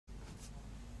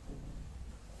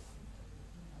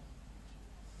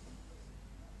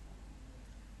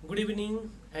Good evening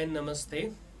and नमस्ते।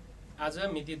 आज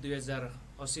मिति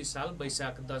 2080 साल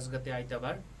बैशाख 10 गते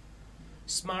आइतबार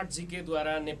स्मार्ट जीके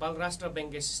द्वारा नेपाल राष्ट्र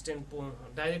बैंक एसिस्टेन्ट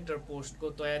डाइरेक्टर पोस्टको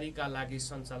तयारीका लागि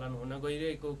सञ्चालन हुन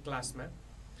गइरहेको क्लासमा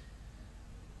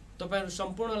तपाईहरु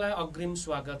सम्पूर्णलाई अग्रिम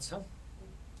स्वागत छ।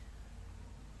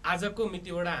 आजको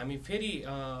मितिबाट हामी फेरि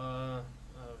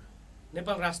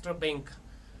नेपाल राष्ट्र बैंक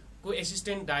को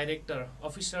एसिस्टेन्ट डाइरेक्टर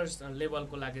अफिसर्स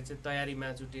लेभलको लागि चाहिँ तयारीमा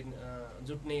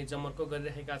जुट्ने जमर्को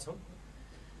गरिरहेका छौं।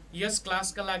 यस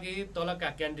क्लासका लागि तलका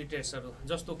क्यान्डिडेट्सहरु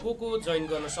जस्तो को जोइन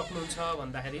गर्न सक्नुहुन्छ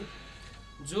भन्दाखेरि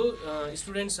जो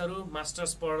स्टुडेन्ट्सहरु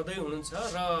मास्टर्स पढ्दै हुनुहुन्छ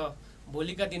र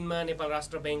भोलिका दिनमा नेपाल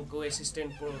राष्ट्र बैंकको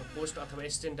एसिस्टेन्ट पोस्ट अथवा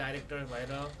एसिस्टेन्ट डाइरेक्टर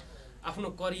भएर आफ्नो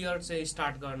करियर चाहिँ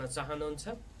स्टार्ट गर्न चाहनुहुन्छ,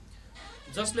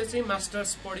 जसले चाहिँ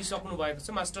मास्टर्स पढिसक्नु भएको छ,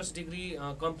 मास्टर्स डिग्री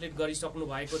कम्प्लिट गरिसक्नु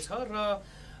भएको छ र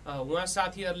उहाँ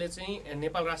साथीहरुले चाहिँ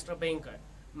नेपाल राष्ट्र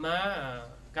बैंकमा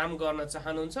काम गर्न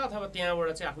चाहनुहुन्छ अथवा त्यहाँबाट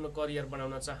चाहिँ आफ्नो करियर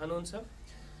बनाउन चाहनुहुन्छ।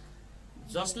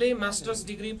 जसले मास्टर्स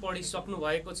डिग्री पढिसक्नु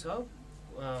भएको छ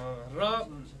र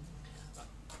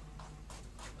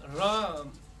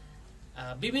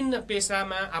विभिन्न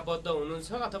पेशामा आबद्ध हुनुहुन्छ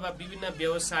अथवा विभिन्न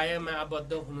व्यवसायमा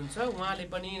आबद्ध हुनुहुन्छ, उहाँले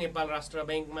पनि नेपाल राष्ट्र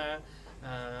बैंकमा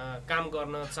काम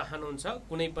गर्न चाहनुहुन्छ।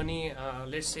 कुनै पनि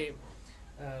लेट्स से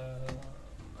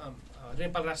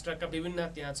नेपाल राष्ट्रका विभिन्न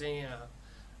त्यहाँ चाहिँ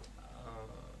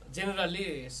जेनरली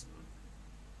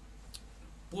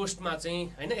पोस्टमा चाहिँ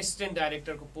हैन एसिस्टेन्ट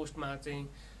डाइरेक्टरको पोस्टमा चाहिँ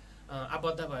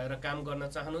आबद्ध भएर काम गर्न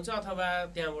चाहनुहुन्छ अथवा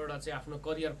त्यहाँबाट चाहिँ आफ्नो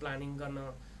करियर प्लानिङ गर्न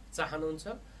चाहनुहुन्छ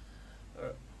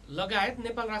लगायत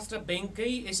नेपाल राष्ट्र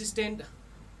बैंककै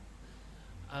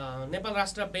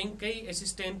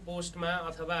एसिस्टेन्ट पोस्टमा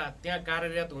अथवा त्यहाँ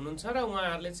कार्यरत हुनुहुन्छ र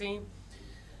उहाँहरूले चाहिँ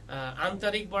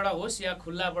आन्तरिकबाट होस् या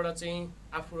खुल्लाबाट चाहिँ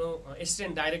आफ्नो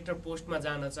एसिस्टेन्ट डाइरेक्टर पोस्टमा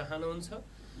जान चाहनुहुन्छ,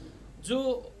 जो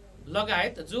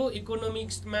लगायत जो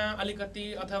इकोनोमिक्समा अलिकति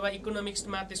अथवा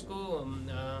इकोनोमिक्समा त्यसको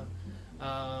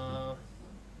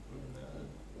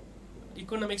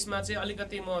इकोनोमिक्समा चाहिँ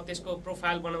अलिकति म त्यसको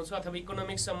प्रोफाइल बनाउँछु अथवा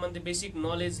इकोनोमिक्स सम्बन्धी बेसिक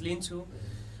नलेज लिन्छु,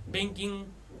 बैंकिङ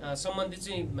सम्बन्धी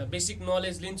चाहिँ बेसिक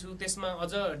नलेज लिन्छु, त्यसमा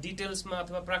अझ डिटेल्समा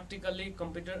अथवा प्र्याक्टिकली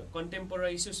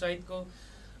कन्टेम्पोरेरी इस्यु सहितको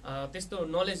त्यस्तो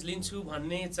नलेज लिन्छु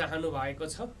भन्ने चाहनु भएको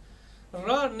छ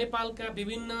र नेपालका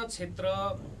विभिन्न क्षेत्र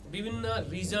विभिन्न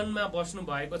रिजनमा बस्नु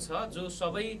भएको छ, जो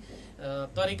सबै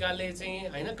तरिकाले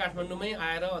चाहिँ हैन काठमाडौँमै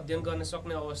आएर अध्ययन गर्न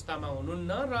सक्ने अवस्थामा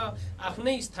हुनुहुन्न र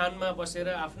आफ्नै स्थानमा बसेर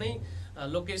आफ्नै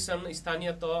लोकेसन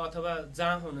स्थानीय तह अथवा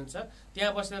जहाँ हुनुहुन्छ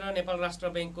त्यहाँ बसेर नेपाल राष्ट्र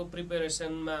बैंकको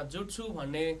प्रिपरेसनमा जुट्छु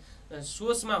भन्ने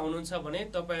सोचमा हुनुहुन्छ भने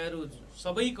तपाईहरु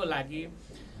सबैको लागि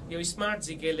यो स्मार्ट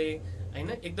जीकेले हैन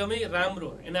एकदमै राम्रो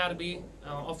एनआरबी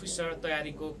अफिसर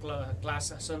तयारीको क्लास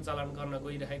सञ्चालन गर्न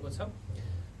गइरहेको छ।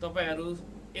 तपाईहरु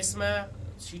यसमा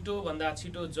छिटो भन्दा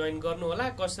छिटो जोइन गर्नु होला।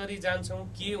 कसरी जान्छौं,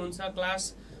 के हुन्छ क्लास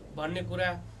भन्ने कुरा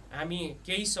हामी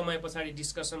केही समय पछाडी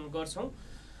डिस्कसन गर्छौं।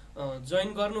 जोइन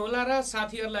गर्नु होला र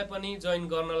साथीहरुलाई पनि जोइन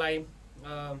गर्नलाई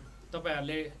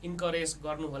तपाईहरुले इन्करेज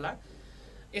गर्नु होला।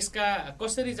 यसका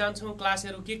कसरी जान्छौं,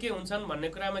 क्लासहरु के हुन्छन् भन्ने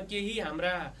कुरामा केही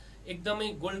हाम्रा एकदमै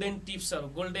गोल्डन टिप्सहरु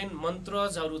गोल्डन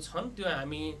मन्त्रजहरु छन्, त्यो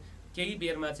हामी केही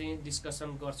बेरमा चाहिँ डिस्कसन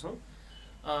गर्छौं।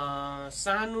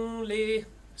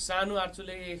 सानु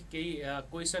आर्चुले केही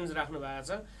क्वेशन्स राख्नु भएको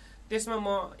छ, त्यसमा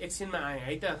म एकछिनमा आए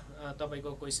है त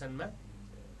तपाईको क्वेशनमा।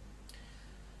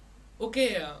 ओके,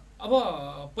 अब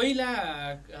पहिला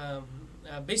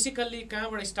बेसिकली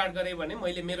कहाँबाट स्टार्ट गरे भने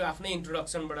मैले मेरो आफ्नै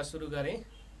इन्ट्रोडक्सनबाट सुरु गरे।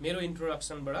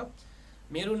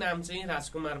 मेरो नाम चाहिँ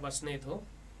राजकुमार बस्नेत हो।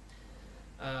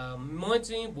 म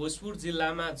चाहिँ भोजपुर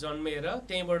जिल्लामा जन्मेर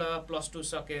त्यहीबाट +2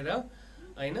 सकेर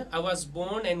हैन I was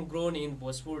born and grown in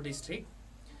Bhojpur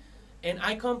district and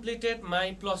I completed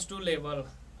my +2 level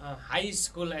high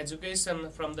school education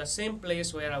from the same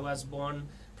place where I was born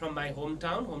from my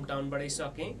होमटाउनबाटै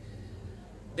सकेँ।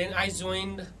 Then I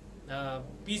joined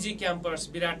PG campus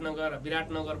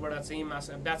विराटनगरबाट चाहिँ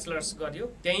ब्याचलर्स गर्यो,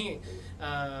 त्यही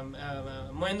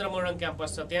Mahendra Morang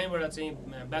campus छ त्यहीँबाट चाहिँ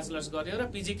bachelors गर्यो र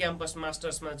PG campus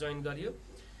मास्टर्समा join गर्यो।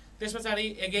 त्यस पछाडि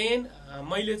एगेन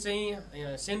मैले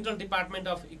चाहिँ सेन्ट्रल डिपार्टमेन्ट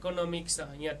अफ इकोनोमिक्स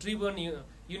यहाँ त्रिभुवन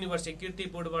युनिभर्सिटी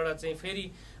कीर्तिपुरबाट चाहिँ फेरि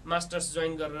मास्टर्स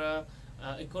जोइन गरेर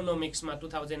इकोनोमिक्समा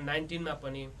 2019 मा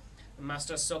पनि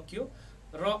मास्टर्स सकियो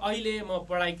र अहिले म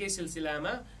पढाइकै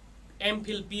सिलसिलामा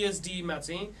एमफिल पीएचडी मा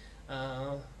चाहिँ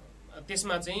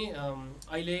त्यसमा चाहिँ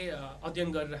अहिले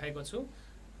अध्ययन गरिरहेको छु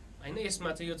हैन।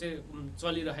 यसमा चाहिँ यो चाहिँ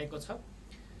चलिरहेको छ।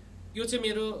 यो चाहिँ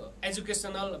मेरो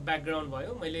एजुकेसनल ब्याकग्राउन्ड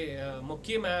भयो। मैले म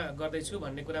केमा गर्दै छु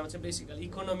भन्ने कुरामा चाहिँ बेसिकली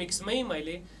इकोनोमिक्समै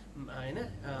मैले हैन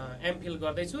एमफिल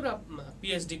गर्दै छु र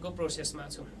पीएचडी को प्रोसेसमा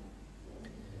छु।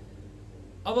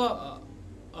 अब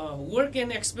वर्क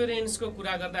एन्ड एक्सपिरियन्सको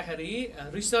कुरा गर्दाखेरि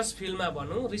रिसर्च फिल्डमा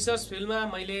भनौँ, रिसर्च फिल्डमा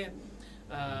मैले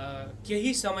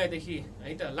केही समयदेखि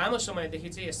है त लामो समयदेखि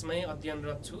चाहिँ यसमै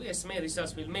अध्ययनरत छु, यसमै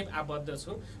रिसर्च फिल्डमै आबद्ध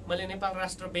छु। मैले नेपाल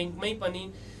राष्ट्र ब्याङ्कमै पनि,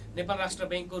 नेपाल राष्ट्र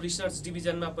ब्याङ्कको रिसर्च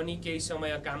डिभिजनमा पनि केही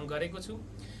समय काम गरेको छु।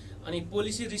 अनि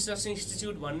पोलिसी रिसर्च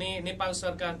इन्स्टिच्युट भन्ने नेपाल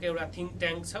सरकारको एउटा थिङ्क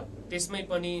ट्याङ्क छ, त्यसमै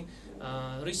पनि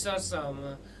रिसर्च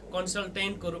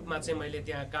कन्सल्टेन्टको रूपमा चाहिँ मैले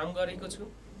त्यहाँ काम गरेको छु।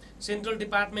 Central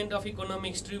department of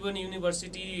economics Tribhuvan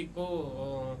युनिभर्सिटीको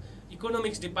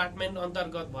economics department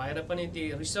अन्तर्गत भएर पनि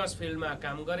त्यो रिसर्च फिल्डमा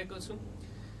काम गरेको छु।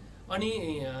 अनि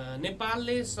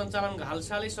नेपालले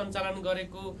हालसालै सञ्चालन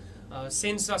गरेको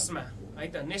सेन्ससमा है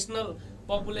त national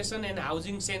population and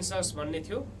housing census भन्ने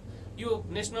थियो, यो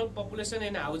नेसनल पपुलेसन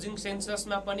एन्ड हाउसिङ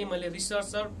सेन्ससमा पनि मैले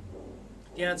रिसर्चर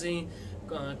त्यहाँ चाहिँ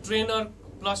ट्रेनर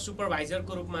प्लस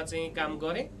सुपरभाइजरको रूपमा चाहिँ काम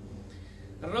गरेँ।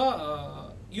 र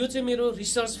यो चाहिँ मेरो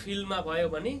रिसर्च फिल्डमा भयो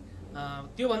भने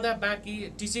त्योभन्दा बाँकी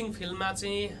टिचिङ फिल्डमा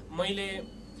चाहिँ मैले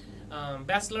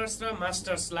ब्याचलर्स र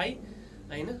मास्टर्सलाई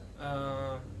हैन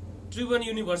त्रिभुवन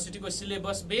युनिभर्सिटीको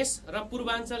सिलेबस बेस र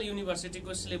पूर्वाञ्चल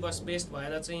युनिभर्सिटीको सिलेबस बेस्ड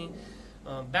भएर चाहिँ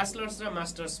ब्याचलर्स र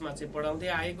मास्टर्समा चाहिँ पढाउँदै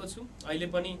आएको छु। अहिले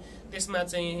पनि त्यसमा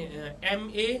चाहिँ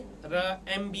एमए र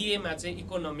एमबिएमा चाहिँ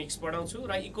इकोनोमिक्स पढाउँछु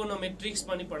र इकोनोमेट्रिक्स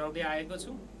पनि पढाउँदै आएको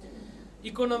छु।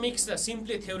 इकोनोमिक्स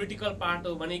सिम्पली थ्योरिटिकल पार्ट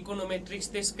हो भने इकोनोमेट्रिक्स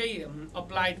त्यसकै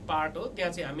अप्लाइड पार्ट हो।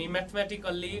 त्यहाँ चाहिँ हामी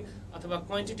म्याथमेटिकल्ली अथवा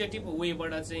क्वान्टिटेटिभ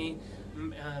वेबाट चाहिँ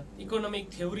इकोनोमिक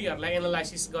थ्योरीहरूलाई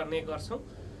एनालाइसिस गर्ने गर्छौँ।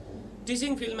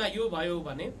 टिचिङ फिल्डमा यो भयो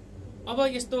भने अब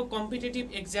यस्तो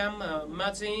कम्पिटेटिभ एक्जाममा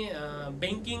चाहिँ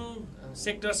ब्याङ्किङ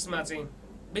सेक्टर्समा चाहिँ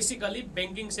बेसिकली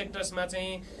ब्याङ्किङ सेक्टर्समा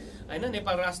चाहिँ हैन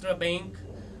नेपाल राष्ट्र ब्याङ्क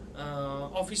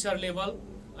अफिसर लेभल,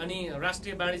 अनि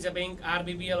राष्ट्रिय वाणिज्य bank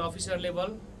आरबिबिएल officer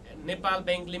level, Nepal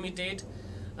bank limited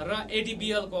र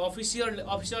एडिबिएलको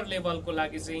अफिसर लेभलको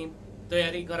लागि चाहिँ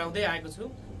तयारी गराउँदै आएको छु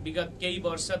विगत केही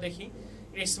वर्षदेखि।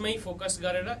 यसमै फोकस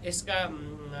गरेर यसका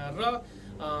र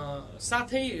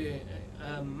साथै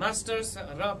मास्टर्स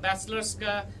र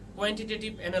ब्याचलर्सका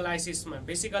quantitative एनालाइसिसमा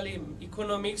basically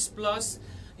economics plus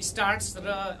starts र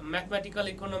mathematical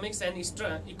economics and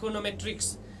econometrics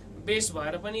base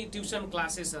भएर पनि ट्युसन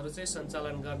क्लासेसहरू चाहिँ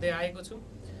सञ्चालन गर्दै आएको छु।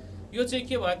 यो चाहिँ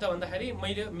के भयो त भन्दाखेरि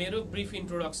मेरो ब्रिफ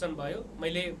इन्ट्रोडक्सन भयो।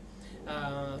 मैले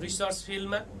रिसर्च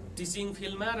फिल्डमा, टिचिङ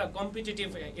फिल्डमा र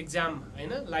कम्पिटेटिभ एक्जाम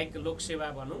हैन लाइक लोकसेवा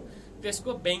भनौँ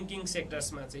त्यसको ब्याङ्किङ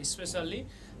सेक्टर्समा चाहिँ स्पेसल्ली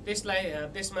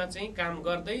त्यसमा चाहिँ काम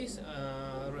गर्दै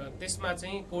त्यसमा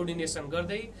चाहिँ कोअर्डिनेसन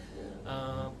गर्दै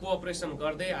कोअपरेसन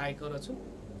गर्दै आएको रहेछु।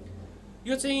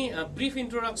 यो चाहिँ ब्रिफ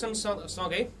इन्ट्रोडक्सन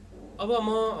सँगै अब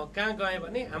म कहाँ गएँ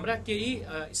भने हाम्रा केही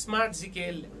स्मार्ट जिके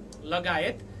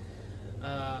लगायत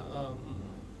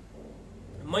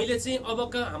मैले चाहिँ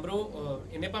अबका हाम्रो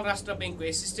नेपाल राष्ट्र ब्याङ्कको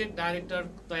एसिस्टेन्ट डाइरेक्टर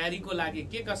तयारीको लागि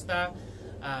के कस्ता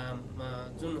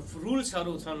जुन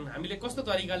रुल्सहरू छन्, हामीले कस्तो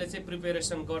तरिकाले चाहिँ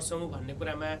प्रिपेरेसन गर्छौँ भन्ने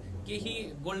कुरामा केही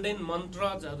गोल्डन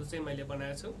मन्त्रजहरू चाहिँ मैले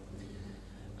बनाएको छु।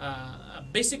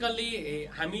 बेसिकल्ली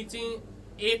हामी चाहिँ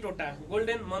 8 वटा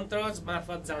गोल्डन मन्त्रज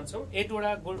मार्फत जान्छौँ। 8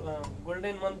 वटा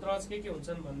गोल्डन मन्त्रज के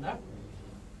हुन्छन् भन्दा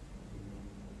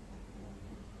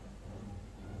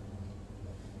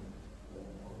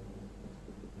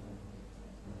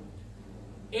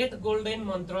 8 गोल्डन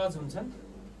मन्त्रज हुन्छन्।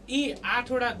 यी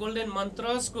 8 वटा गोल्डन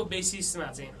मन्त्रजको बेसिसमा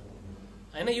चाहिँ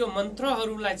हैन यो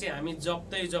मन्त्रहरूलाई चाहिँ हामी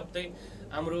जप्दै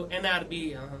हाम्रो एनआरबी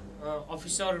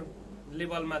अफिसर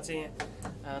लेभलमा चाहिँ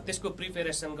त्यसको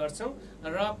प्रिपेरेसन गर्छौँ।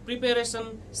 र प्रिपेरेसन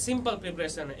सिम्पल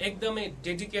प्रिपेरेसन, एकदमै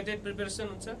डेडिकेटेड प्रिपेरेसन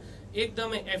हुन्छ,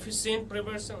 एकदमै एफिसिएन्ट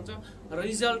प्रिपेरेसन हुन्छ,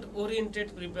 रिजल्ट ओरिएन्टेड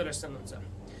प्रिपेरेसन हुन्छ।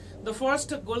 द फर्स्ट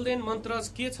गोल्डन मन्त्रज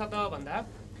के छ त भन्दा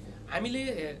हामीले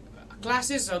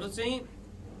क्लासेसहरू चाहिँ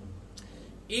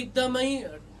एकदमै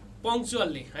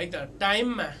पङ्क्चुअल्ली है त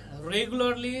टाइममा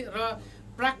रेगुलरली र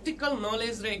प्र्याक्टिकल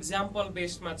नलेज र एक्जाम्पल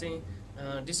बेस्डमा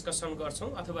चाहिँ डिस्कसन गर्छौँ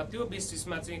अथवा त्यो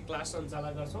बेसिसमा चाहिँ क्लास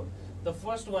सञ्चालन गर्छौँ। The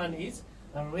first one is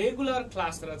regular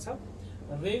class रहेछ।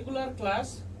 रेगुलर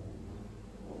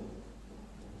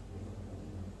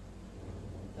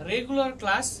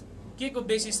क्लास के को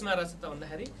बेसिसमा रहेछ त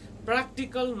भन्दाखेरि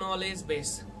प्र्याक्टिकल नलेज बेस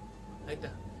है त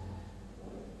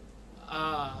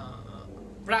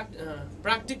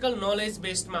प्र्याक्टिकल नलेज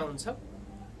बेस्डमा हुन्छ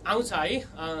आउँछ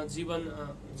है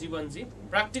जीवनजी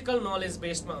प्र्याक्टिकल नलेज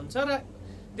बेस्डमा हुन्छ र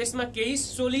त्यसमा केही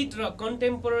सोलिड र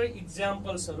कन्टेम्पोरेरी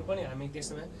इक्जाम्पल्सहरू पनि हामी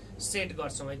त्यसमा सेट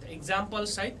गर्छौँ है त। इक्जाम्पल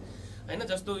सहित हैन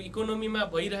जस्तो इकोनोमीमा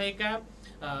भइरहेका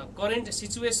करेन्ट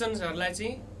सिचुएसन्सहरूलाई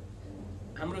चाहिँ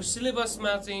हाम्रो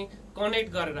सिलेबसमा चाहिँ कनेक्ट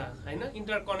गरेर हैन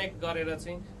इन्टरकनेक्ट गरेर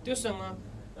चाहिँ त्योसँग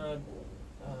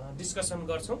डिस्कसन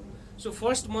गर्छौँ। सो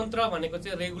फर्स्ट मन्त्र भनेको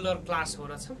चाहिँ रेगुलर क्लास हो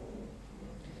रहेछ।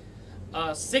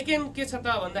 सेकेन्ड के छ त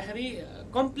भन्दाखेरि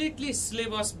कम्प्लिटली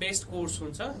सिलेबस बेस्ड कोर्स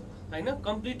हुन्छ हैन,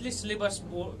 कम्प्लिटली सिलेबस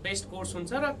बेस्ड कोर्स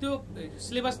हुन्छ र त्यो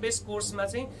सिलेबस बेस्ड कोर्समा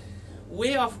चाहिँ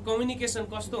वे अफ कम्युनिकेसन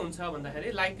कस्तो हुन्छ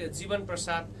भन्दाखेरि लाइक जीवन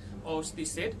प्रसाद औस्ती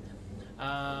सेट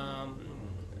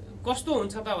कस्तो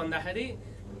हुन्छ त भन्दाखेरि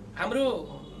हाम्रो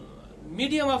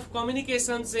मिडियम अफ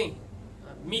कम्युनिकेसन चाहिँ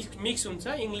मिक्स हुन्छ,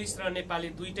 इङ्ग्लिस र नेपाली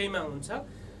दुईटैमा हुन्छ।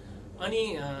 अनि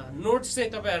नोट्स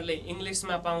चाहिँ तपाईहरुले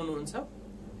इङ्ग्लिसमा पाउनुहुन्छ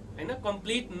हैन,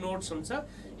 कम्प्लिट नोट्स हुन्छ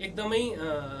एकदमै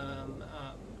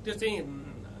त्यो चाहिँ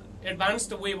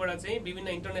एडभान्स्ड वेबाट चाहिँ विभिन्न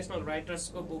इन्टरनेसनल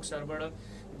राइटर्सको बुक्सहरुबाट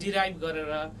डिराइभ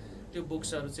गरेर त्यो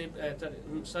बुक्सहरु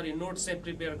चाहिँ नोट्स चाहिँ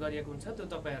प्रिपेयर गरिएको हुन्छ, त्यो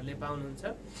तपाईहरुले पाउनुहुन्छ।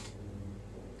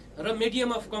 र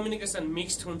मिडियम अफ कम्युनिकेसन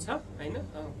मिक्स्ड हुन्छ हैन,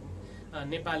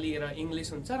 नेपाली र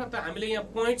इङ्ग्लिस हुन्छ। र त हामीले यहाँ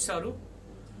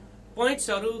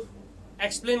पोइन्ट्सहरु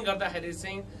एक्सप्लेन गर्दाखेरि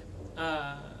चाहिँ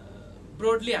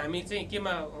ब्रोडली हामी चाहिँ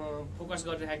केमा फोकस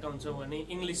गरिरहेका हुन्छौँ भने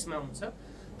इङ्ग्लिसमा हुन्छ।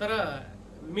 तर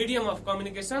मिडियम अफ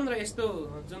कम्युनिकेसन र यस्तो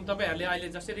जुन तपाईहरुले अहिले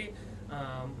जसरी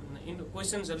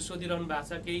क्वेशन्सहरु सोधिरहनु भएको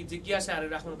छ, केही जिज्ञासाहरु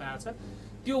राख्नु भएको छ,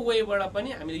 त्यो वेबाट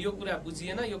पनि हामीले यो कुरा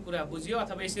बुझिएन, यो कुरा बुझियो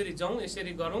अथवा यसरी जाउँ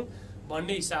यसरी गरौँ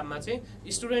भन्ने हिसाबमा चाहिँ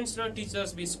स्टुडेन्ट्स र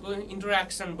टिचर्स बीचको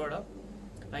इन्टरेक्सनबाट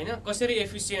हैन कसरी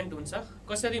एफिसिएन्ट हुन्छ,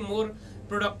 कसरी मोर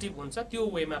प्रोडक्टिभ हुन्छ, त्यो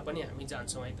वेमा पनि हामी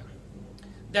जान्छौँ है त।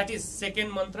 द्याट इज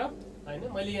सेकेन्ड मन्त्र हैन,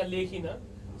 मैले यहाँ लेखिन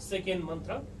सेकेन्ड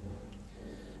मन्त्र।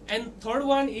 एन्ड थर्ड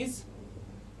वान इज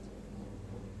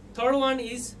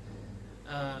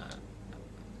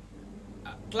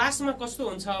क्लासमा कस्तो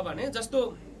हुन्छ भने जस्तो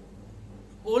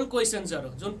ओल्ड क्वेशन्सहरु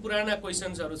जुन पुराना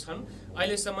क्वेशन्सहरु छन्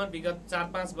अहिलेसम्म विगत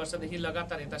 4-5 वर्षदेखि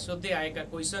लगातार यता सोध्दै आएका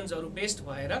क्वेशन्सहरु बेस्ड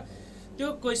भएर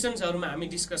त्यो क्वेशन्सहरुमा हामी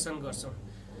डिस्कसन गर्छौं।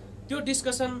 त्यो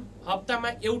डिस्कसन हप्तामा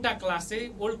एउटा क्लास चाहिँ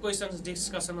ओल्ड क्वेशन्स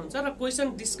डिस्कसन हुन्छ र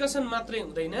क्वेशन डिस्कसन मात्रै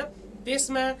हुँदैन,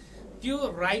 त्यसमा त्यो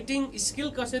राइटिङ स्किल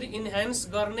कसरी इन्हान्स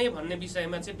गर्ने भन्ने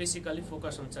विषयमा चाहिँ बेसिकली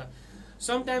फोकस हुन्छ।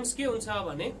 समटाइम्स के हुन्छ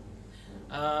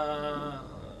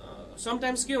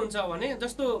भने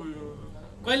जस्तो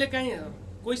कहिलेकाहीँ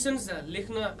क्वेशन्स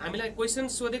लेख्न हामीलाई क्वेशन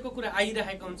सोधेको कुरा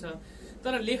आइरहेको हुन्छ,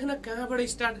 तर लेख्न कहाँबाट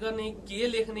स्टार्ट गर्ने, के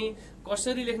लेख्ने,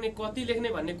 कसरी लेख्ने, कति लेख्ने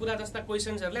भन्ने कुरा जस्ता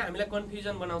क्वेशन्सहरुले हामीलाई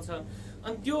कन्फ्युजन बनाउँछ।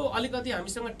 अनि त्यो अलिकति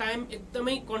हामीसँग टाइम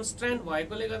एकदमै कन्स्ट्रेन्ट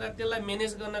भएकोले गर्दा त्यसलाई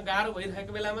म्यानेज गर्न गाह्रो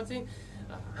भइरहेको बेलामा चाहिँ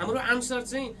हाम्रो आन्सर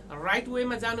चाहिँ राइट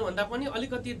वेमा जानुभन्दा पनि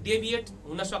अलिकति डेभिएट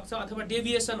हुन सक्छ अथवा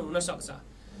डेभिएसन हुन सक्छ।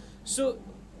 सो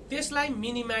त्यसलाई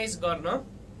मिनिमाइज गर्न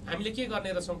हामीले के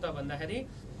गर्ने रहेछौं त भन्दाखेरि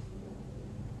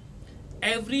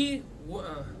every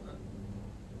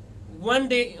one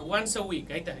day once a week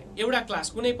है त एउटा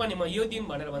क्लास, कुनै पनि म यो दिन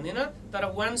भनेर भन्दिन,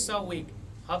 तर once a week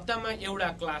हप्तामा एउटा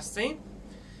क्लास चाहिँ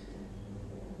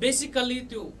बेसिकली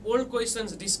त्यो ओल्ड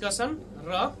क्वेशन्स डिस्कसन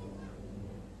र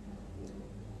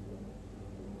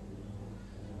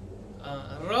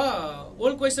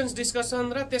ओल्ड क्वेशन्स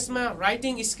डिस्कसन र त्यसमा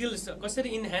राइटिङ स्किल्स कसरी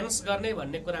इन्हान्स गर्ने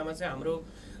भन्ने कुरामा चाहिँ हाम्रो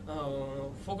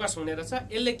फोकस हुने रहेछ।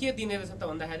 यसले के दिने रहेछ त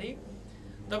भन्दाखेरि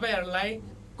तपाईहरुलाई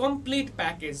complete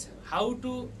package how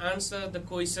to answer the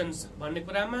questions भन्ने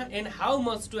कुरामा and how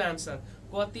much to answer,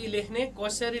 कति लेख्ने,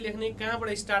 कसरी लेख्ने, कहाँबाट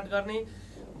स्टार्ट गर्ने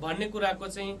भन्ने कुराको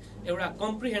चाहिँ एउटा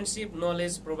कम्प्रिहेन्सिभ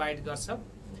नलेज प्रोभाइड गर्छ।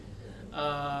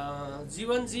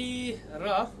 जीवनजी र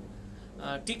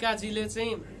टिकाजीले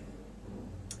चाहिँ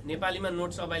नेपालीमा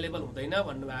नोट्स अभाइलेबल हुँदैन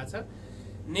भन्नुभएको छ।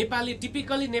 नेपाली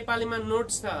टिपिकली नेपालीमा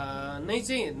नोट्स नै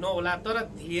चाहिँ नहोला,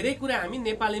 तर धेरै कुरा हामी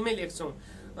नेपालीमै लेख्छौं।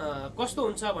 कस्तो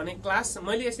हुन्छ भने क्लास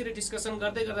मैले यसरी डिस्कसन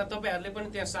गर्दै गर्दा तपाईहरुले पनि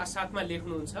त्यहाँ साथसाथमा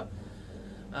लेख्नुहुन्छ,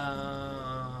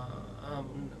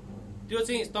 त्यो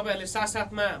चाहिँ तपाईहरुले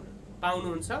साथसाथमा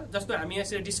पाउनुहुन्छ। जस्तो हामी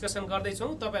यसरी डिस्कसन गर्दै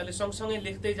छौं, तपाईहरुले सँगसँगै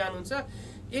लेख्दै जानुहुन्छ,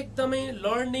 एकदमै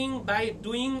लर्निङ बाइ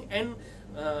डुइङ एन्ड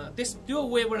त्यो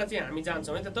वेबाट चाहिँ हामी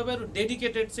जान्छौं है त। तपाईहरु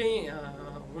डेडिकेटेड चाहिँ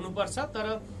हुनुपर्छ। तर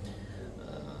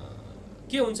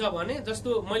के हुन्छ भने जस्तो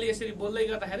मैले यसरी बोल्दै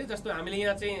गर्दाखेरि जस्तो हामीले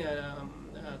यहाँ चाहिँ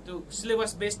त्यो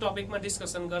सिलेबस बेस्ड टपिकमा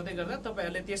डिस्कसन गर्दै गर्दा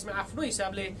तपाईहरुले त्यसमा आफ्नो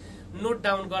हिसाबले नोट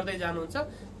डाउन गर्दै जानुहुन्छ,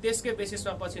 त्यसकै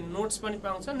बेसिसमा पछि नोट्स पनि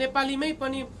पाउँछ। नेपालीमै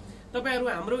पनि तपाईहरु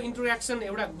हाम्रो इन्टरेक्सन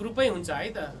एउटा ग्रुपै हुन्छ है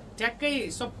त,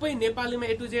 ट्याक्कै सबै नेपालीमा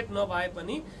ए टु जेड नभए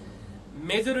पनि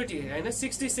मेजोरिटी हैन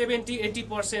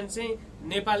 60-70-80% चाहिँ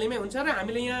नेपालीमै हुन्छ र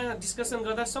हामीले यहाँ डिस्कसन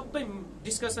गर्दा सबै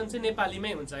डिस्कसन चाहिँ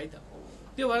नेपालीमै हुन्छ है त।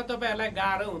 त्यो भएर तपाईहरुलाई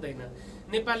गाह्रो हुँदैन।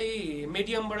 नेपाली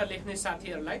मिडियमबाट लेख्ने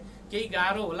साथीहरुलाई केही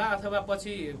गाह्रो होला अथवा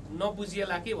पछि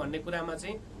नबुझिएला कि भन्ने कुरामा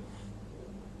चाहिँ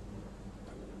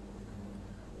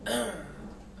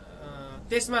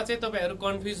त्यसमा चाहिँ तपाईहरु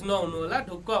कन्फ्युज नहुनु होला,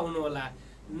 ढुक्क हुनु होला।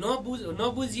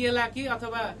 नबुझिएला कि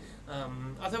अथवा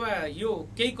यो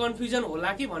केही कन्फ्युजन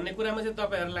होला कि भन्ने कुरामा चाहिँ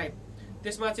तपाईहरुलाई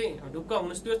त्यसमा चाहिँ ढुक्क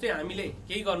हुनुस्। त्यो चाहिँ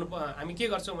हामी के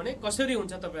गर्छौँ भने कसरी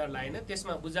हुन्छ तपाईहरुलाई हैन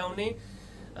त्यसमा बुझाउने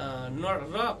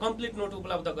र कम्प्लिट नोट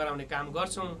उपलब्ध गराउने काम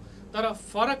गर्छौं। तर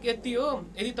फरक यति हो,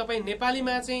 यदि तपाई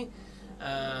नेपालीमा चाहिँ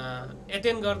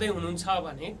एटेन्ड गर्दै हुनुहुन्छ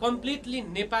भने कम्प्लिटली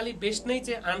नेपाली बेस्ड नै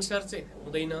चाहिँ आन्सर चाहिँ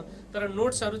हुँदैन, तर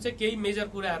नोट्सहरु चाहिँ केही मेजर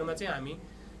कुराहरुमा चाहिँ हामी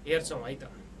हेर्छौं है त।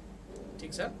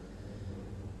 ठीक छ।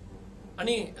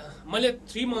 अनि मैले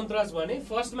 3 मन्त्रज भने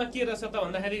फर्स्टमा के रहेछ त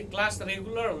भन्दाखेरि क्लास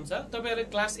रेगुलर हुन्छ। तपाईहरुले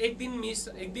क्लास एक दिन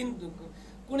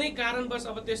कुनै कारणवश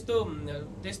अब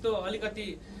त्यस्तो अलिकति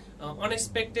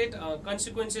अनएक्सपेक्टेड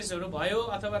कन्सिक्वेन्सेसहरु भयो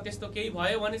अथवा त्यस्तो केही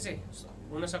भयो भने चाहिँ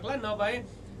हुन सक्ला, नभए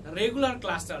रेगुलर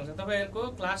क्लास चल्छ। तपाईहरुको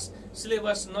क्लास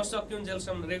सिलेबस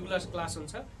नसकिउन्जेलसम्म रेगुलर क्लास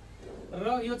हुन्छ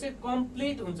र यो चाहिँ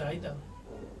कम्प्लिट हुन्छ है त।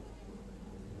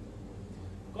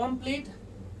 कम्प्लिट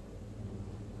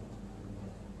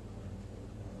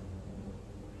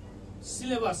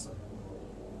सिलेबस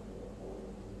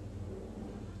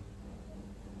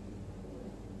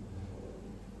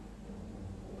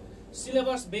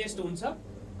बेस्ड हुन्छ।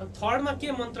 थर्डमा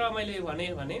के मन्त्र मैले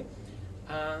भने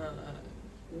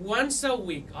once a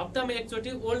week हप्तामा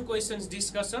एकचोटी ओल्ड क्वेशन्स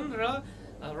डिस्कसन र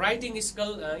राइटिङ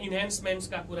स्किल इन्हान्समेन्ट्स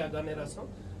का कुरा गर्ने रहछौं।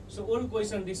 सो ओल्ड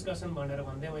क्वेशन डिस्कसन भनेर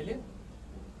भन्दै मैले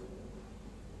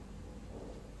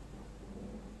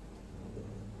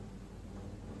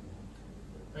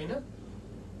हैन,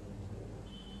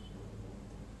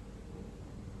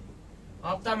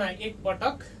 हप्तामा एक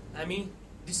पटक हामी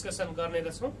डिस्कसन गर्ने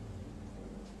रहछौं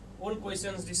ओल्ड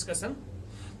क्वेशन्स डिस्कसन।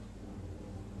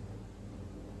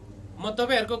 म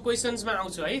तपाईहरुको क्वेशन्समा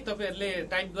आउँछु है। तपाईहरुले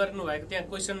टाइप गर्नु भएको त्यहाँ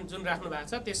क्वेशन जुन राख्नु भएको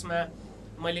छ त्यसमा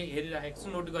मैले हेरिरहेको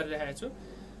छु, नोट गरिरहेको छु।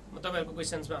 म तपाईहरुको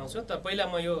क्वेशन्समा आउँछु। त पहिला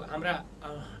म यो हाम्रा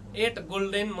 8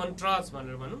 गोल्डन मन्त्रज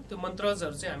भनेर भनौं, त्यो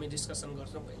मन्त्रजहरु चाहिँ हामी डिस्कसन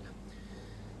गर्छौं पहिला।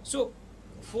 सो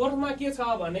फोर्थमा के छ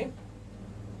भने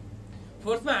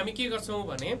फोर्थमा हामी के गर्छौं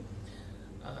भने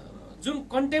जुन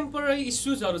कन्टेम्पोरेरी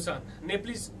इश्यूजहरु छन्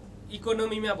नेप्लिज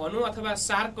इकोनोमीमा भनौं अथवा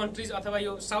सार्क कन्ट्रीज अथवा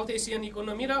यो साउथ एसियन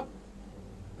इकोनोमी र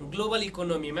ग्लोबल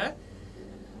इकोनोमीमा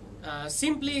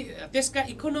सिम्पली त्यसका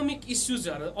इकोनोमिक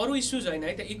इश्यूजहरु, अरु इश्यूज हैन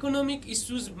है त, इकोनोमिक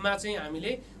इश्यूजमा चाहिँ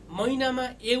हामीले महिनामा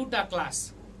एउटा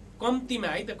क्लास कम्तीमा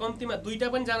है त, कम्तीमा 2टा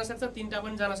पनि जान सक्छ 3टा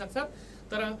पनि जान सक्छ,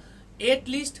 तर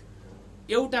एटलिस्ट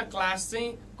एउटा क्लास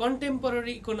चाहिँ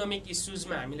कन्टेम्पोरेरी इकोनोमिक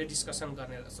इश्यूजमा हामीले डिस्कसन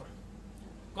गर्ने रहछौं।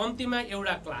 कम्तीमा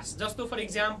एउटा क्लास, जस्तो फर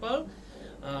एक्जाम्पल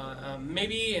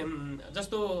मेबी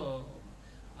जस्तो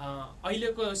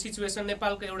अहिलेको सिचुएसन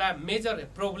नेपालको एउटा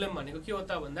मेजर प्रब्लम भनेको के हो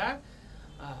त भन्दा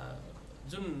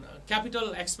जुन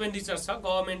क्यापिटल एक्सपेन्डिचर छ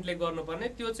गभर्नमेन्टले गर्नुपर्ने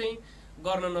त्यो चाहिँ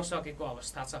गर्न नसकेको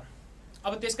अवस्था छ।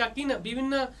 अब त्यसका किन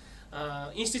विभिन्न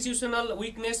इन्स्टिट्युसनल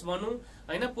विकनेस भनौं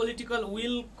हैन, पोलिटिकल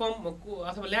विल कम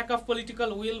अथवा ल्याक अफ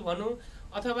पोलिटिकल विल भनौं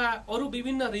अथवा अरु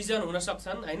विभिन्न रिजन हुन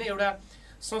सक्छन् हैन। एउटा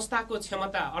संस्थाको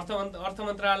क्षमता अर्थ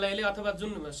मन्त्रालयले अथवा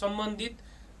जुन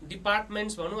सम्बन्धित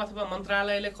डिपार्टमेन्ट्स भनौं अथवा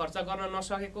मन्त्रालयले खर्च गर्न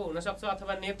नसकेको हुन सक्छ,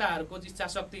 अथवा नेताहरुको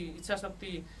इच्छा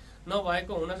शक्ति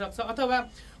नभएको हुन सक्छ, अथवा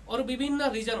अरु विभिन्न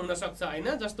रिजन हुन सक्छ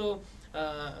हैन। जस्तो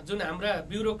जुन हाम्रा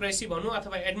ब्युरोक्रेसी भनौं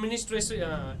अथवा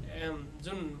एडमिनिस्ट्रेसन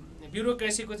जुन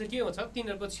ब्युरोक्रेसीको चाहिँ के हुन्छ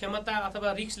तिनीहरुको क्षमता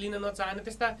अथवा रिस्क लिन नचाहने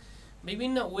त्यस्ता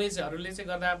विभिन्न वेजहरुले चाहिँ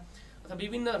गर्दा अथवा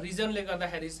विभिन्न रिजनले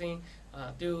गर्दाखेरि चाहिँ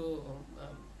त्यो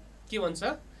के भन्छ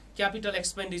क्यापिटल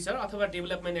एक्सपेन्डिचर अथवा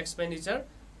डेभलपमेन्ट एक्सपेन्डिचर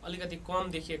अलिकति कम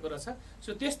देखिएको रहेछ।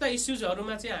 सो त्यस्ता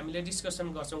इश्यूजहरुमा चाहिँ हामीले डिस्कसन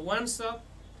गर्छौं वन्स अ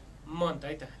मन्थ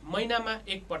है त, महिनामा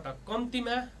एक पटक,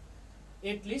 कम्तीमा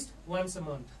at least once a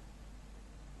month.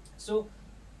 So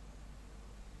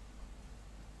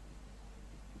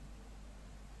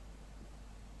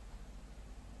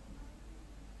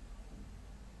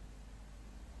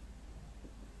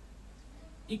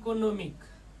economic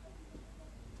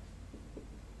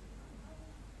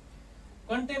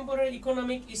contemporary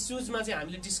economic इश्यूजमा चाहिँ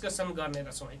हामीले डिस्कसन गर्ने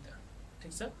रहछौं है त।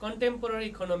 ठीक छ, contemporary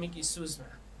economic इश्यूजमा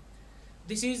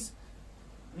this is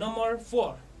number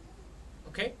 4।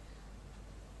 Okay,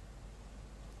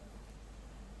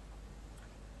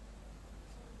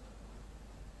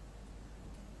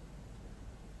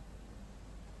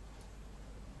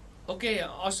 okay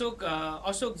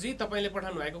Ashok जी तपाईले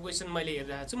पठाउनु भएको क्वेशन मैले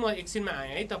हेरिरहेको छु। म एकछिनमा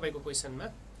आएँ है तपाईको क्वेशनमा।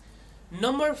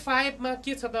 नम्बर 5 मा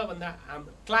के छ त भन्दा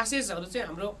हाम्रो क्लासेसहरु चाहिँ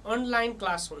हाम्रो अनलाइन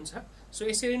क्लास हुन्छ। सो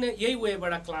यसरी नै यही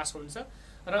वेबाट क्लास हुन्छ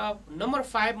र नम्बर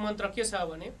 5 मन्त्र के छ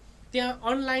भने त्यहाँ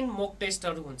अनलाइन मोक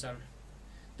टेस्टहरु हुन्छन्।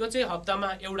 त्यो चाहिँ हप्तामा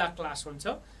एउटा क्लास हुन्छ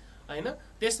हैन।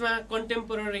 त्यसमा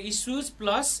कन्टेम्पोरेरी इश्यूज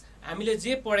प्लस हामीले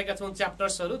जे पढेका छौं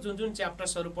च्याप्टर्सहरु, जुन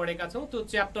च्याप्टर्सहरु पढेका छौं त्यो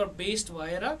च्याप्टर बेस्ड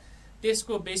भएर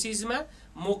त्यसको बेसिसमा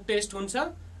मोक टेस्ट हुन्छ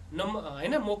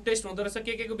हैन। मोक टेस्ट हुँदो रहेछ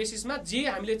के को बेसिसमा, जे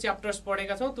हामीले च्याप्टर्स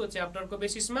पढेका छौं त्यो च्याप्टरको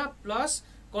बेसिसमा प्लस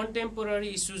कन्टेम्पोरेरी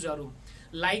इश्यूजहरु।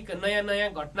 लाइक नयाँ नयाँ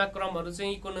घटनाक्रमहरू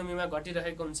चाहिँ इकोनोमीमा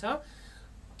घटिरहेको हुन्छ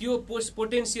त्यो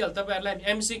पोटेन्सियल तपाईहरुलाई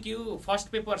एमसीक्यू फर्स्ट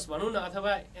पेपर्स भनौं न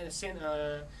अथवा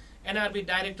एनआरबी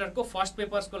डाइरेक्टरको फर्स्ट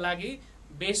पेपर्सको लागि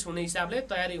बेस हुने हिसाबले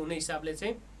तयारी हुने हिसाबले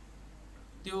चाहिँ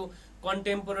त्यो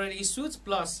कन्टेम्पोरेरी इश्यूज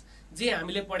प्लस जे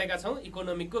हामीले पढेका छौं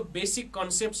इकोनोमिकको बेसिक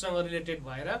कन्सेप्टसँग रिलेटेड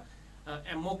भएर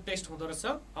मोक टेस्ट हुँदो रहेछ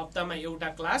हप्तामा एउटा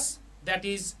क्लास दैट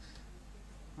इज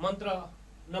मन्त्र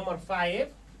नम्बर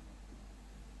 5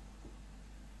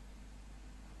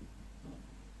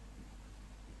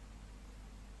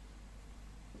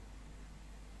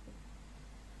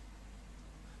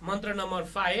 मन्त्र नम्बर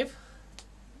 5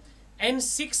 एन्ड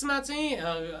 6 मा चाहिँ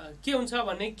के हुन्छ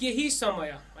भने केही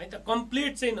समय है त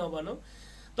कम्प्लिट चाहिँ नबनौ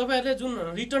तपाईहरुले जुन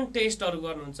रिटन टेस्टहरु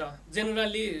गर्नुहुन्छ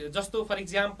जेनरली जस्तो फर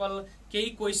एक्जाम्पल केही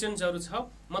क्वेशन्सहरु छ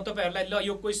म तपाईहरुलाई ल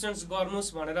यो क्वेशन्स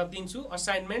गर्नुस् भनेर दिन्छु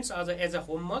असाइनमेन्ट्स एज अ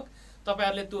होमवर्क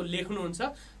तपाईहरुले त्यो लेख्नुहुन्छ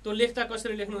त्यो लेख्दा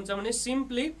कसरी लेख्नुहुन्छ भने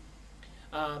सिम्पली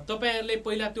तपाईहरुले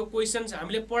पहिला त्यो क्वेशन्स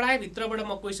हामीले पढाइ भित्रबाट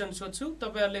म क्वेशन सोध्छु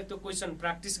तपाईहरुले त्यो क्वेशन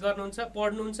प्र्याक्टिस गर्नुहुन्छ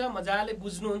पढ्नुहुन्छ मजाले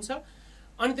बुझ्नुहुन्छ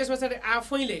अनि त्यसपछि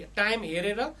आफैले टाइम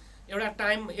हेरेर एउटा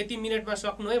टाइम यति मिनेटमा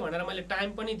सक्नु है भनेर मैले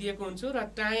टाइम पनि दिएको हुन्छु र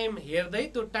टाइम हेर्दै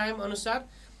त्यो टाइम अनुसार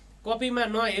कपीमा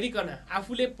नहेरिकन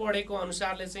आफूले पढेको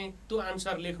अनुसारले चाहिँ त्यो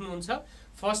आन्सर लेख्नुहुन्छ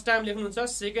फर्स्ट टाइम लेख्नुहुन्छ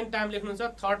सेकेन्ड टाइम लेख्नुहुन्छ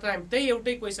थर्ड टाइम त्यही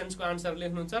एउटै क्वेशन्सको आन्सर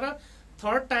लेख्नुहुन्छ र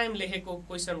थर्ड टाइम लेखेको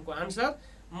क्वेशनको आन्सर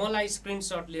मलाई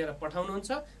स्क्रिनशट लिएर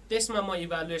पठाउनुहुन्छ त्यसमा म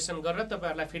इभ्यालुएसन गरेर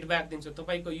तपाईहरुलाई फिडब्याक दिन्छु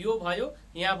तपाईको यो भयो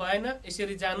यहाँ भएन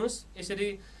यसरी जानुस् यसरी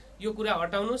यो कुरा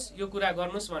हटाउनुस् यो कुरा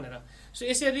गर्नुस् भनेर सो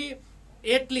यसरी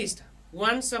एटलिस्ट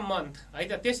once a month है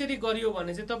त त्यसरी गरियो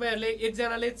भने चाहिँ तपाईहरुले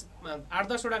एकजनाले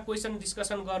 8-10 वटा क्वेशन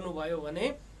डिस्कसन गर्नुभयो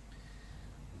भने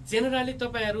जेनरली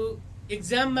तपाईहरु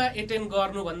एक्जाममा एटेन्ड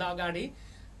गर्नु भन्दा अगाडि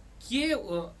के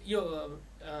यो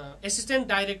असिस्टेन्ट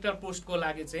डाइरेक्टर पोस्टको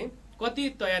लागि चाहिँ कति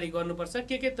तयारी गर्नुपर्छ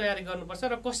के तयारी गर्नुपर्छ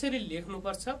र कसरी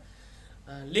लेख्नुपर्छ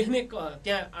लेख्ने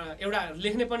त्यहाँ एउटा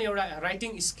लेख्ने पनि एउटा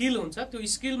राइटिङ स्किल हुन्छ त्यो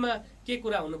स्किलमा के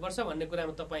कुरा हुनुपर्छ भन्ने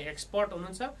कुरामा तपाई एक्सपर्ट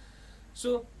हुनुहुन्छ सो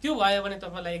त्यो भयो भने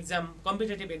तपाईलाई एक्जाम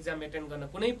कम्पिटिटिभ एक्जाम एटेन्ड गर्न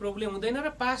कुनै प्रब्लम हुँदैन र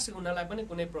पास हुनलाई पनि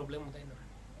कुनै प्रब्लम हुँदैन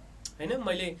हैन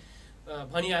मैले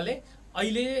भनिहाले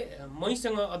अहिले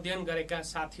मैसँग अध्ययन गरेका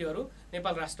साथीहरु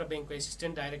नेपाल राष्ट्र बैंकको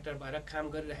असिस्टेन्ट डाइरेक्टर भएर काम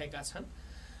गरिरहेका छन्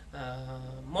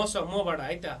मबाट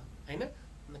है त हैन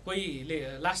कोहीले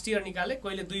लास्ट इयर निकाले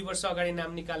कोहीले 2 वर्ष अगाडि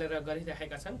नाम निकालेर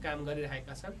गरिरहेका छन् काम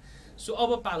गरिरहेका छन् सो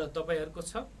अब पालो तपाईहरुको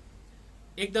छ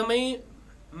एकदमै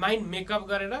माइन्ड मेकअप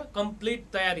गरेर कम्प्लिट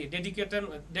तयारी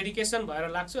डेडिकेसन भएर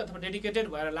लाग्छु अथवा डेडिकेटेड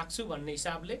भएर लाग्छु भन्ने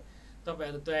हिसाबले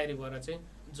तपाईहरु तयारी भएर चाहिँ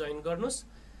जोइन गर्नुस्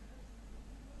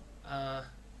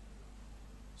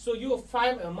सो यो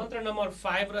 5 मन्त्र नम्बर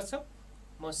 5 रहेछ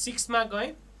म 6 मा गए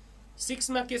 6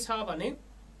 मा के छ भने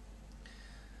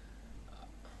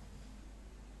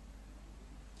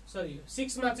सरी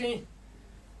 6 मा चाहिँ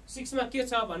 6 मा के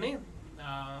छ भने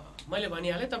मैले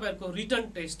भनिहाले तपाईहरुको रिटन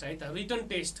टेस्ट है त रिटन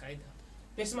टेस्ट है त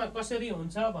त्यसमा कसरी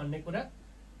हुन्छ भन्ने कुरा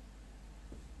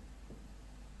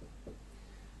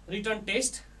रिटन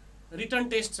टेस्ट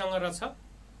सँग रहेछ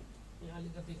यहाँ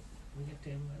अलिकति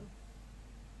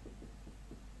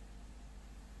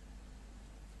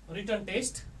रिटन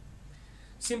टेस्ट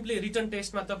सिम्पली रिटन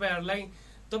टेस्टमा तपाईहरुलाई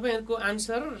तपाईहरुको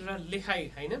आन्सर र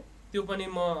लेखाइ हैन त्यो पनि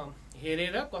म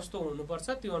हेरेर कस्तो हुनुपर्छ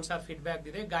त्यो अनुसार फिडब्याक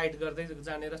दिदै गाइड गर्दै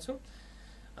जानेर छु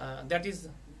दैट इज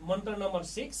मन्त्र नम्बर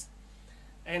 6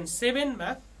 एन्ड 7 मा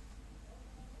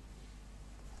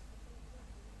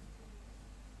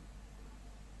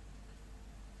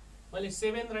मैले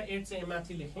 7 र 8 चाहिँ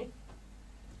माथि लेखे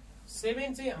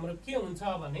 7 चाहिँ हाम्रो के हुन्छ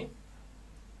भने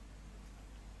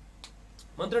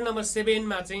मन्त्र नम्बर 7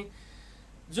 मा चाहिँ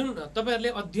जुन तपाईहरुले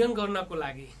अध्ययन गर्नको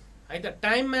लागि है त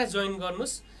टाइममा जोइन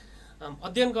गर्नुस्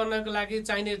अध्ययन गर्नको लागि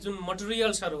चाहिने जुन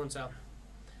मटेरियल्सहरु हुन्छ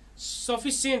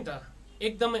सफिसिएन्ट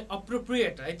एकदमै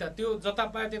अप्रोप्रिएट है त त्यो जता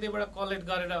पाए त्यतैबाट कलेक्ट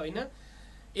गरेर हैन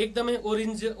एकदमै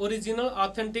ओरिजिनल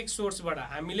अथेन्टिक सोर्सबाट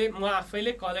हामीले म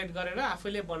आफैले कलेक्ट गरेर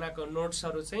आफैले बनाएको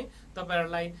नोट्सहरु चाहिँ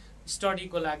तपाईहरुलाई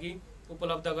स्टडीको लागि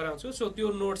उपलब्ध गराउँछु सो त्यो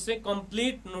नोट्स चाहिँ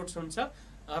कम्प्लिट नोट्स हुन्छ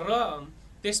र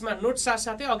त्यसमा नोट्स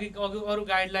साथसाथै अरु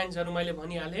गाइडलाइन्सहरु मैले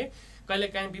भनिहाले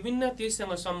कहिलेकाहीँ विभिन्न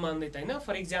त्यससँग सम्बन्धित हैन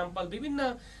फर एक्जाम्पल विभिन्न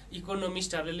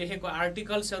इकोनोमिस्टहरुले लेखेको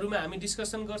आर्टिकल्सहरुमा हामी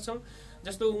डिस्कसन गर्छौं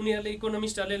जस्तो उनीहरुले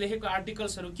इकोनोमिस्टहरुले लेखेको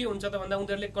आर्टिकल्सहरु के हुन्छ त भन्दा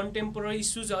उनीहरुले कन्टेम्पोरेरी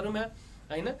इश्यूजहरुमा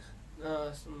हैन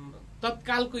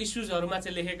तत्कालको इश्यूजहरुमा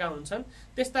चाहिँ लेखेका हुन्छन्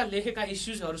त्यस्ता लेखेका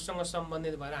इश्यूजहरुसँग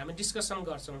सम्बन्धित भएर हामी डिस्कसन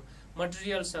गर्छौं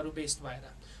मटेरियल्सहरु बेस्ड भएर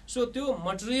सो त्यो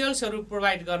मटेरियल्सहरु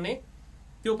प्रोवाइड गर्ने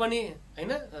त्यो पनि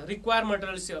हैन रिक्वायर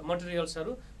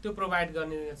मटेरियल्सहरु त्यो प्रोवाइड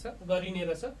गरिने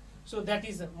रहेछ सो दैट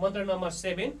इज मन्त्र number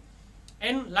 7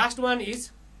 and last one is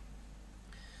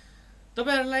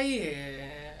तपाईहरुलाई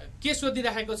के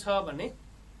सोधिराखेको छ भने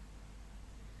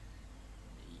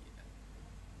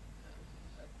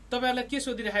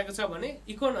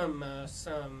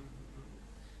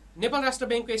नेपाल राष्ट्र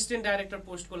बैंकको एसिस्टेन्ट डाइरेक्टर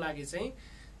पोस्टको लागि चाहिँ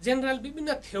जेनरल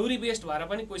विभिन्न थ्योरी बेस्ड भएर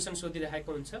पनि क्वेशन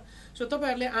सोधिराखेको हुन्छ। सो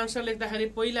तपाईहरुले आन्सर लेख्दाखेरि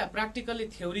पहिला प्र्याक्टिकली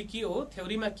थ्योरी के हो,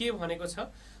 थ्योरीमा के भनेको छ,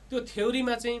 त्यो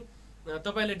थ्योरीमा चाहिँ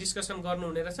तपाईले डिस्कसन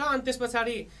गर्नुहुने रहेछ। अनि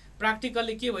त्यसपछि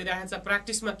प्र्याक्टिकली के भइरहेको छ,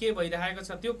 प्र्याक्टिसमा के भइरहेको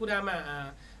छ, त्यो कुरामा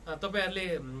तपाईहरुले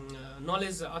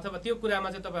नलेज अथवा त्यो कुरामा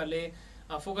चाहिँ तपाईहरुले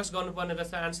फोकस गर्नुपर्ने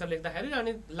रहेछ आन्सर लेख्दाखेरि।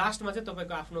 अनि लास्टमा चाहिँ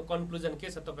तपाईको आफ्नो कन्क्लुजन के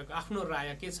छ, तपाईको आफ्नो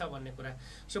राय के छ भन्ने कुरा।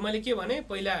 सो मैले के भने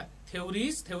पहिला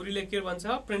थ्योरीले के भन्छ,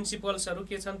 प्रिन्सिपल्सहरु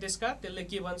के छन् त्यसका, त्यसले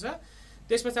के भन्छ,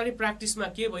 त्यसपछि प्र्याक्टिसमा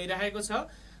के भइरहेको छ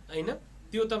हैन,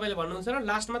 त्यो तपाईले भन्नुहुन्छ र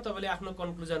लास्टमा तपाईले आफ्नो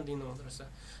कन्क्लुजन दिनुहुँदो रहेछ।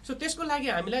 सो त्यसको लागि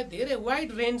हामीलाई धेरै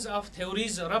वाइड रेन्ज अफ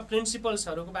थ्योरीज र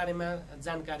प्रिन्सिपल्सहरुको बारेमा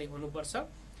जानकारी हुनुपर्छ।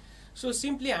 सो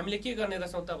सिम्पली हामीले के गर्ने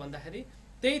रहेछौं त भन्दाखेरि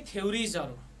त्यही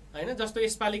थ्योरीजहरु हैन, जस्तो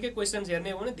यसपालिकै क्वेशन्स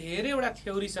हेर्ने हो भने धेरैवटा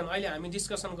थ्योरी छन्। अहिले हामी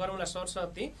डिस्कसन गरौँला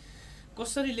सरस्वती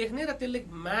कसरी लेख्ने र त्यसले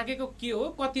मागेको के हो,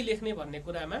 कति लेख्ने भन्ने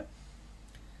कुरामा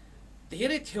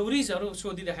धेरै थ्योरीजहरु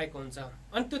सोधिरहेको हुन्छ।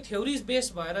 अनि त्यो थ्योरीज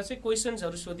बेस भएर चाहिँ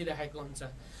क्वेशन्सहरु सोधिरहेको हुन्छ।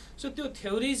 सो त्यो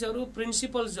थ्योरीजहरु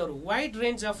प्रिन्सिपल्सहरु wide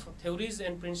range of theories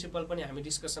and principal पनि हामी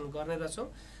डिस्कसन गर्ने रहेछौं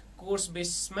कोर्स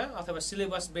बेसमा अथवा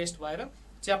सिलेबस बेस्ड भएर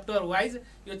च्याप्टर वाइज।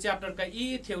 यो च्याप्टरका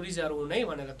यी थ्योरीजहरु हुन् है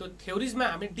भनेर त्यो थ्योरीजमा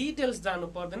हामी डिटेल्स जान्नु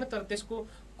पर्दैन, तर त्यसको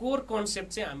कोर कन्सेप्ट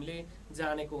चाहिँ हामीले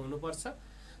जानेको हुनुपर्छ।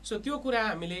 सो त्यो कुरा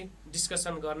हामीले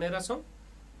डिस्कसन गर्ने रहेछौं।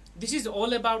 This is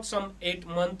all about some 8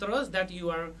 mantras that you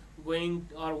are going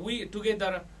or we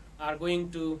together are going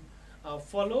to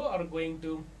follow or going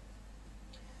to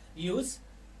use।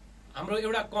 हाम्रो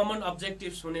एउटा कमन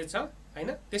अब्जेक्टिभ्स हुनेछ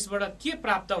हैन, त्यसबाट के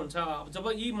प्राप्त हुन्छ जब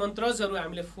यी मन्त्रजहरु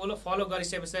हामीले फलो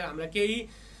गरिसकेपछि हामीलाई केही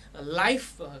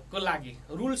लाइफको लागि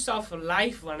रुल्स अफ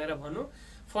लाइफ भनेर भन्नु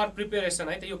फर प्रिपरेसन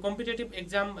है त। यो कम्पिटिटिभ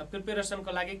एक्जाम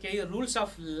प्रिपरेसनको लागि केही रुल्स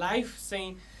अफ लाइफ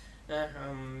चाहिँ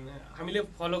हामीले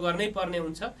फलो गर्नै पर्ने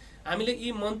हुन्छ। हामीले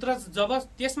यी मन्त्र जब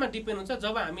त्यसमा डिपेन्ड हुन्छ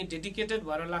जब हामी डेडिकेटेड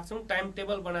भएर लाग्छौं, टाइम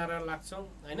टेबल बनाएर लाग्छौं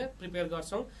हैन, प्रिपेयर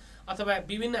गर्छौं, अथवा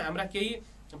विभिन्न हाम्रा केही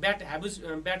ब्याड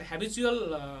ह्याबिचुअल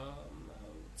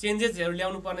चेन्जेसहरु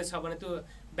ल्याउनु पर्ने छ भने, त्यो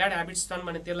ब्याड ह्याबिट्स छन्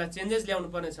भने त्यसलाई चेन्जेस ल्याउनु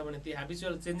पर्ने छ भने ती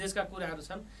ह्याबिचुअल चेन्जेसका कुराहरु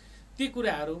छन्, ती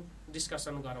कुराहरु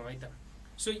डिस्कसन गरौँ है त।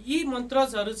 सो यी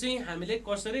मन्त्रजहरु चाहिँ हामीले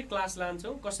कसरी क्लास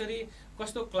लान्छौं,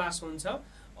 कस्तो क्लास हुन्छ,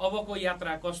 अबको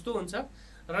यात्रा कस्तो हुन्छ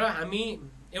र हामी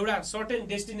एउटा सर्टेन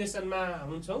डेस्टिनेसनमा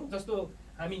हुन्छौं। जस्तो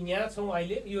हामी यहाँ छौं,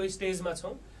 अहिले यो स्टेजमा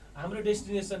छौं, हाम्रो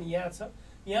डेस्टिनेसन यहाँ छ,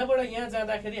 यहाँबाट यहाँ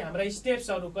जाँदाखेरि हाम्रा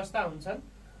स्टेप्सहरु कस्ता हुन्छन्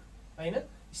हैन,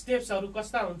 स्टेप्सहरु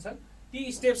कस्ता हुन्छन्,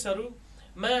 ती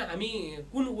स्टेप्सहरुमा हामी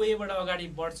कुन वेबाट अगाडि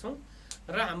बढ्छौं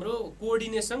र हाम्रो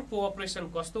कोअर्डिनेसन कोअपरेसन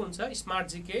कस्तो हुन्छ स्मार्ट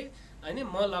जीके हैन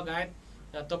म लगायत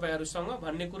तपाईहरुसँग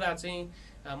भन्ने कुरा चाहिँ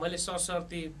मैले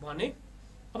सरसर्ती भने।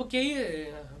 अब केही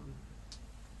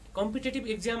कम्पिटिटिभ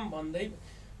एक्जाम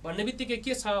भन्ने बित्तिकै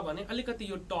के छ भने अलिकति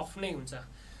यो टफ नै हुन्छ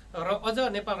र अझ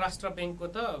नेपाल राष्ट्र बैंकको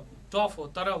त टफ हो,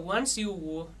 तर वन्स यु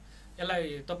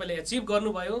यसलाई तपाईले अचिभ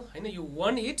गर्नुभयो हैन, यु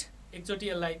वन इट, एकचोटी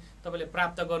यसलाई तपाईले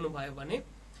प्राप्त गर्नुभयो भने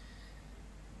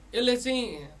यसले चाहिँ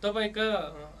तपाईको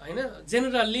हैन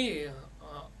जेनरली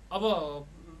अब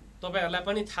तपाईहरुलाई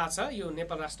पनि थाहा छ यो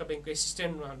नेपाल राष्ट्र बैंकको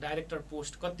एसिस्टेन्ट डाइरेक्टर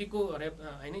पोस्ट कतिको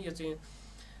हैन, यो चाहिँ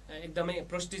एकदमै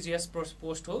प्रेस्टिजियस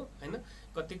पोस्ट हो हैन,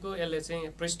 कतिको यसले चाहिँ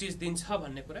प्रेस्टिज दिन्छ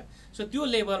भन्ने कुरा। सो त्यो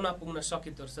लेभलमा पुग्न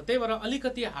सकिँदो रहेछ, त्यही भएर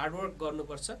अलिकति हार्डवर्क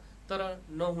गर्नुपर्छ, तर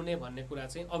नहुने भन्ने कुरा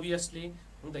चाहिँ अभियसली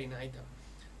हुँदैन है त।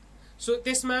 सो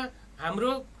त्यसमा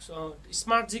हाम्रो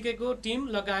स्मार्ट जीके को टिम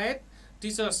लगायत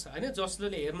टिचर्स हैन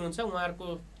जसले हेर्नुहुन्छ उहाँहरुको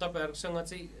तपाईहरुसँग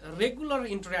चाहिँ रेगुलर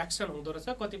इन्टरेक्सन हुँदो रहेछ।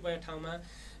 कतिपय ठाउँमा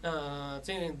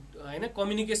चाहिँ हैन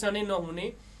कम्युनिकेसनै नहुने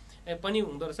पनि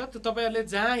हुँदो रहेछ, त्यो तपाईहरुले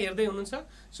जहाँ हेर्दै हुनुहुन्छ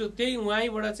सो त्यही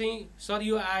उहाँबाट चाहिँ सर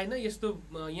यो आएन, यस्तो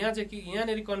यहाँ चाहिँ कि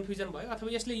यहाँनेरि कन्फ्युजन भयो अथवा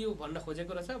यसले यो भन्न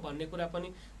खोजेको रहेछ भन्ने कुरा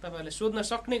पनि तपाईहरुले सोध्न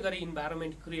सक्ने गरी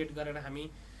इन्भाइरोमेन्ट क्रिएट गरेर हामी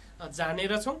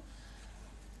जानेर छौं।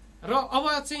 र अब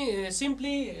चाहिँ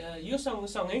सिम्पली यो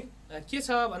सँगसँगै के छ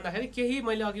भन्दाखेरि केही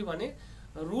मैले अघि भने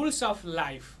रुल्स अफ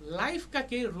लाइफका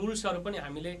केही रुल्सहरु पनि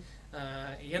हामीले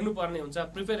हेर्नुपर्ने हुन्छ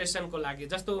प्रिपरेसनको लागि।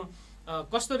 जस्तो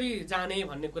कसरी जाने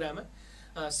भन्ने कुरामा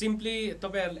सिम्पली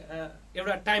तपाईहरुले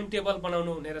एउटा टाइम टेबल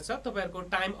बनाउनु हुने रहेछ, तपाईहरुको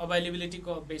टाइम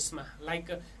अवेलेबिलिटीको बेसमा।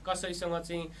 लाइक कसैसँग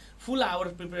चाहिँ फुल आवर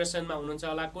प्रिपरेसनमा हुनुहुन्छ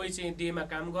होला, कोही चाहिँ डेमा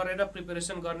काम गरेर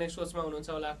प्रिपरेसन गर्ने सोचमा हुनुहुन्छ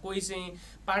होला, कोही चाहिँ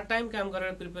पार्ट टाइम काम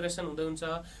गरेर प्रिपरेसन हुँदै हुन्छ,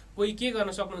 कोही के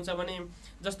गर्न सक्नुहुन्छ भने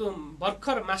जस्तो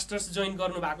भर्खर मास्टर्स जोइन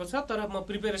गर्नु भएको छ तर म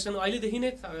प्रिपरेसन अहिलेदेखि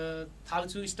नै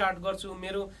थाल्छु, स्टार्ट गर्छु,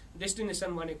 मेरो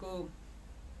डेस्टिनेसन भनेको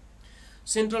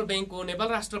सेन्ट्रल बैंक हो, नेपाल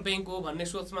राष्ट्र बैंक हो भन्ने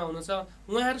सोचमा हुनुहुन्छ,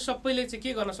 उहाँहरू सबैले चाहिँ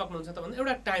के गर्न सक्नुहुन्छ त भन्दा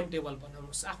एउटा टाइम टेबल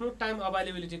बनाउनुहोस् आफ्नो टाइम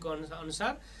अभाइलेबिलिटीको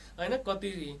अनुसार हैन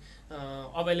कति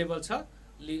अभाइलेबल छ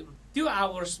त्यो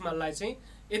आवर्समालाई चाहिँ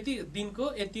यति दिनको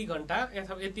यति घण्टा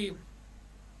अथवा यति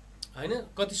हैन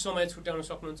कति समय छुट्याउन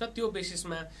सक्नुहुन्छ त्यो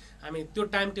बेसिसमा हामी त्यो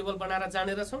टाइम टेबल बनाएर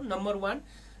जाने रहेछौँ नम्बर 1।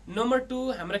 नम्बर 2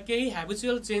 हाम्रा केही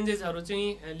ह्याबिचुअल चेन्जेसहरू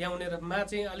चाहिँ ल्याउनेमा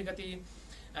चाहिँ अलिकति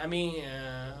हामी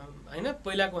हैन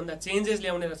पहिलाको भन्दा चेन्जेस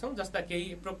ल्याउने रहेछौँ जस्ता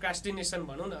केही प्रोक्रास्टिनेसन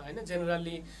भनौँ न हैन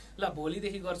जेनरली ल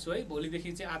भोलिदेखि गर्छु है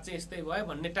भोलिदेखि चाहिँ आज चाहिँ यस्तै भयो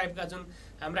भन्ने टाइपका जुन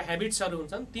हाम्रा ह्याबिट्सहरू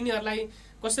हुन्छन् तिनीहरूलाई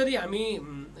कसरी हामी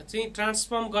चाहिँ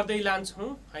ट्रान्सफर्म गर्दै लान्छौँ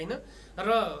हैन र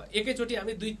एकैचोटि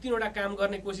हामी 2-3 वटा काम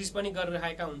गर्ने कोसिस पनि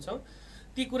गरिरहेका हुन्छौँ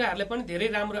ती कुराहरूले पनि धेरै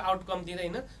राम्रो आउटकम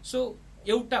दिँदैन। सो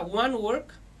एउटा वान वर्क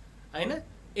हैन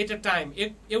एट अ टाइम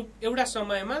एउटा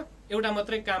समयमा एउटा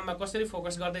मात्रै काममा कसरी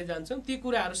फोकस गर्दै जान्छौँ ती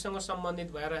कुराहरूसँग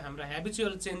सम्बन्धित भएर हाम्रा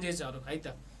ह्याबिचुअल चेन्जेसहरू है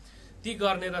त ती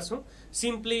गर्ने रहेछौँ।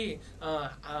 सिम्पली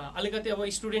अलिकति अब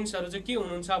स्टुडेन्ट्सहरू चाहिँ के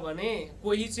हुनुहुन्छ भने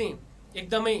कोही चाहिँ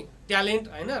एकदमै ट्यालेन्ट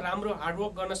हैन राम्रो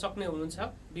हार्डवर्क गर्न सक्ने हुनुहुन्छ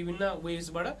विभिन्न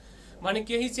वेजबाट भने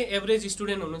केही चाहिँ एभरेज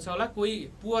स्टुडेन्ट हुनुहुन्छ होला कोही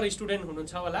पुअर स्टुडेन्ट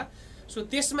हुनुहुन्छ होला। सो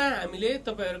त्यसमा हामीले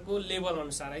तपाईहरुको लेभल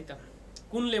अनुसार है त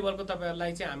कुन लेभलको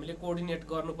तपाईहरुलाई चाहिँ हामीले कोअर्डिनेट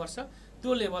गर्नुपर्छ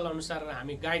त्यो लेभल अनुसार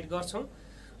हामी गाइड गर्छौं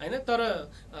हैन। तर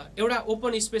एउटा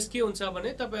ओपन स्पेस के हुन्छ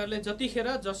भने तपाईहरुले जतिखेर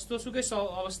जस्तोसुकै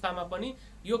अवस्थामा पनि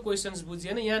यो क्वेशन्स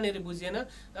बुझिएन यहाँनेरि बुझिएन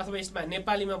अथवा यसमा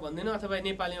नेपालीमा भन्दिनु अथवा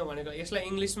नेपालीमा भनेको यसलाई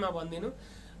इंग्लिशमा भन्दिनु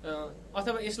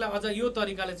अथवा यसलाई अझ यो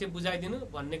तरिकाले चाहिँ बुझाइदिनु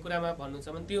भन्ने कुरामा भन्नुहुन्छ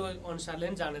भने त्यो अनुसारले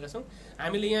पनि जानेर छौं।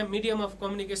 हामीले यहाँ मिडियम अफ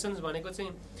कम्युनिकेशन्स भनेको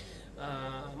चाहिँ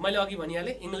मैले अघि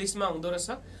भनिहाले इंग्लिशमा हुँदो रहेछ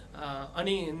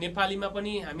अनि नेपालीमा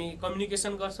पनि हामी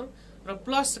कम्युनिकेसन गर्छौं र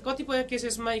प्लस कतिपय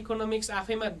केसेसमा इकोनोमिक्स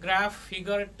आफैमा ग्राफ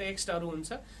फिगर टेक्स्टहरु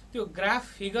हुन्छ त्यो ग्राफ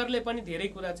फिगरले पनि धेरै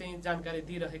कुरा चाहिँ जानकारी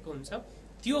दिइरहेको हुन्छ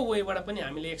त्यो वेबाट पनि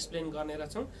हामीले एक्सप्लेन गर्ने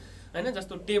रहेछौं हैन।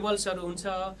 जस्तो टेबल्सहरु हुन्छ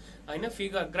हैन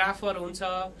फिगर ग्राफहरु हुन्छ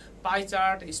पाई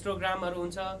चार्ट हिस्टोग्रामहरु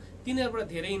हुन्छ तिनीहरुबाट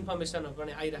धेरै इन्फर्मेसनहरु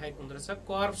पनि आइरहेको हुँदो रहेछ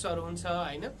कर्भ्सहरु हुन्छ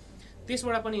हैन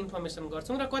त्यसबाट पनि इन्फर्मेसन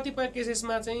गर्छौं र कतिपय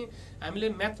केसेसमा चाहिँ हामीले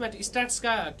म्याथमेटिक्स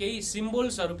स्ट्याट्सका केही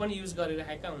सिम्बोल्सहरु पनि युज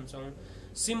गरिरहेका हुन्छौं।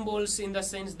 Symbols in the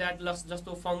sense that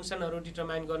जस्तो फंक्सनहरु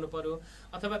डिटरमाइन गर्नु पर्यो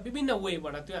अथवा विभिन्न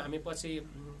वेबाट त्यो हामी पछि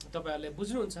तपाईहरुले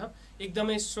बुझ्नुहुन्छ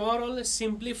एकदमै सरल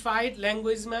सिम्प्लिफाइड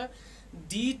ल्याङ्ग्वेजमा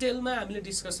डिटेलमा हामीले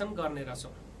डिस्कसन गर्ने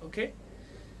रहछौं। ओके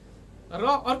र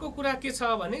अर्को कुरा के छ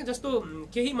भने जस्तो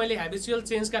केही मैले ह्याबिचुअल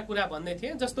चेन्जका कुरा भन्दै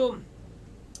थिए जस्तो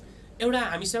एउटा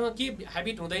हामीसँग के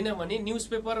ह्याबिट हुँदैन भने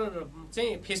न्यूजपेपर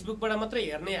चाहिँ फेसबुकबाट मात्रै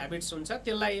हेर्ने ह्याबिट्स हुन्छ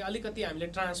त्यसलाई अलिकति हामीले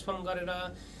ट्रान्सफर्म गरेर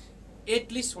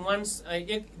एटलिस्ट वन्स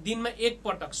एक दिनमा एक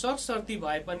पटक सरसर्ती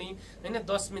भए पनि हैन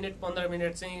 10 मिनेट 15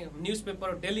 मिनेट चाहिँ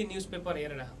न्यूजपेपर डेली न्यूजपेपर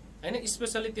हेरेर हैन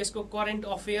स्पेशली त्यसको करेन्ट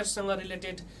अफेयर्ससँग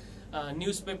रिलेटेड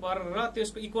न्यूजपेपर र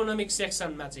त्यसको इकोनोमिक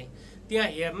सेक्सनमा चाहिँ त्यहाँ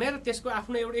हेर्ने र त्यसको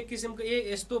आफ्नो एउटा एक किसिमको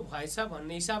यस्तो भएछ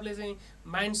भन्ने हिसाबले चाहिँ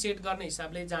माइन्ड सेट गर्ने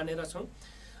हिसाबले जानेर छौं।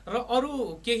 र अरु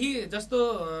केही जस्तो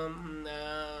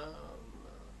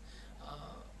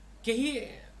केही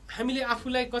हामीले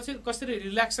आफूलाई कसरी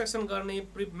रिल्याक्सेसन गर्ने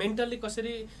मेन्टली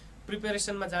कसरी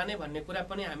प्रिपरेसनमा जाने भन्ने कुरा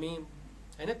पनि हामी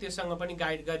हैन त्यससँग पनि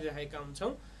गाइड गरिरहेका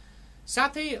हुन्छौं।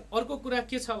 साथै अर्को कुरा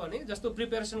के छ भने जस्तो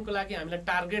प्रिपरेसनको लागि हामीलाई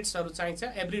टार्गेट्सहरु चाहिन्छ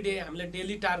एभ्रीडे हामीले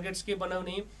डेली टार्गेट्स के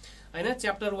बनाउने हैन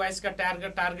च्याप्टर वाइज का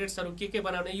टार्गेट्सहरु के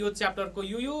बनाउने यो च्याप्टरको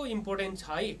यो इम्पोर्टेन्ट छ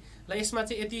है ल यसमा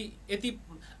चाहिँ यति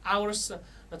आवर्स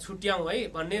छुट्याउँ है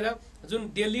भनेर जुन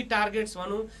डेली टार्गेट्स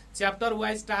भनौं च्याप्टर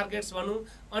वाइज टार्गेट्स भनौं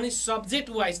अनि सब्जेक्ट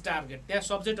वाइज टार्गेट त्यहाँ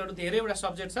सब्जेक्टहरु धेरैवटा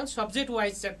सब्जेक्ट छन् सब्जेक्ट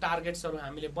वाइज टार्गेट्सहरु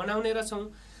हामीले बनाउने रहछौं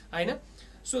हैन।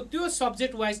 सो त्यो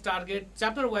subject wise target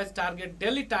chapter wise target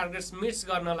daily targets midst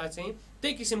गर्नलाई चाहिँ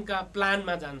त्यही किसिमका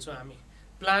प्लानमा जान्छौं हामी।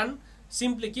 प्लान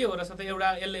सिम्पली के हो रहेछ त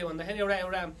एउटा यसले भन्दाखेरि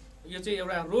एउटा यो चाहिँ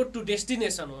एउटा रोड टु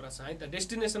डेस्टिनेसन हो रहेछ है त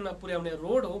डेस्टिनेसनमा पुर्याउने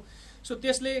रोड हो। सो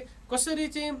त्यसले कसरी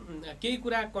चाहिँ केही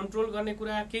कुरा कन्ट्रोल गर्ने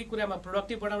कुरा केही कुरामा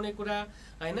प्रोडक्टिभ बढाउने कुरा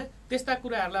हैन त्यस्ता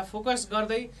कुराहरुलाई फोकस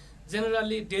गर्दै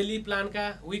जेनरली डेली प्लानका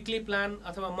वीकली प्लान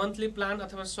अथवा मन्थली प्लान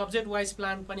अथवा सब्जेक्ट वाइज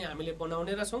प्लान पनि हामीले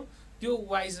बनाउने रहछौं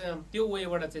त्यो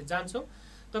वेबाट चाहिँ जान्छौं।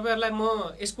 तपाईहरुलाई म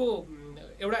यसको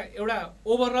एउटा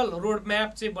ओभरअल रोड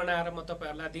म्याप चाहिँ बनाएर म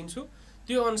तपाईहरुलाई दिन्छु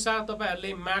त्यो अनुसार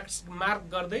तपाईहरुले मार्क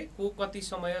गर्दै को कति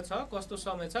समय छ कस्तो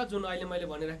समय छ जुन अहिले मैले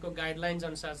भनिरहेको गाइडलाइन्स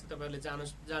अनुसार चाहिँ तपाईहरुले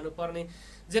जानुपर्ने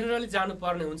जेनरली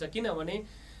जानुपर्ने हुन्छ किनभने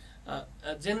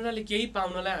जेनरली केही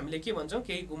पाउनलाई हामीले के भन्छौं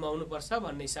केही गुमाउनु पर्छ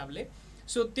भन्ने हिसाबले।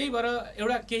 सो त्यही भएर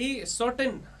एउटा केही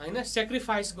सर्टेन हैन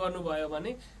सेक्रिफाइस गर्नुभयो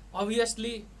भने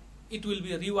obviously it will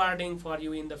be rewarding for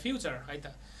you in the future है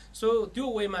त। सो त्यो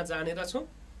वेमा जानेर छौं।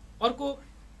 अर्को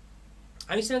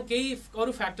हामीसँग केही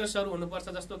अरू फ्याक्टर्सहरू हुनुपर्छ,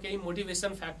 जस्तो केही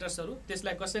मोटिभेसन फ्याक्टर्सहरू,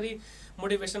 त्यसलाई कसरी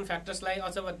मोटिभेसन फ्याक्टर्सलाई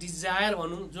अथवा डिजायर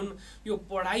भनौँ, जुन यो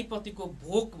पढाइप्रतिको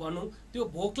भोक भनौँ, त्यो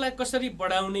भोकलाई कसरी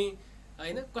बढाउने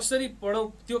हैन, कसरी पढौँ,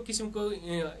 त्यो किसिमको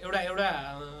एउटा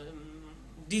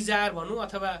डिजायर भनौँ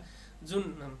अथवा जुन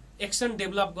एक्सन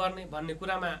डेभलप गर्ने भन्ने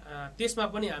कुरामा त्यसमा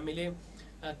पनि हामीले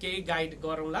केही गाइड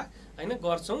गरौँला हैन,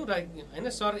 गर्छौँ र हैन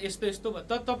सर यस्तो यस्तो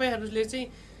तपाईहरूले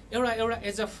चाहिँ एउटा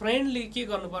एज अ फ्रेन्डली के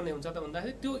गर्नुपर्ने हुन्छ त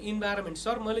भन्दाखेरि त्यो इन्भाइरोमेन्ट,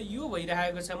 सर मैले यो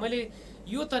भइरहेको छ, मैले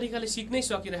यो तरिकाले सिक्नै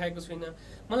सकिरहेको छुइनँ,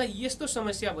 मलाई यस्तो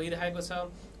समस्या भइरहेको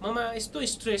छ, ममा यस्तो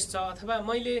स्ट्रेस छ, अथवा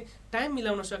मैले टाइम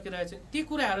मिलाउन सकिरहेको छु, ती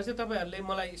कुराहरू चाहिँ तपाईँहरूले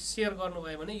मलाई सेयर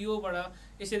गर्नुभयो भने योबाट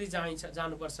यसरी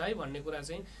जानुपर्छ है भन्ने कुरा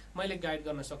चाहिँ मैले गाइड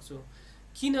गर्न सक्छु।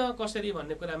 किन कसरी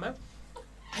भन्ने कुरामा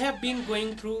I have been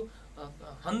going through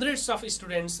hundreds of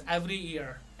students every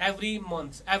year, every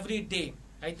month, every day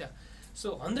है त। सो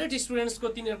 100 स्टुडेन्ट्स को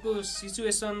तिनीहरूको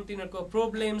सिचुएसन, तिनीहरूको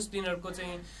प्रब्लम्स, तिनीहरूको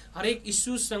चाहिँ हरेक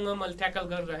इस्युजसँग मैले ट्याकल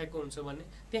गरिरहेको हुन्छु भने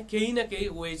त्यहाँ केही न केही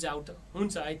वेज आउट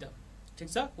हुन्छ है त, ठिक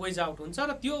छ, वेज आउट हुन्छ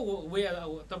र त्यो वे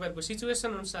तपाईँहरूको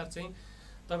सिचुएसन अनुसार चाहिँ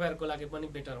तपाईँहरूको लागि पनि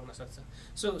बेटर हुन सक्छ।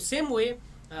 सो सेम वे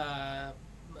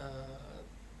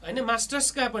हैन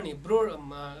मास्टर्सका पनि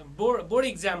बोर्ड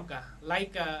इक्जामका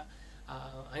लाइक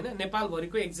हैन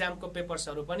नेपालभरिको एक्जामको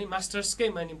पेपर्सहरू पनि मास्टर्सकै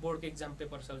मानि बोर्डको एक्जाम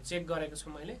पेपर्सहरू चेक गरेको छु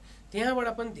मैले। त्यहाँबाट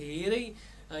पनि धेरै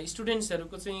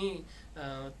स्टुडेन्ट्सहरूको चाहिँ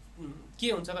के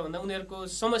हुन्छ त भन्दा उनीहरूको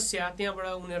समस्या, त्यहाँबाट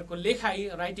उनीहरूको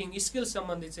लेखाइ राइटिङ स्किल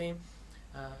सम्बन्धी चाहिँ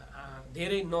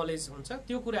धेरै नलेज हुन्छ,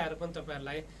 त्यो कुराहरू पनि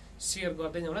तपाईँहरूलाई सेयर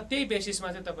गर्दै जाउँला। त्यही बेसिसमा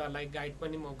चाहिँ तपाईँहरूलाई गाइड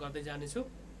पनि म गर्दै जानेछु।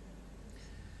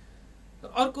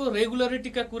 अर्को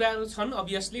रेगुलरिटीका कुराहरू छन्,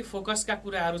 अभियसली फोकसका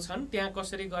कुराहरू छन्, त्यहाँ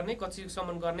कसरी गर्ने,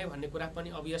 कतिसम्म गर्ने भन्ने कुरा पनि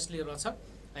अभियसली रहेछ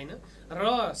हैन।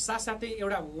 र साथसाथै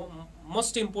एउटा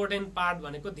मोस्ट इम्पोर्टेन्ट पार्ट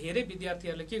भनेको धेरै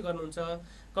विद्यार्थीहरूले के गर्नुहुन्छ,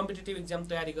 कम्पिटिटिभ इक्जाम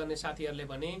तयारी गर्ने साथीहरूले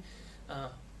भने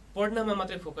पढ्नमा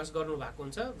मात्रै फोकस गर्नु भएको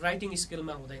हुन्छ, राइटिङ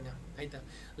स्किलमा हुँदैन है त।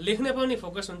 लेख्न पनि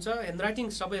फोकस हुन्छ, ह्यान्डराइटिङ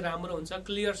सबै राम्रो हुन्छ,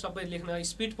 क्लियर सबै लेख्न,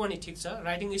 स्पिड पनि ठिक छ,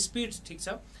 राइटिङ स्पिड ठिक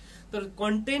छ, तर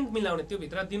कन्टेन्ट मिलाउने, त्यो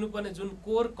भित्र दिनुपर्ने जुन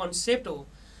कोर कन्सेप्ट हो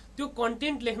त्यो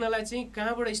कन्टेन्ट लेख्नलाई चाहिँ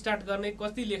कहाँबाट स्टार्ट गर्ने,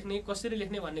 कति लेख्ने, कसरी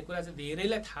लेख्ने भन्ने कुरा चाहिँ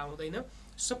धेरैलाई थाहा हुँदैन।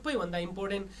 सबैभन्दा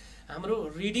इम्पोर्टेन्ट हाम्रो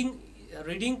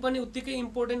रिडिङ पनि उत्तिकै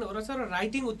इम्पोर्टेन्ट हो रहेछ र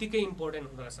राइटिङ उत्तिकै इम्पोर्टेन्ट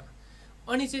हुँदो रहेछ,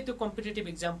 अनि चाहिँ त्यो कम्पिटिटिभ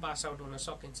इक्जाम पास आउट हुन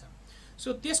सकिन्छ।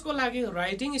 सो त्यसको लागि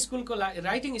राइटिङ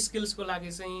स्किल्सको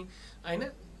लागि चाहिँ हैन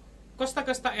कस्ता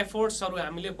कस्ता एफोर्ट्सहरू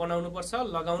हामीले बनाउनुपर्छ,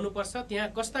 लगाउनुपर्छ, त्यहाँ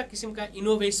कस्ता किसिमका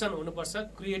इनोभेसन हुनुपर्छ,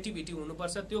 क्रिएटिभिटी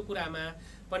हुनुपर्छ, त्यो कुरामा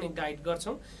पनि गाइड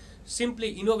गर्छौँ। सिम्पली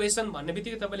इनोभेसन भन्ने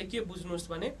बित्तिकै तपाईँले के बुझ्नुहोस्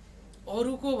भने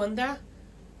अरूको भन्दा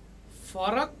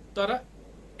फरक तर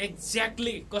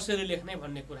एक्ज्याक्टली कसरी लेख्ने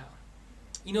भन्ने कुरा हो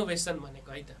इनोभेसन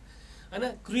भनेको है त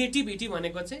हैन। क्रिएटिभिटी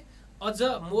भनेको चाहिँ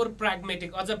अझ मोर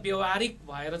प्राग्मेटिक, अझ व्यवहारिक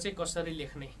भएर चाहिँ कसरी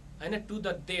लेख्ने हैन, टु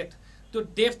द डेप्थ, त्यो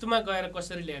डेप्थमा गएर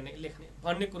कसरी लेख्ने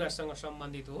भन्ने कुरासँग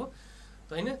सम्बन्धित हो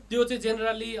हैन। त्यो चाहिँ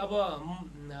जेनरली अब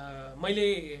मैले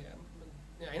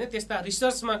हैन त्यस्ता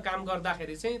रिसर्चमा काम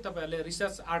गर्दाखेरि चाहिँ तपाईँहरूले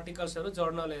रिसर्च आर्टिकल्सहरू,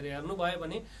 जर्नलहरू हेर्नुभयो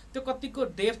भने त्यो कतिको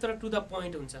डेप्थ र टु द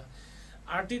पोइन्ट हुन्छ।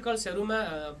 आर्टिकल्सहरूमा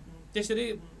त्यसरी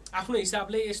आफ्नो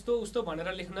हिसाबले यस्तो उस्तो भनेर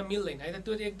लेख्न मिल्दैन है त,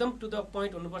 त्यो एकदम टु द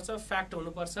पोइन्ट हुनुपर्छ, फ्याक्ट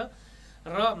हुनुपर्छ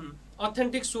र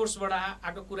अथेन्टिक सोर्सबाट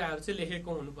आएको कुराहरू चाहिँ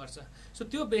लेखेको हुनुपर्छ। सो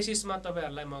त्यो बेसिसमा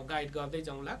तपाईँहरूलाई म गाइड गर्दै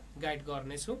जाउँला, गाइड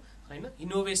गर्नेछु हैन।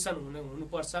 इनोभेसन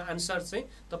हुनुपर्छ, आन्सर चाहिँ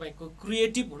तपाईँको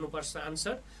क्रिएटिभ हुनुपर्छ,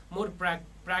 आन्सर मोर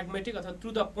प्राग्मेटिक अथवा टु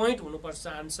द पोइन्ट हुनुपर्छ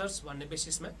आन्सर्स भन्ने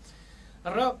बेसिसमा।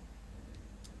 र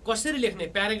कसरी लेख्ने,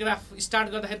 प्याराग्राफ स्टार्ट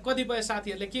गर्दाखेरि कतिपय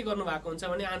साथीहरूले के गर्नु भएको हुन्छ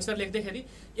भने आन्सर लेख्दाखेरि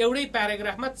एउटै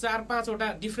प्याराग्राफमा 4-5वटा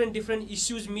डिफ्रेन्ट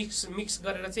इस्युज मिक्स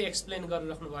गरेर चाहिँ एक्सप्लेन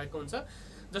गरिराख्नु भएको हुन्छ।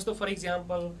 जस्तो फर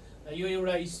इक्जाम्पल यो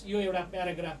एउटा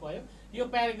प्याराग्राफ भयो, यो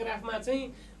प्याराग्राफमा चाहिँ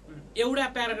एउटा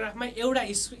प्याराग्राफमा एउटा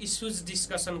इस्युज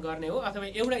डिस्कसन गर्ने हो अथवा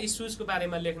एउटा इस्युजको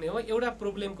बारेमा लेख्ने हो, एउटा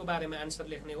प्रब्लमको बारेमा आन्सर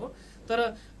लेख्ने हो। तर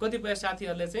कतिपय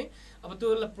साथीहरूले चाहिँ अब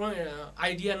त्यो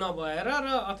आइडिया नभएर र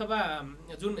अथवा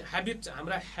जुन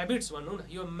हाम्रा ह्याबिट्स भनौँ न,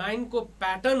 यो माइन्डको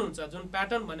प्याटर्न हुन्छ, जुन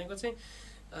प्याटर्न भनेको चाहिँ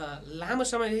लामो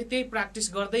समयदेखि त्यही प्र्याक्टिस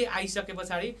गर्दै आइसके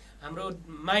पछाडि हाम्रो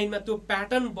माइन्डमा त्यो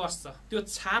प्याटर्न बस्छ, त्यो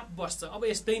छाप बस्छ, अब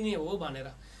यस्तै नै हो भनेर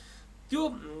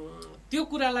त्यो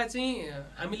कुरालाई चाहिँ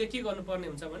हामीले के गर्नुपर्ने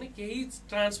हुन्छ भने केही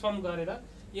ट्रान्सफर्म गरेर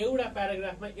एउटा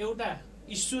प्याराग्राफमा एउटा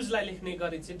इस्युजलाई लेख्ने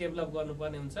गरी चाहिँ डेभलप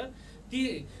गर्नुपर्ने हुन्छ।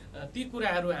 ती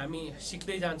कुराहरू हामी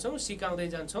सिक्दै जान्छौँ, सिकाउँदै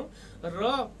जान्छौँ र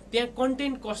त्यहाँ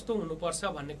कन्टेन्ट कस्तो हुनुपर्छ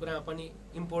भन्ने कुरामा पनि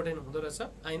इम्पोर्टेन्ट हुँदो रहेछ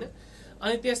हैन।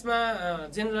 अनि त्यसमा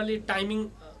जेनरली टाइमिङ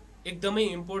एकदमै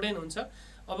इम्पोर्टेन्ट हुन्छ।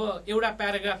 अब एउटा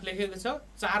प्याराग्राफ लेखेको छ,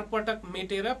 4 पटक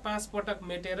मेटेर 5 पटक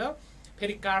मेटेर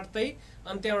फेरि काट्दै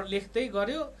अनि त्यहाँबाट लेख्दै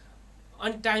गर्यो,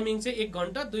 अनि टाइमिङ चाहिँ 1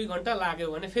 घण्टा 2 घण्टा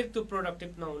लाग्यो भने फेरि त्यो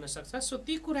प्रोडक्टिभ नहुन सक्छ। सो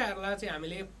ती कुराहरूलाई चाहिँ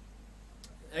हामीले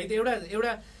है त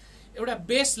एउटा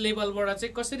बेस लेभलबाट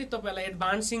चाहिँ कसरी तपाईलाई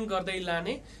एडभान्सिङ गर्दै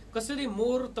लाने, कसरी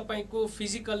मोर तपाईको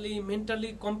फिजिकल्ली मेन्टल्ली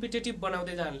कम्पिटेटिभ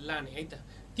बनाउँदै लाने है त,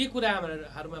 ती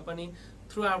कुराहरुमा पनि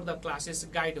through out the classes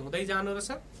guide हुँदै जानु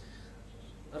रहेछ।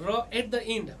 र एट द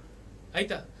एन्ड है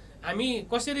त हामी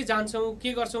कसरी जान्छौं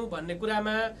के गर्छौं भन्ने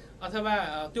कुरामा अथवा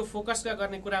त्यो फोकस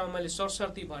गर्ने कुरामा मैले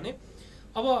सरसर्ती भने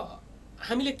अब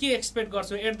हामीले के एक्सपेक्ट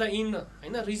गर्छौं एट द एन्ड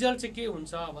हैन, रिजल्ट चाहिँ के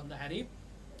हुन्छ भन्दाखेरि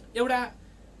एउटा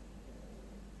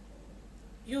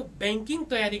यो बैंकिङ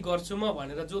तयारी गर्छु म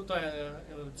भनेर जो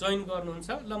जोइन गर्नुहुन्छ,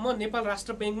 ल म नेपाल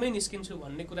राष्ट्र बैंकमै निस्किन्छु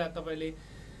भन्ने कुरा तपाईले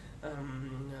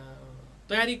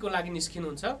तयारीको लागि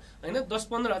निस्किनुहुन्छ हैन।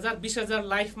 10-15 हजार 20 हजार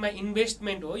लाइफमा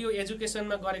इन्भेस्टमेन्ट हो, यो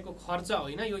एजुकेसनमा गरेको खर्च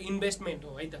होइन, यो इन्भेस्टमेन्ट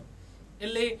हो है त।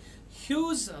 यसले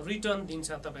ह्युज रिटर्न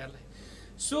दिन्छ तपाईहरुलाई।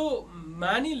 सो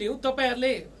मानिलिउँ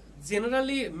तपाईहरुले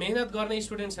जेनरली मेहनत गर्ने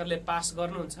स्टुडेन्ट्सहरुले पास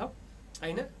गर्नुहुन्छ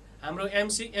हैन। हाम्रो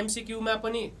एमसीक्यू मा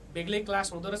पनि बेग्लै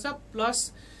क्लास हुँदो रहेछ, प्लस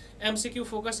एमसीक्यू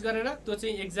फोकस गरेर त्यो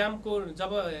चाहिँ एक्जामको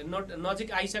जब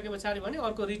नजिक आइसके पछाडि भने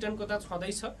अर्को रिटर्नको त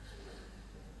छँदै छ।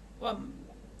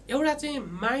 एउटा चाहिँ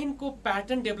माइन्डको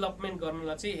प्याटर्न डेभलपमेन्ट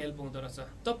गर्नलाई चाहिँ हेल्प हुँदो रहेछ।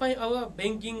 तपाई अब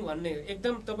बैंकिङ भन्ने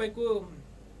एकदम तपाईको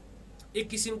एक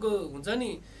किसिमको हुन्छ नि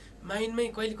माइन्डमै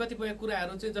कहिले कतिपय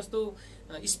कुराहरू चाहिँ जस्तो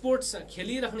स्पोर्ट्स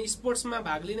खेलिराख्ने, स्पोर्ट्समा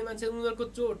भाग लिने मान्छे उनीहरुको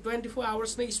 24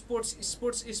 आवर्स नै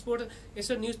स्पोर्ट्स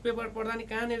यसो न्यूजपेपर पढ्दा नि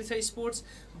कहाँनेर छ स्पोर्ट्स,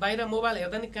 बाहिर मोबाइल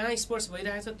हेर्दा नि कहाँ स्पोर्ट्स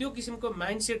भइरहेछ, त्यो किसिमको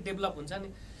माइन्डसेट डेभलप हुन्छ नि।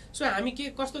 सो हामी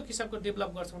के कस्तो किसिमको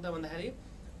डेभलप गर्छौं त भन्दाखेरि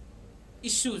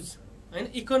इश्यूज हैन,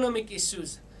 economic issues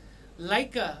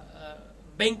like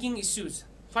banking issues,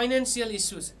 financial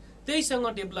issues त्यहीसँग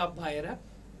develop भएर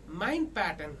माइन्ड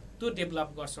प्याटर्न त्यो डेभलप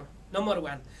गर्छौं। नम्बर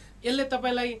 1 यसले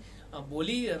तपाईलाई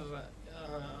भोलि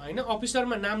हैन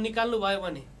अफिसरमा नाम निकाल्नु भयो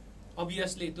भने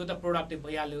अभियसली त्यो त प्रोडक्टिभ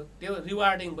भइहाल्यो, त्यो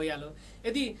रिवार्डिङ भइहाल्यो।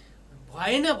 यदि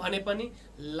भएन भने पनि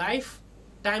लाइफ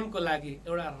टाइमको लागि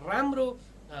एउटा राम्रो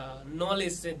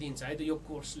नलेज चाहिँ दिन्छ है त यो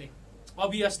कोर्सले।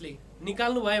 अभियसली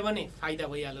निकाल्नु भयो भने फाइदा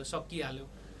भइहाल्यो, सकिहाल्यो,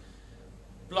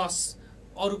 प्लस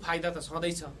अरु फाइदा त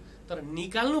छँदैछ। तर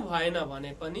निकाल्नु भएन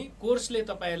भने पनि कोर्सले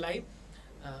तपाईलाई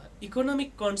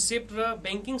इकोनोमिक कन्सेप्ट र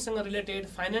बैंकिङसँग रिलेटेड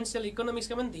फाइनान्शियल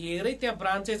इकोनोमिक्सका पनि धेरै त्यहाँ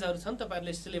ब्रान्चेसहरु छन्,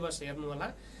 तपाईहरुले सिलेबस हेर्नु होला।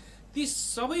 ती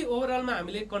सबै ओभरअलमा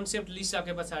हामीले कन्सेप्ट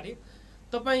लिइसके पछाडि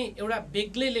तपाई एउटा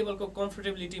बेग्लै लेभलको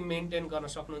कम्फर्टेबिलिटी मेन्टेन गर्न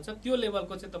सक्नुहुन्छ, त्यो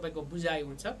लेभलको चाहिँ तपाईको बुझाइ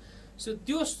हुन्छ। सो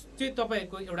त्यो चाहिँ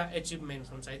तपाईको एउटा अचिभमेन्ट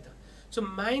हुन्छ है त। सो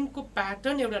माइन्डको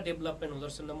प्याटर्न एउटा डेभलपमेन्ट हुँदो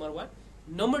रहेछ नम्बर 1।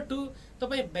 नम्बर 2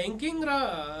 तपाई बैंकिङ र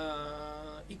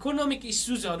इकोनोमिक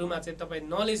इश्यूजहरुमा चाहिँ तपाई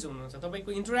नलेज हुनुहुन्छ,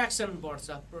 तपाईको इन्टरेक्सन बढ्छ,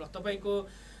 तपाईको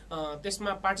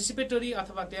त्यसमा पार्टिसिपेटरी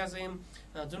अथवा त्यहाँ चाहिँ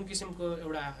जुन किसिमको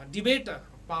एउटा डिबेट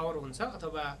पावर हुन्छ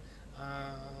अथवा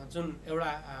जुन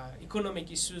एउटा इकोनोमिक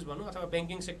इश्यूज भनौं अथवा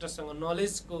बैंकिङ सेक्टरसँग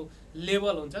नलेजको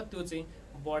लेभल हुन्छ त्यो चाहिँ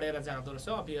बढेर जाँदो रहेछ।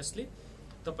 अभियसली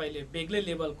तपाईले बेग्लै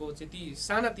लेभलको चाहिँ ती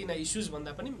सानातिना इश्यूज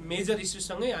भन्दा पनि मेजर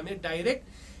इश्यूजसँगै हामी डाइरेक्ट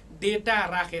डेटा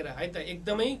राखेर है त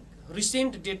एकदमै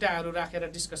रिसेन्ट डेटाहरु राखेर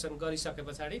डिस्कसन गरिसके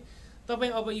पछाडि तपाई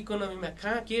अब इकोनोमीमा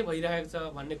कहाँ के भइरहेको छ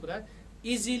भन्ने कुरा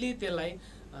इजिली त्यसलाई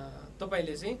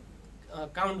तपाईले चाहिँ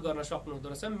काउन्ट गर्न सक्नुहुँदो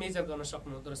रहेछ, मेजर गर्न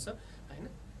सक्नुहुँदो रहेछ हैन।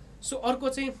 सो अर्को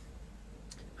चाहिँ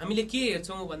हामीले के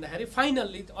हेर्छौं भन्दाखेरि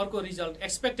फाइनल्ली अर्को रिजल्ट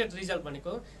एक्सपेक्टेड रिजल्ट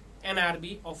भनेको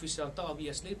एनआरबी अफिसर त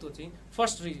अभियसली त्यो चाहिँ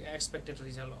फर्स्ट एक्सपेक्टेड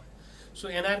रिजल्ट हो। सो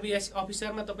एनआरबी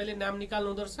अफिसरमा तपाईले नाम निकाल्नु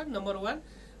हुँदो रहेछ नम्बर 1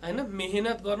 हैन।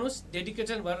 मेहनत गर्नुस्,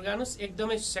 डेडिकेटेड भएर गर्नुस्,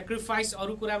 एकदमै सेक्रिफाइस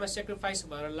अरु कुरामा सेक्रिफाइस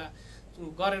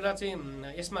गरेर चाहिँ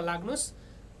यसमा लाग्नुस्,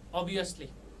 अभियसली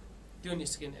त्यो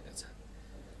निस्किने रहेछ।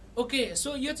 ओके,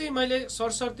 सो यो चाहिँ मैले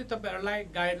सरसर्ती तपाईहरुलाई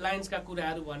गाइडलाइन्सका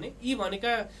कुराहरु भने। यी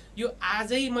भनेका यो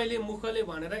आजै मैले मुखले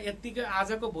भनेर यतिकै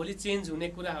आजको भोलि चेन्ज हुने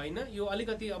कुरा होइन, यो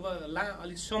अलिकति अब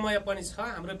अलिक समय पनि छ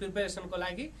हाम्रो प्रिपरेसनको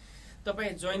लागि। तपाई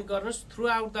जोइन गर्नुस्, थ्रु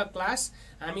आउट द क्लास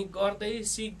हामी गर्दै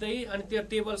सिक्दै अनि त्यो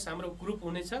टेबल्स हाम्रो ग्रुप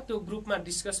हुनेछ, त्यो ग्रुपमा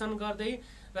डिस्कसन गर्दै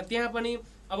र त्यहाँ पनि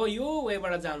अब यो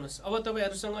वेबाट जानुस्, अब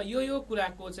तपाईहरुसँग यो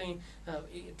कुराको चाहिँ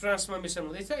ट्रान्सफर्मेसन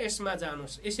हुँदैछ यसमा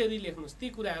जानुस्, यसरी लेख्नुस्, ती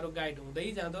कुराहरु गाइड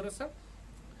हुँदै जाँदो रहेछ।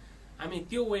 हामी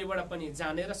त्यो वेबाट पनि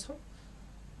जाने रहेछौं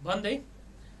भन्दै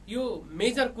यो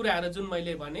मेजर कुराहरु जुन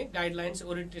मैले भने गाइडलाइन्स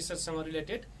ओरिएन्टेसनसँग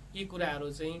रिलेटेड यी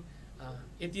कुराहरु चाहिँ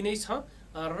यति नै छ।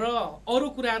 र अरु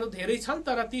कुराहरु धेरै छन्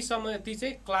तर ती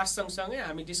चाहिँ क्लास सँगसँगै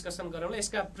हामी डिस्कसन गरौँला।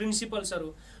 यसका प्रिन्सिपल्सहरु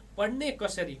पढ्ने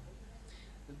कसरी,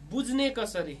 बुझ्ने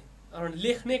कसरी,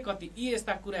 लेख्ने कति, यी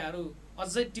यस्ता कुराहरु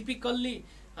अझै टिपिकल्ली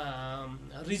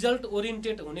रिजल्ट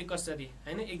ओरिएन्टेड हुने कसरी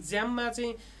हैन, एक्जाममा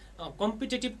चाहिँ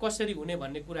कम्पिटिटिभ कसरी हुने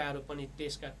भन्ने कुराहरु पनि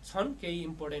त्यसका छन्, केही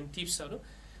इम्पोर्टेन्ट टिप्सहरु।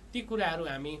 ती कुराहरु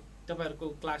हामी तपाईहरुको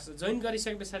क्लास जोइन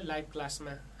गरिसके पछाडि लाइभ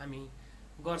क्लासमा हामी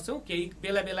गर्छौं केही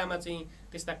बेला बेलामा चाहिँ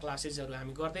त्यस्ता क्लासेसहरु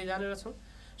हामी गर्दै जाने छौं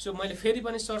सो मैले फेरि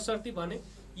पनि सरसर्ती भने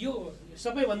यो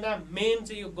सबैभन्दा मेन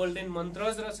चाहिँ यो गोल्डन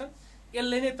मन्त्रज रहेछ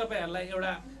यसले नै तपाईहरुलाई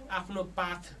एउटा आफ्नो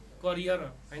पाथ करियर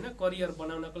हैन करियर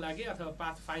बनाउनको लागि अथवा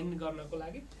पाथ फाइन्ड गर्नको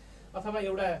लागि अथवा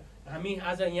एउटा हामी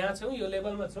आज यहाँ छौं यो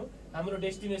लेभलमा छौं हाम्रो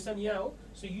डेस्टिनेसन यहाँ हो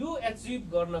सो यो अचिभ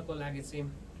गर्नको लागि चाहिँ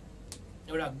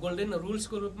एउटा गोल्डन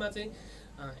रुल्सको रूपमा चाहिँ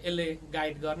यसले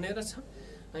गाइड गर्ने रहेछ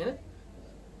हैन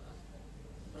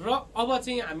र अब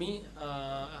चाहिँ हामी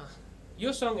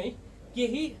यो सँगै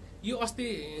केही यो अस्ति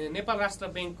नेपाल राष्ट्र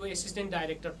बैंकको एसिस्टेन्ट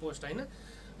डाइरेक्टर पोस्ट हैन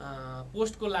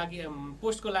पोस्टको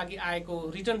लागि आएको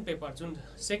रिटर्न पेपर जुन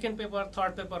second paper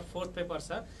third paper fourth paper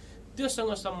छ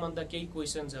त्योसँग सम्बन्ध केही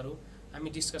क्वेशन्सहरु हामी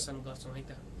डिस्कसन गर्छौं है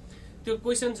त त्यो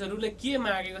क्वेशन्सहरुले के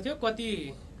मागेको थियो कति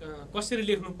कसरी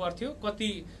लेख्नु पर्थ्यो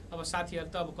कति अब साथीहरु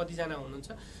त अब कति जना हुनुहुन्छ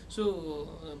सो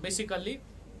बेसिकली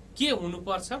के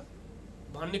हुनुपर्छ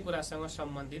भन्ने कुरासँग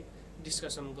सम्बन्धित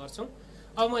डिस्कसन गर्छौं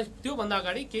अब म त्यो भन्दा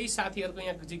अगाडि केही साथीहरुको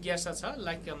यहाँ जिज्ञासा छ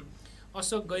लाइक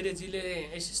अशोक गैरेजीले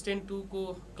एसिस्टेन्ट 2 को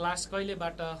क्लास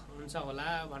कहिलेबाट हुन्छ होला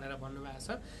भनेर भन्नुभएको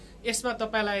छ यसमा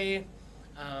तपाईलाई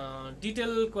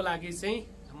डिटेलको लागि चाहिँ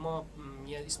म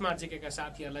यहाँ स्मार्ट जिकेका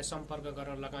साथीहरुलाई सम्पर्क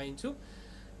गरेर लगाइन्छु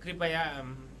कृपया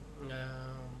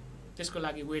त्यसको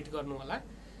लागि वेट गर्नु होला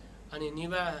अनि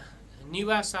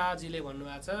निवा शाहजीले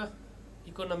भन्नुभएको छ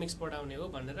इकोनोमिक्स पढाउने हो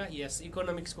भनेर यस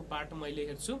इकोनोमिक्सको पार्ट मैले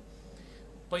हेर्छु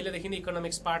पहिलेदेखि नै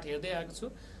इकोनोमिक्स पार्ट हेर्दै आएको छु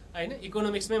हैन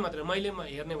इकोनोमिक्समै मात्र मैले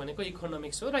हेर्ने भनेको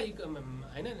इकोनोमिक्स हो र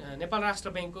हैन नेपाल राष्ट्र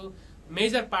बैंकको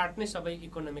मेजर पार्ट नै सबै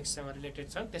इकोनोमिक्ससँग रिलेटेड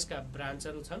छन् त्यसका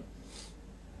ब्रान्चहरु छन्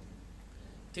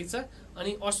ठीक छ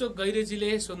अनि अशोक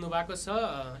गैरेजीले सोध्नु भएको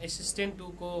छ एसिस्टेन्ट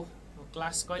 2 को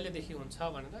क्लास कहिलेदेखि हुन्छ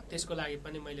भनेर त्यसको लागि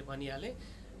पनि मैले भनिहाले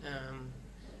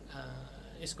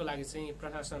यसको लागि चाहिँ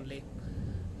प्रशासनले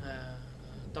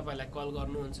तपाईलाई कल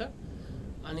गर्नुहुन्छ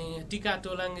अनि टीका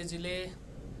टोलाङ्गेजीले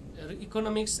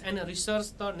इकोनोमिक्स एन्ड रिसर्च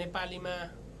त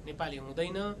नेपाली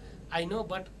हुँदैन आई नो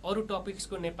बट अरु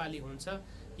टपिक्सको नेपाली हुन्छ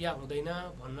या हुँदैन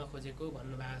भन्न खोजेको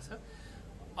भन्नुभएको छ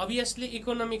अभियसली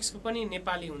इकोनोमिक्सको पनि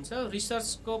नेपाली हुन्छ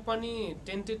रिसर्चको पनि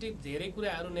टेन्टेटिभ धेरै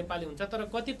कुराहरु नेपाली हुन्छ तर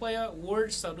कतिपय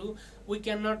वर्ड्सहरु we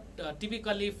can not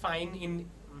typically find in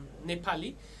Nepali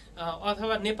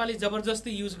अथवा नेपाली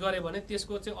जबरजस्ती युज गरे भने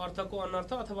त्यसको चाहिँ अर्थको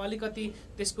अनर्थ अथवा अलिकति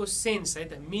त्यसको सेन्स है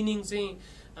त मिनिङ चाहिँ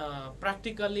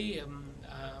प्र्याक्टिकली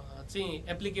चाहिँ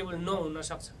एप्लिकेबल नहुन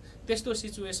सक्छ त्यस्तो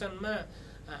सिचुएसनमा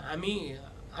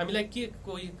हामीलाई के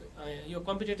कोही यो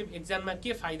कम्पिटेटिभ एक्जाममा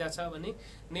के फाइदा छ भने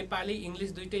नेपाली इंग्लिश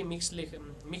दुईटै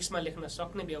मिक्समा लेख्न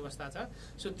सक्ने व्यवस्था छ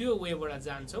सो त्यो वेबाट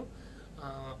जान्छौं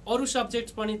अरु सब्जेक्ट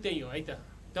पनि त्यही हो है त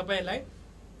तपाईलाई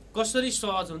कसरी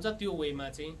सहज हुन्छ त्यो वेमा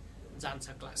चाहिँ जान्छ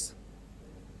क्लास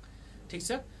ठीक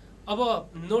छ अब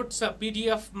नोट्स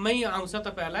पीडीएफ मै आउँछ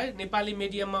तपाईहरुलाई नेपाली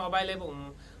मिडियममा अवेलेबल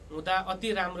हुँदा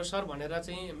अति राम्रो सर भनेर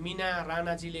चाहिँ मीना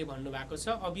राणाजीले भन्नुभएको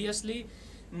छ अभियसली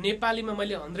नेपालीमा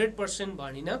मैले 100%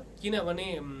 भनिन किनभने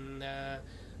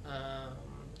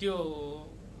त्यो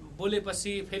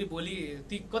बोलेपछि फेरि भोलि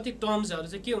ती कति टर्म्सहरु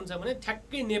चाहिँ के हुन्छ भने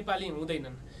ठ्याक्कै नेपाली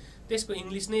हुँदैनन् त्यसको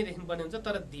इंग्लिश नै लेख्नुपर्ने हुन्छ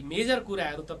तर दि मेजर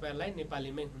कुराहरु तपाईहरुलाई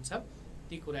नेपालीमै हुन्छ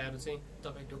ती कुराहरु चाहिँ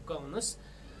तपाई ढुक्क हुनुस्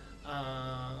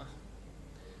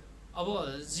अब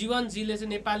जीवन जीले चाहिँ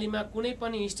नेपालीमा कुनै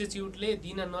पनि इन्स्टिट्युटले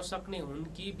दिन नसक्ने हुन्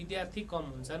कि विद्यार्थी कम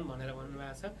हुन्छन् भनेर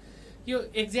भन्नुभएको छ यो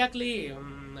एक्ज्याक्टली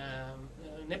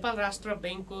नेपाल राष्ट्र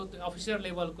बैंकको अफिसर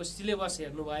लेभलको सिलेबस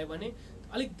हेर्नु भयो भने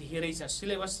अलिक धेरै छ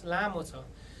सिलेबस लामो छ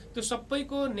त्यो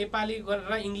सबैको नेपाली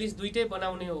गरेर इंग्लिश दुईटै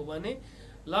बनाउने हो भने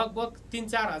लगभग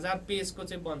 3-4 हजार पेजको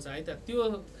चाहिँ बन्छ है त त्यो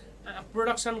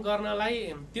प्रोडक्सन गर्नलाई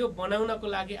त्यो बनाउनको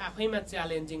लागि आफैमा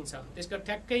च्यालेन्जिङ छ त्यसको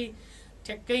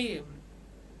ठ्याक्कै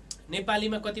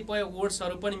नेपालीमा कतिपय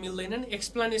वर्ड्सहरु पनि मिल्दैनन्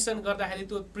एक्सप्लेनेसन गर्दाखेरि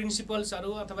त्यो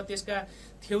प्रिन्सिपल्सहरु अथवा त्यसका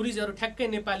थ्योरीजहरु ठ्याक्कै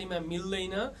नेपालीमा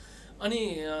मिल्दैन अनि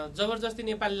जबरजस्ती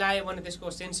नेपाली लायो भने त्यसको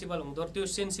सेन्सिबल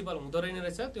हुँदो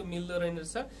रहेछ त्यो मिल्दो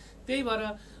रहेछ त्यही भएर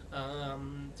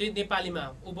चाहिँ नेपालीमा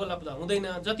उपलब्ध हुँदैन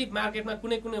जति मार्केटमा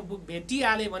कुनै बुक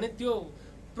भेटिहाले भने त्यो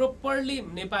प्रोपरली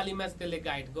नेपालीमा त्यसले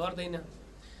गाइड गर्दैन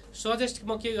सजेस्ट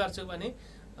म के गर्छु भने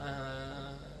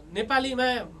नेपालीमा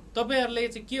तपाईहरुले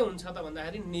चाहिँ के हुन्छ त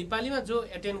भन्दाखेरि नेपालीमा जो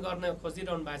अटेन्ड गर्न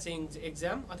खोजिरहनु भएको छ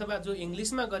एक्जाम अथवा जो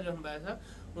इंग्लिशमा गरिरहनु भएको छ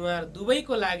उहाँहरु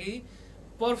दुवैको लागि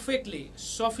पर्फेक्टली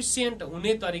सफिसिएन्ट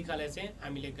हुने तरिकाले चाहिँ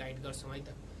हामीले गाइड गर्छौं है त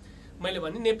मैले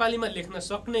भने नेपालीमा लेख्न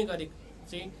सक्ने गरी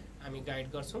चाहिँ हामी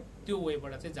गाइड गर्छौं त्यो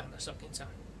वेबाट चाहिँ जान सकिन्छ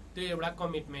त्यो एउटा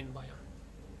कमिटमेन्ट भयो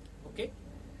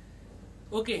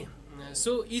ओके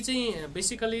सो यी चाहिँ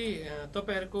बेसिकली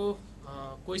तपाईहरुको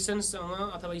क्वेशन्ससँग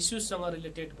अथवा इश्यूजसँग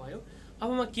रिलेटेड भयो अब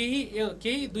म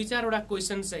केही 2-4 वटा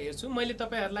क्वेशन्स हेर्छु मैले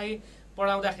तपाईहरुलाई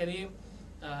पढाउँदाखेरि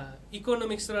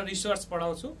इकोनोमिक्स र रिसर्च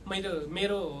पढाउँछु।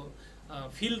 मेरो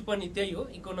फिल्ड पनि त्यही हो,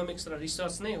 इकोनोमिक्स र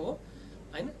रिसर्च नै हो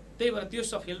हैन। त्यही भएर त्यो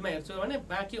फिल्डमा हेर्छु भने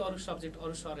बाँकी अरू सब्जेक्ट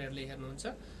अरू सरहरूले हेर्नुहुन्छ।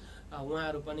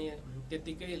 उहाँहरू पनि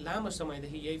त्यतिकै लामो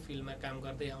समयदेखि यही फिल्डमा काम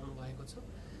गर्दै आउनु भएको छ।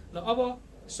 ल अब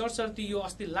सरसर्ती यो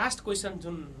अस्ति लास्ट क्वेसन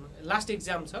जुन लास्ट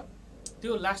एक्जाम छ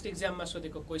त्यो लास्ट एक्जाममा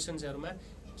सोधेको क्वेसन्सहरूमा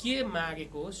के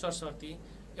मागेको हो सरसर्ती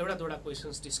एउटा दुईवटा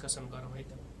क्वेसन्स डिस्कसन गरौँ है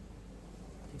त,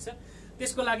 ठिक छ।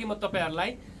 त्यसको लागि म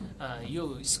तपाईहरुलाई यो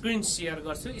स्क्रिन शेयर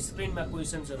गर्छु। स्क्रिनमा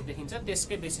क्वेसन्सहरू देखिन्छ,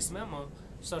 त्यसकै बेसिसमा म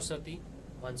सरसर्ती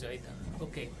भन्छु है त।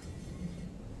 Okay,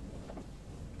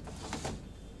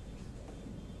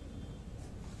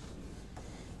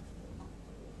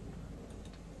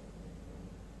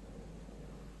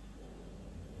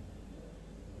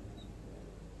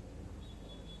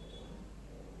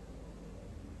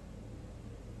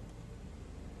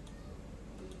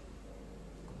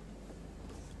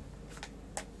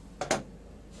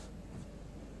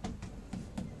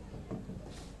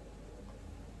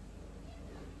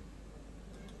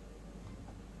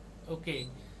 Okay,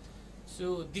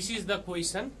 so this is the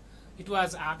question. It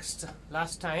was asked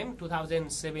last time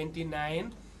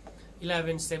 2017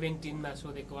 11-17 मा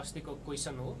सोधेको अस्तिको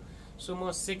क्वेसन हो। सो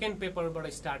म सेकेन्ड पेपरबाट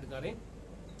स्टार्ट गरेँ।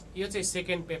 यो चाहिँ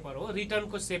सेकेन्ड पेपर हो,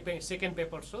 रिटर्नको सेकेन्ड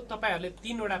पेपर हो। तपाईहरुले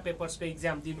तीनवटा पेपर्सको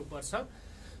एक्जाम दिनुपर्छ।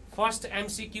 फर्स्ट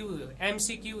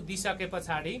एमसीक्यू दिइसके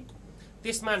पछाडि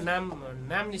त्यसमा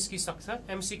नाम निस्किसक्छ।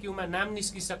 एमसीक्यू मा नाम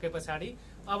निस्किसके पछाडि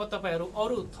अब तपाईहरु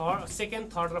अरु सेकेन्ड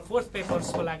थर्ड र फोर्थ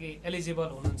पेपर्सको लागि एलिजिबल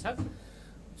हुनुहुन्छ।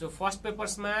 जो फर्स्ट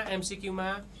पेपर्समा एमसीक्यू मा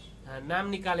नाम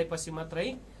निकालेपछि मात्रै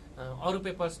अरु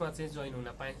पेपर्समा चाहिँ जोइन हुन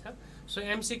पाइन्छ। सो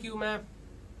एमसीक्यू मा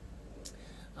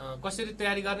कसरी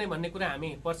तयारी गर्ने भन्ने कुरा हामी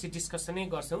पछि डिस्कसनै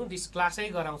गर्छौं, क्लासै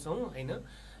गराउँछौं हैन।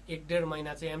 1-1.5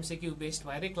 महिना चाहिँ एमसीक्यू बेस्ड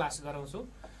भएरै क्लास गराउँछौं।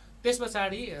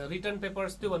 त्यसपछि रिटर्न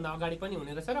पेपर्स त्यो भन्दा अगाडि पनि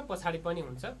हुने रहेछ र पछाडि पनि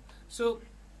हुन्छ। सो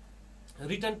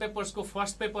रिटर्न पेपर्सको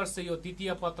फर्स्ट पेपर्स चाहिँ यो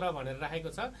द्वितीय पत्र भनेर राखेको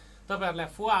छ। तपाईहरुलाई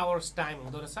 4 आवर्स टाइम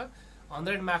हुँदो रहेछ।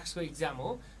 100 मार्क्सको एक्जाम हो।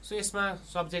 सो यसमा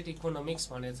सब्जेक्ट इकोनोमिक्स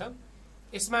भनेको छ।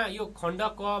 यसमा यो खण्ड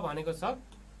क भनेको छ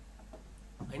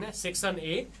हैन, सेक्सन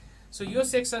ए। सो यो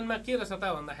सेक्सनमा के रहेछ त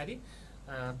भन्दाखेरि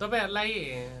तपाईहरुलाई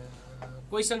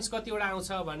क्वेशन्स कतिवटा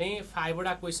आउँछ भने 5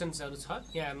 वटा क्वेशन्सहरु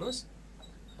छ। यहाँ हेर्नुस्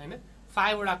हैन,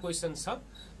 5 वटा क्वेशन्स छ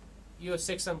यो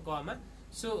सेक्सन क मा।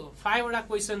 सो 5 वटा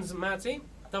क्वेशन्समा चाहिँ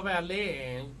तपाईहरुले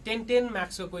 10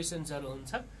 मार्क्सको क्वेशन्सहरु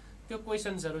हुन्छ। त्यो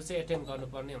क्वेशन्सहरु चाहिँ एटेम्प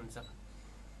गर्नुपर्ने हुन्छ।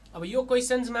 अब यो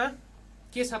क्वेशन्समा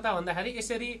के छ त भन्दाखेरि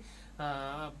यसरी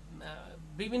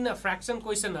विभिन्न फ्र्याक्सन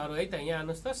क्वेशनहरु है त। यहाँ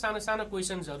हेर्नुस् त, सानो सानो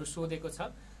क्वेशन्सहरु सोधेको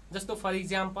छ। जस्तो for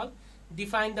example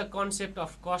define the concept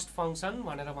of cost function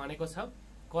भनेर भनेको छ।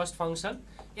 कस्ट फंक्सन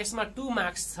यसमा 2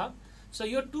 मार्क्स छ। सो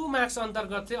यो 2 मार्क्स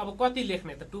अन्तर्गत चाहिँ अब कति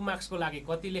लेख्ने त, 2 मार्क्सको लागि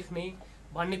कति लेख्ने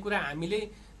भन्ने कुरा हामीले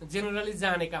जेनरली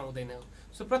जानेका हुँदैनौं।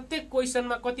 सो प्रत्येक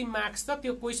क्वेशनमा कति मार्क्स छ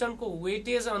त्यो क्वेशनको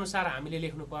वेटेज अनुसार हामीले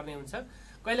लेख्नु पर्ने हुन्छ।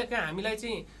 कहिलेकाहीँ हामीलाई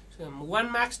चाहिँ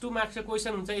 1 मार्क्स 2 मार्क्सको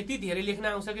क्वेशन हुन्छ, यति धेरै लेख्न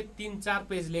आउँछ कि 3-4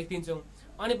 पेज लेखिदिन्छौं।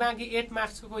 अनि बाँकी 8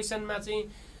 मार्क्सको क्वेशनमा चाहिँ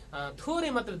थोरै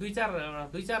मात्र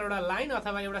 2-4 वटा लाइन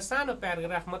अथवा एउटा सानो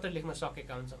प्याराग्राफ मात्र लेख्न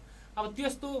सकेका हुन्छौं। अब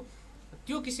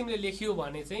त्यो किसिमले लेखियो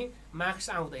भने चाहिँ मार्क्स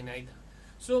आउँदैन है त।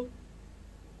 सो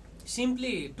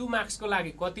सिम्पली 2 मार्क्सको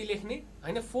लागि कति लेख्ने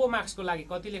हैन, 4 मार्क्सको लागि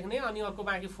कति लेख्ने अनि अर्को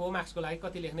बाँकी 4 मार्क्सको लागि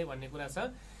कति लेख्ने भन्ने कुरा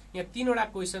छ। यहाँ 3 वटा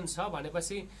क्वेशन छ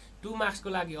भनेपछि 2 मार्क्सको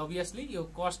लागि अभियसली यो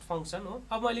कस्ट फंक्सन हो।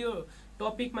 अब मैले यो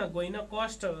टपिकमा गइन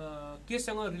कस्ट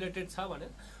केसँग रिलेटेड छ भने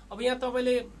अब यहाँ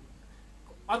तपाईले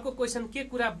अर्को क्वेशन के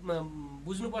कुरा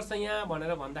बुझ्नुपर्छ यहाँ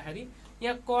भनेर भन्दाखेरि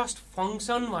यहाँ कस्ट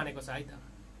फंक्सन भनेको छ है त।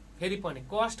 फेरि पनि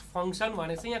कस्ट फंक्सन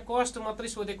भनेको चाहिँ यहाँ कस्ट मात्रै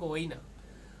सोधेको होइन,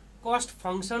 कस्ट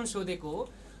फंक्सन सोधेको हो।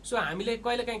 सो हामीले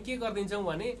कहिलेकाहीँ के गर्दिन्छौं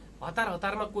भने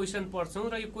हतारमा क्वेशन पढ्छौं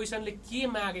र यो क्वेशनले के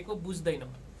मागेको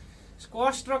बुझ्दैनौं।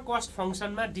 कस्ट र कस्ट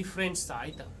फंक्सनमा डिफरेन्स छ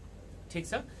है त, ठीक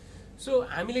छ। सो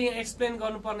हामीले यहाँ एक्सप्लेन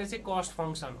गर्नुपर्ने चाहिँ कस्ट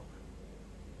फंक्सन हो,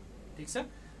 ठीक छ।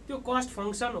 त्यो कस्ट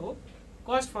फंक्सन हो।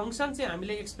 कस्ट फंक्सन चाहिँ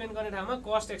हामीले एक्सप्लेन गर्ने ठाउँमा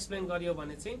कस्ट एक्सप्लेन गरियो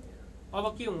भने चाहिँ अब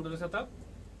के हुँदो रहेछ त,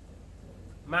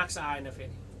 मार्क्स आएन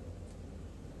फेरि।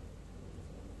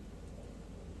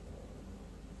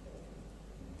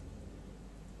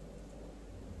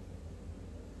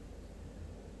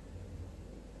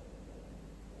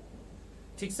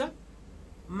 ठीक छ,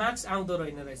 मार्क्स आउँदो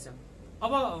रहेन रहेछ।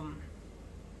 अब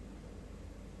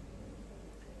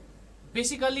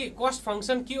बेसिकली कस्ट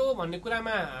फंक्सन के हो भन्ने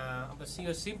कुरामा अब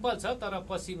यो सिम्पल छ, तर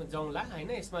पछि जाउँला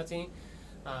हैन। यसमा चाहिँ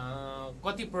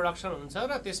कति प्रोडक्सन हुन्छ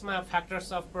र त्यसमा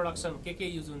फ्याक्टर्स अफ प्रोडक्सन के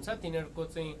युज हुन्छ तिनीहरुको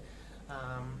चाहिँ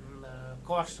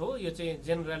कस्ट हो। यो चाहिँ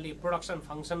जेनरली प्रोडक्सन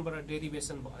फंक्सनबाट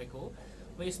डेरिभेसन भएको हो।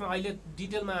 अब यसमा अहिले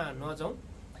डिटेलमा नजाउँ।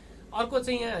 अर्को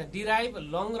चाहिँ यहाँ derive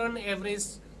long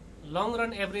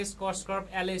run average cost curve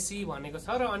LAC भनेको छ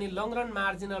र अनि long run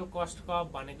marginal cost curve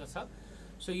भनेको छ।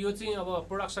 सो यो चाहिँ अब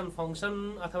प्रोडक्सन फङ्सन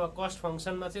अथवा कस्ट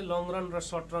फङ्सनमा चाहिँ लङ रन र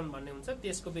सर्ट रन भन्ने हुन्छ,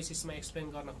 त्यसको बेसिसमा एक्सप्लेन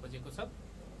गर्न खोजेको छ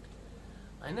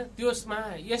हैन।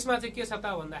 यसमा चाहिँ के छ त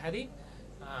भन्दाखेरि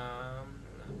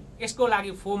यसको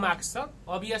लागि 4 मार्क्स छ।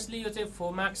 अभियसली यो चाहिँ 4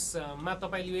 मार्क्समा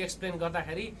तपाईँले यो एक्सप्लेन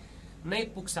गर्दाखेरि नै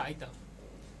पुग्छ है त,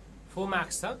 4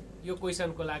 मार्क्स छ यो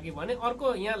क्वेसनको लागि भने।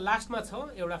 अर्को यहाँ लास्टमा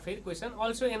छ एउटा फेरि question,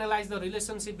 also analyse the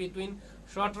relationship between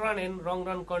short run and long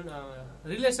run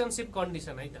relationship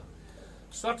condition है त।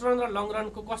 सर्ट रन र लङ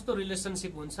रनको कस्तो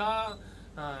रिलेसनसिप हुन्छ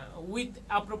विथ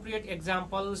एप्रोप्रिएट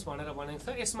एक्जाम्पल्स भनेर भनेको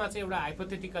छ। यसमा चाहिँ एउटा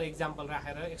हाइपोथेटिकल एक्जाम्पल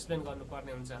राखेर एक्सप्लेन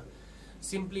गर्नुपर्ने हुन्छ।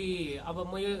 सिम्पली अब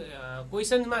म यो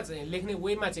क्वेसनमा चाहिँ लेख्ने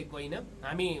वेमा चाहिँ गइन,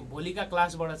 हामी भोलिका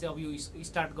क्लासबाट चाहिँ अब यो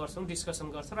स्टार्ट गर्छौँ, डिस्कसन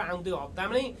गर्छौँ र आउँदो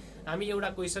हप्तामा नै हामी एउटा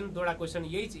क्वेसन दुईवटा क्वेसन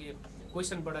यही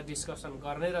क्वेसनबाट डिस्कसन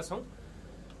गर्ने रहेछौँ,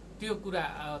 त्यो कुरा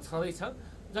छँदैछ।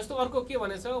 जस्तो अर्को के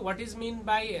भनेछ, what is mean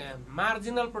by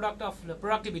marginal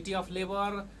productivity of labour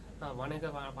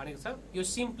भनेको छ। यो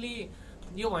सिम्पली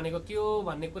यो भनेको के हो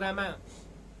भन्ने कुरामा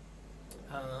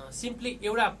सिम्पली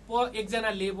एकजना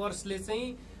लेबर्सले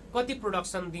चाहिँ कति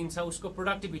प्रोडक्सन दिन्छ, उसको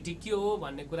प्रोडक्टिभिटी के हो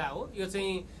भन्ने कुरा हो। यो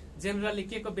चाहिँ जेनरली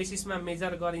के को बेसिसमा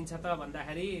मेजर गरिन्छ त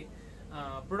भन्दाखेरि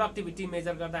प्रोडक्टिभिटी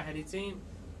मेजर गर्दाखेरि चाहिँ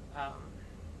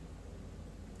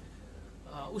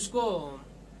उसको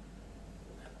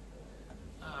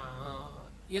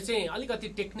यो चाहिँ अलिकति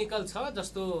टेक्निकल छ।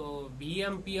 जस्तो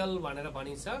VMPL भनेर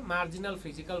भनिन्छ, marginal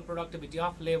physical productivity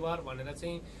of labour भनेर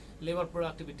चाहिँ लेबर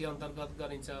प्रोडक्टिभिटी अन्तर्गत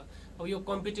गरिन्छ। अब यो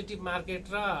कम्पिटिटिभ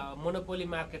मार्केट र मोनोपोली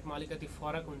मार्केटमा अलिकति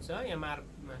फरक हुन्छ,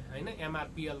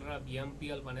 MRPL र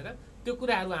VMPL भनेर। त्यो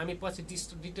कुराहरू हामी पछि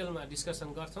डिटेलमा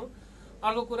डिस्कसन गर्छौँ।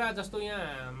 अर्को कुरा जस्तो यहाँ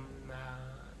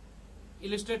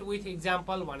इलिस्ट्रेट विथ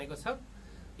इक्जाम्पल भनेको छ,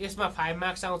 यसमा 5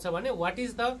 मार्क्स आउँछ भने what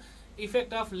is the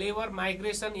effect of labour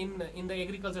migration in the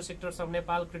agriculture sectors of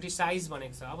Nepal criticise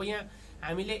भनेको छ। अब यहाँ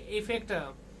हामीले इफेक्ट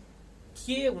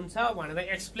के हुन्छ भनेर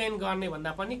एक्सप्लेन गर्ने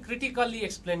भन्दा पनि क्रिटिकल्ली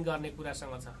एक्सप्लेन गर्ने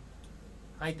कुरासँग छ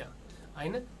है त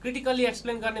हैन। क्रिटिकल्ली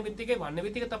एक्सप्लेन गर्ने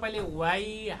बित्तिकै तपाईँले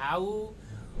वाइ, हाउ,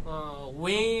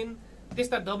 वेन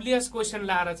त्यस्ता WS क्वेसन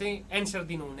लाएर चाहिँ एन्सर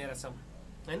दिनुहुने रहेछ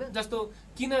हैन। जस्तो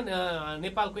किन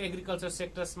नेपालको एग्रिकल्चर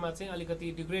सेक्टर्समा चाहिँ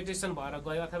अलिकति डिग्रेडेसन भएर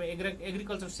गयो अथवा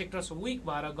एग्रिकल्चर सेक्टर्स विक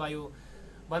भएर गयो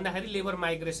भन्दाखेरि लेबर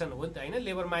माइग्रेसन हो नि त हैन।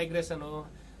 लेबर माइग्रेसन हो,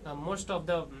 most of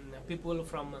the people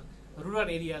from rural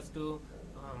areas to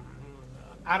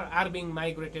are being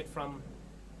migrated from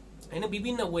हैन,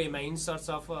 विभिन्न वेमा इन सर्च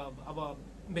अफ अब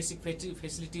बेसिक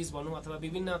फेसिलिटिज भनौँ अथवा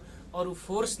विभिन्न अरू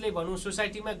फोर्सले भनौँ,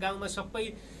 सोसाइटीमा गाउँमा सबै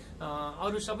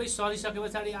अरू सबै सरिसके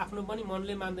पछाडि आफ्नो पनि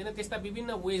मनले मान्दैन, त्यस्ता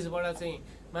विभिन्न वेजबाट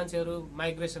चाहिँ मान्छेहरू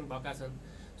माइग्रेसन भएका छन्।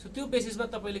 सो त्यो बेसिसमा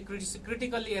तपाईँले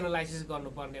क्रिटिकल्ली एनालाइसिस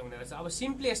गर्नुपर्ने हुने रहेछ। अब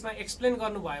सिम्पली यसमा एक्सप्लेन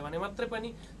गर्नुभयो भने मात्रै पनि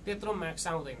त्यत्रो मार्क्स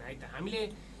आउँदैन है त। हामीले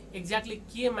एक्ज्याक्टली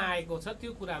केमा आएको छ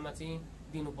त्यो कुरामा चाहिँ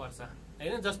दिनुपर्छ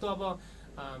हैन। जस्तो अब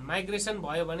माइग्रेसन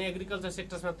भयो भने एग्रिकल्चर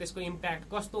सेक्टर्समा त्यसको इम्प्याक्ट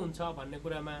कस्तो हुन्छ भन्ने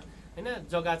कुरामा हैन।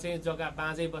 जग्गा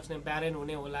बाँझै बस्ने, ब्यारेन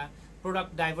हुने होला,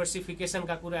 प्रोडक्ट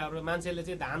डाइभर्सिफिकेसनका कुराहरू, मान्छेले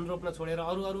चाहिँ धान रोप्न छोडेर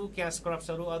अरू क्यास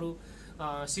क्रप्सहरू, अरू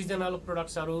सिजनल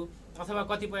प्रोडक्ट्सहरू अथवा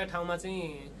कतिपय ठाउँमा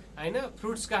चाहिँ हैन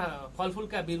फ्रुट्सका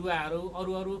फलफुलका बिरुवाहरू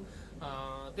अरू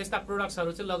त्यस्ता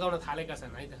प्रोडक्ट्सहरू चाहिँ लगाउन थालेका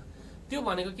छन् है त। त्यो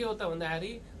भनेको के हो त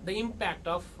भन्दाखेरि the impact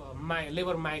of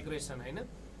labour migration हैन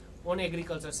अन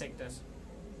एग्रिकल्चर सेक्टर्स।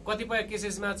 कतिपय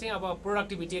केसेसमा चाहिँ अब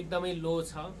प्रोडक्टिभिटी एकदमै लो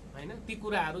छ हैन, ती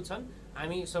कुराहरू छन्,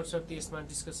 हामी सर्टसर्ट यसमा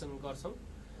डिस्कसन गर्छौँ।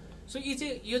 सो यो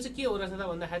चाहिँ के हो रहेछ त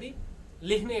भन्दाखेरि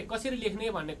कसरी लेख्ने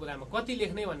भन्ने कुरामा, कति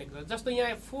लेख्ने भन्ने कुरा। जस्तो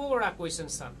यहाँ 4 वटा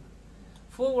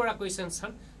क्वेसन्स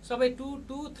छन्, सबै 2,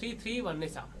 2, 3, 3 भन्ने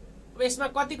छ। अब यसमा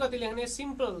कति लेख्ने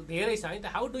सिम्पल धेरै छ है त।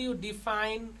 How do you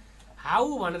define, how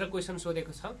भनेर क्वेसन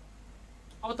सोधेको छ।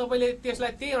 अब तपाईँले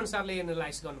त्यसलाई त्यही अनुसारले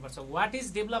एनालाइज गर्नुपर्छ। वाट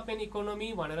इज डेभलपमेन्ट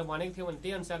इकोनोमी भनेर भनेको थियो भने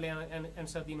त्यही अनुसारले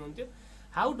एन्सर दिनुहुन्थ्यो।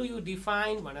 हाउ डु यु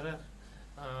डिफाइन भनेर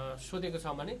सोधेको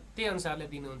छ भने त्यही अनुसारले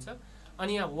दिनुहुन्छ।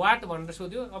 अनि यहाँ वाट भनेर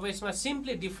सोध्यो, अब यसमा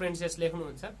सिम्पली डिफरेन्सेस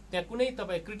लेख्नुहुन्छ, त्यहाँ कुनै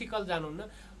तपाईँ क्रिटिकल जानुहुन्न।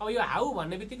 अब यो हाउ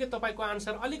भन्ने बित्तिकै तपाईँको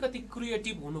आन्सर अलिकति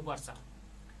क्रिएटिभ हुनुपर्छ,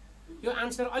 यो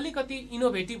आन्सर अलिकति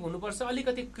इनोभेटिभ हुनुपर्छ,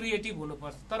 अलिकति क्रिएटिभ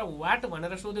हुनुपर्छ। तर वाट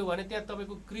भनेर सोध्यो भने त्यहाँ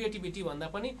तपाईँको क्रिएटिभिटी भन्दा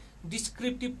पनि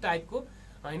डिस्क्रिप्टिभ टाइपको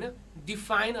हैन,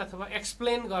 डिफाइन अथवा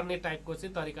एक्सप्लेन गर्ने टाइपको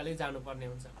चाहिँ तरिकाले जानुपर्ने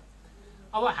हुन्छ।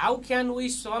 अब how can we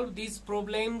solve these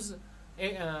problems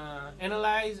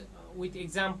analyse with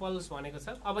examples भनेको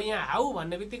छ। अब यहाँ हाउ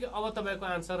भन्ने बित्तिकै अब तपाईँको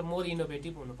आन्सर मोर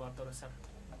इनोभेटिभ हुनुपर्दो रहेछ,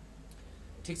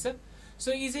 ठिक छ।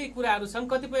 सो यी चाहिँ कुराहरू छन्।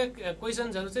 कतिपय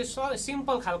क्वेसन्सहरू चाहिँ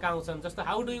सिम्पल खालका आउँछन्, जस्तो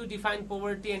how do you define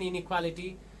poverty and inequality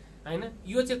हैन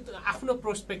यो चाहिँ आफ्नो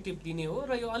पर्सपेक्टिभ दिने हो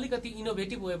र यो अलिकति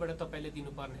इनोभेटिभ वेबाट तपाईले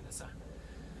दिनुपर्ने रहेछ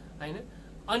हैन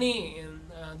अनि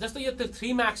जस्तो यो त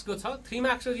 3 मार्क्सको छ 3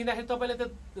 मार्क्सको दिँदाखेरि तपाईले त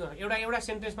एउटा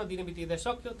सेन्टेन्समा दिने बित्तिकै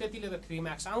सक्यो त्यतिले त 3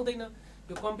 मार्क्स आउँदैन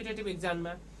यो कम्पिटिटिभ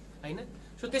एक्जाममा हैन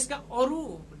सो त्यसका अरु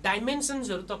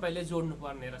डाइमेन्सन्सहरु तपाईले जोड्नु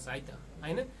पर्ने रहेछ है त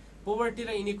हैन पोभर्टी र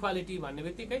इनइक्वालिटी भन्ने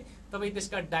बित्तिकै तपाई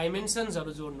त्यसका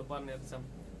डाइमेन्सन्सहरु जोड्नु पर्ने रहेछ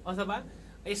अथवा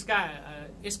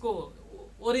यसको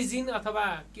ओरिजिन अथवा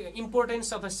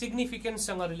इम्पोर्टेन्स अथवा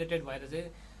सिग्निफिकेन्ससँग रिलेटेड भएर चाहिँ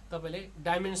तपाईले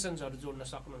डाइमेन्सन्सहरु जोड्न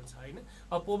सक्नुहुन्छ हैन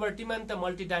अब पोभर्टीमा नि त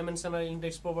मल्टी डाइमेन्सनल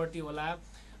इन्डेक्स पोभर्टी होला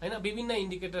हैन विभिन्न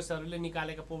इन्डिकेटर्सहरुले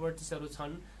निकालेका पोभर्टीजहरु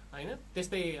छन् हैन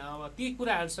त्यस्तै अब ती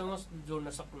कुराहरुसँग जोड्न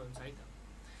सक्नुहुन्छ है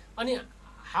त अनि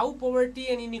how poverty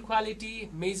and inequality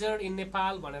measured in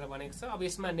Nepal भनेर भनेको छ अब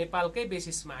यसमा नेपालकै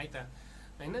बेसिसमा है त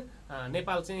हैन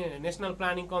नेपाल चाहिँ नेशनल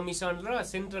प्लानिङ कमिसन र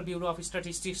सेन्ट्रल ब्युरो अफ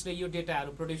स्ट्याटिस्टिक्सले यो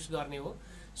डेटाहरु प्रोड्युस गर्ने हो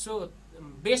so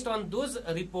based on those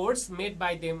reports made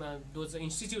by them those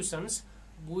institutions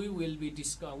we will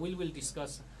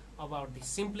discuss about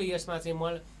this simply यसमा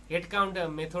चाहिँ हेड काउन्ट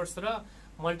मेथड्स र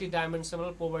मल्टी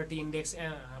डाइमेन्सनल पोभर्टी इन्डेक्स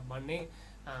भन्ने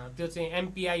त्यो चाहिँ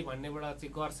एमपीआई भन्नेबाट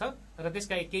चाहिँ गर्छ र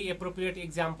त्यसका केही एप्रोप्रिएट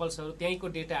एक्जाम्पल्सहरु त्यहीको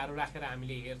डेटाहरु राखेर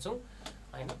हामीले हेर्छौं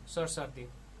हैन सरसर्ती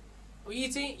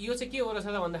यो चाहिँ के हो रहेछ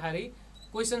त भन्दाखेरि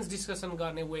क्वेशन्स डिस्कसन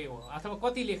गर्ने वे हो अथवा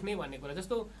कति लेख्ने भन्ने कुरा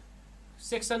जस्तो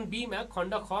सेक्सन बी मा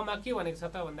खण्ड ख मा के भनेको छ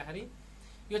त भन्दाखेरि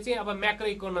यो चाहिँ अब म्याक्रो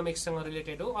इकोनोमिक्ससँग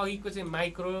रिलेटेड हो अघिको चाहिँ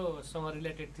माइक्रोसँग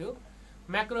रिलेटेड थियो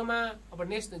म्याक्रोमा अब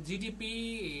नेक्स्ट जीडीपी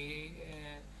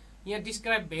यहाँ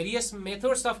डिस्क्राइब भेरियस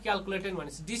मेथड्स अफ क्याल्कुलेटिङ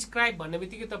भनेपछि डिस्क्राइब भन्ने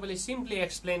बित्तिकै तपाईले सिम्पली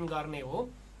एक्सप्लेन गर्ने हो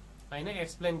हैन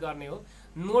एक्सप्लेन गर्ने हो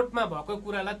नोटमा भएको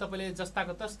कुरालाई तपाईले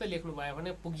जस्ताको तस्तै लेख्नु भयो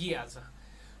भने पुगिहाल्छ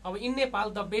अब in Nepal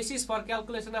the basis for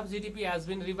calculation of GDP has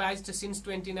been revised since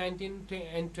 2019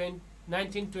 and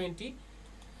 1920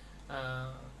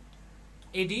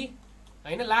 AD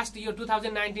हैन लास्ट यो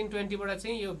 2019-20 बाट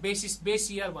चाहिँ यो बेस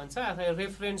इयर भन्छ अथवा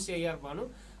रेफरेन्स इयर भनौं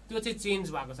त्यो चाहिँ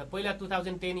चेन्ज भएको छ पहिला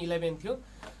 2010-11 थियो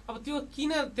अब त्यो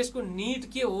किन त्यसको नीड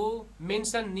के हो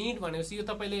मेन्सन नीड भनेपछि यो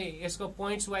तपाईले यसको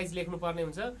पोइन्ट्स वाइज लेख्नु पर्ने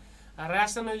हुन्छ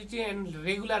राशनलिटी and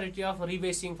regularity of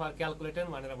रिबेसिङ for calculator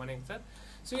भनेर भनेको छ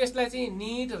सो यसलाई चाहिँ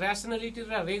नीड राशनलिटी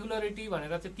र रेगुलारिटी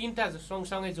भनेर चाहिँ तीनटा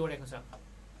सँगसँगै जोडेको छ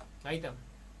है त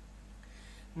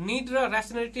नीड र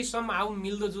राशनलिटी समहाउ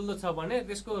मिल्दो जुल्दो छ भने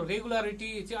त्यसको रेगुलारिटी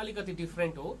चाहिँ अलिकति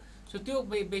डिफरेन्ट हो सो त्यो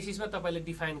बेसिसमा तपाईले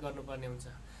डिफाइन गर्नुपर्ने हुन्छ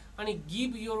अनि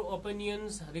give your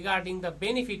opinions regarding the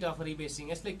benefit of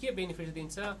रिबेसिङ यसले के बेनिफिट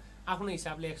दिन्छ आफ्नो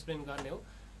हिसाबले एक्सप्लेन गर्ने हो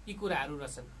यी कुराहरु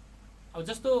रहेछन् अब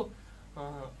जस्तो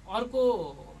अर्को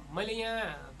मैले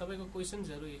यहाँ तपाईको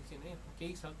क्वेशन्सहरु एकछिन है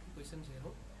केही छ क्वेशन्स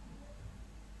हेरौं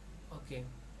ओके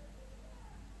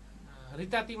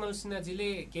रिता तिमल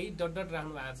सिन्हाजीले केही डट डट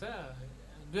राख्नु भएको छ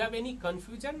do you have any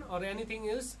confusion or anything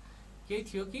else केही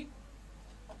थियो कि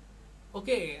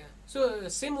ओके सो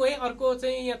सेम वे अर्को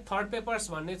चाहिँ यहाँ थर्ड पेपर्स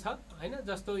भन्ने छ हैन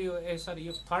जस्तो यो सरी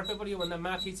यो थर्ड पेपर यो भन्दा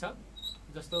माथि छ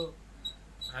जस्तो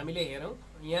हामीले हेरौं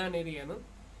यहाँ नेरी हेर्नु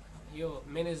यो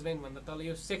म्यानेजमेन्ट भन्दा तल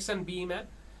यो सेक्सन बी मा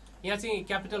यहाँ चाहिँ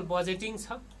क्यापिटल बजेटिङ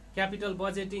छ क्यापिटल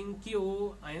बजेटिङ के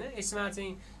हो हैन यसमा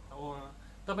चाहिँ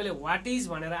तपाईले व्हाट इज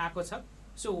भनेर आको छ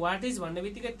सो व्हाट इज भन्ने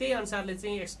बित्तिकै त्यही अनुसारले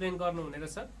चाहिँ एक्सप्लेन गर्नु हुने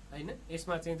रहेछ हैन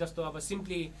यसमा चाहिँ जस्तो अब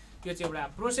सिम्पली यो चाहिँ एउटा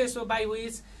प्रोसेस हो by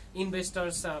which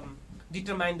investors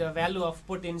determine the value of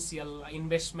potential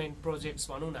investment projects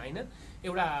भनौं न हैन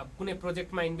एउटा कुनै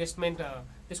प्रोजेक्टमा इन्भेस्टमेन्ट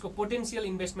त्यसको पोटेन्शियल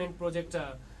इन्भेस्टमेन्ट प्रोजेक्ट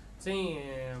चाहिँ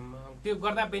त्यो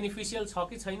गर्दा बेनिफिशियल छ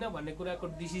कि छैन भन्ने कुराको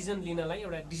डिसिजन लिनलाई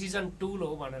एउटा डिसिजन टुल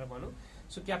हो भनेर भनौं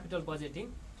सो क्यापिटल बजेटिङ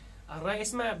र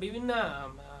यसमा विभिन्न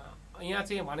यहाँ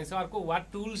चाहिँ भनेको छ अर्को व्हाट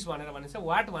टुल्स भनेर भनेको छ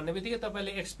व्हाट भन्ने बित्तिकै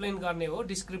तपाईले एक्सप्लेन गर्ने हो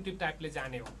डिस्क्रिप्टिभ टाइपले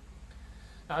जाने हो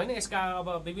हैन यसका अब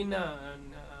विभिन्न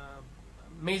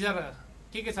मेजर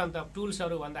के छ नि त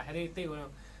टुल्सहरु भन्दाखेरि त्यही हो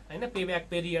हैन पेब्याक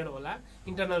पिरियड होला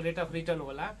इन्टरनल रेट अफ रिटर्न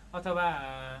होला अथवा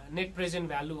नेट प्रेजेन्ट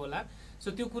भ्यालु होला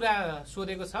सो त्यो कुरा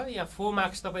सोधेको छ या 4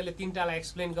 मार्क्स तपाईले तीनटालाई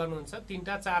एक्सप्लेन गर्नुहुन्छ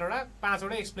तीनटा चारवटा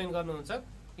पाँचवटा एक्सप्लेन गर्नुहुन्छ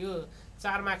यो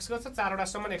 4 मार्क्सको छ चारवटा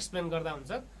सम्म एक्सप्लेन गर्दा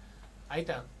हुन्छ है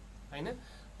त हैन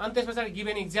अनि त्यसपछि give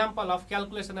an example of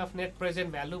calculation of net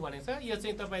present value भनेको छ यो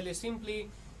चाहिँ तपाईले सिम्पली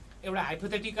एउटा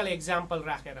हाइपोथेटिकल एक्जाम्पल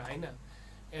राखेर हैन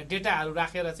डेटाहरु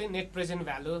राखेर चाहिँ नेट प्रेजेन्ट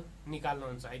भ्यालु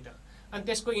निकाल्नुहुन्छ है त अनि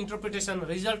त्यसको इन्टरप्रिटेसन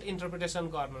रिजल्ट इन्टरप्रिटेसन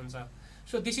गर्नुहुन्छ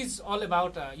so this is all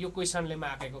about यो क्वेशनले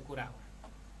मागेको कुरा हो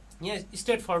यहाँ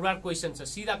स्ट्रेट फरवर्ड क्वेशन छ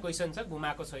सीधा क्वेशन छ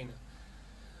घुमाएको छैन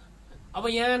अब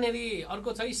यहाँ नेरी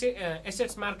अर्को छ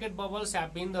assets market bubbles have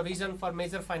been the reason for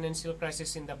major financial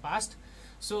crisis in the past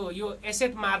so यो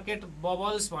एसेट मार्केट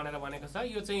बबल्स भनेर भनेको छ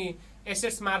यो चाहिँ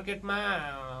एसेट्स मार्केटमा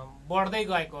बढ्दै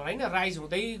गएको हैन राइज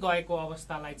हुँदै गएको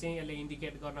अवस्थालाई चाहिँ यसले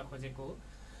इन्डिकेट गर्न खोजेको हो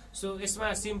सो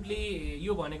यसमा सिम्पली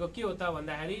यो भनेको के हो त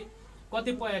भन्दाखेरि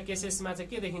कतिपय केसेसमा चाहिँ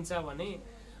के देखिन्छ भने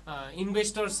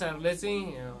इन्भेस्टर्सहरूले चाहिँ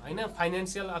हैन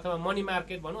फाइनान्शियल अथवा मनी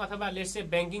मार्केट भनौँ अथवा लेट्स से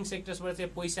ब्याङ्किङ सेक्टर्सबाट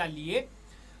चाहिँ पैसा लिए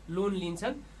लोन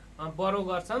लिन्छन् बरो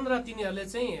गर्छन् र तिनीहरूले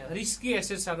चाहिँ रिस्की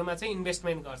एसेट्सहरूमा चाहिँ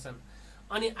इन्भेस्टमेन्ट गर्छन्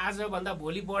अनि आजभन्दा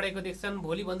भोलि बढेको देख्छन्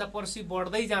भोलिभन्दा पर्सि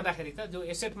बढ्दै जाँदाखेरि त जो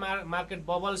एसेट मार्केट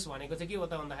बबल्स भनेको चाहिँ के हो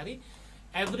त भन्दाखेरि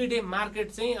एभ्रीडे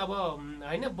मार्केट चाहिँ अब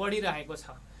हैन बढिरहेको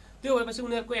छ त्यो भएपछि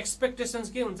उनीहरूको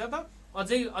एक्सपेक्टेसन्स के हुन्छ त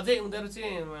अझै उनीहरू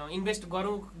चाहिँ इन्भेस्ट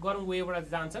गरौँ वेबाट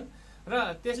जान्छन्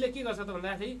र त्यसले के गर्छ त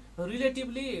भन्दाखेरि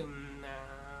रिलेटिभली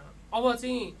अब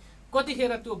चाहिँ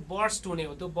कतिखेर त्यो बर्स्ट हुने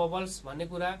हो त्यो बबल्स भन्ने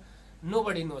कुरा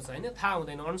नोबडी नोज हैन थाहा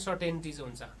हुँदैन अनसर्टेनिटिज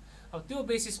हुन्छ अब त्यो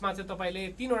बेसिसमा चाहिँ तपाईले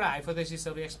तीनवटा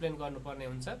हाइपोथेसिसहरू एक्सप्लेन गर्नुपर्ने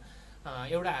हुन्छ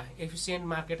एउटा एफिसिएन्ट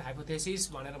मार्केट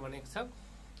हाइपोथेसिस भनेर भनेको छ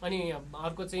अनि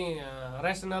अर्को चाहिँ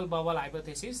रेसनल बबल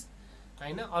हाइपोथेसिस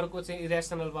हैन अर्को चाहिँ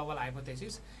इरेसनल बबल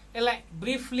हाइपोथेसिस यसलाई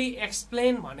ब्रिफली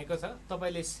एक्सप्लेन भनेको छ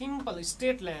तपाईले सिम्पल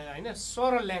स्टेट हैन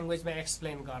सरल ल्याङ्ग्वेजमा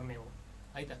एक्सप्लेन गर्ने हो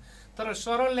है त तर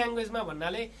सरल ल्याङ्ग्वेजमा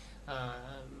भन्नाले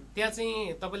त्यहाँ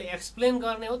चाहिँ तपाईले एक्सप्लेन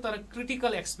गर्ने हो तर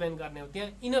क्रिटिकल एक्सप्लेन गर्ने हो त्यहाँ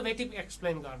इनोभेटिभ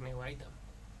एक्सप्लेन गर्ने हो है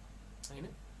त हैन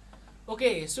ओके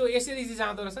सो यसरी चाहिँ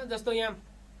जाँदो रहेछ जस्तो यहाँ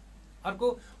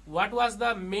अर्को what was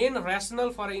the main rational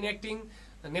for इनेक्टिङ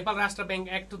Nepal राष्ट्र बैंक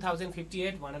एक्ट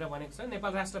 2058 भनेर भनेको छ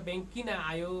नेपाल राष्ट्र बैंक किन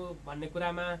आयो भन्ने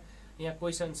कुरामा यहाँ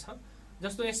क्वेसन छ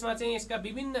जस्तो यसमा चाहिँ यसका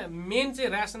विभिन्न मेन चाहिँ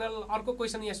रेसनल अर्को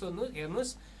क्वेसन यहाँ सोध्नु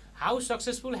हेर्नुस् how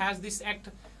successful has this act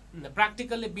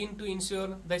practically been to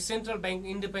ensure the central bank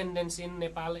independence in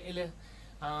Nepal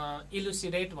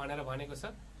elucidate भनेर भनेको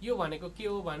छ यो भनेको के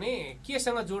हो भने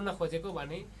केसँग जोड्न खोजेको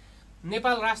भने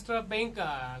नेपाल राष्ट्र बैंक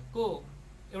को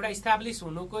एउटा इस्टाब्लिश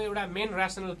हुनुको एउटा मेन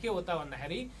रेसनल के हो त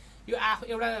भन्दाखेरि यो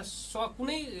एउटा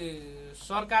कुनै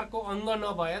सरकारको अंग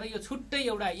नभएर यो छुट्टै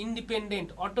एउटा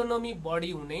इन्डिपेन्डेन्ट अटोनोमी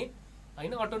बडी हुने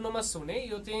हैन अटोनोमस हुने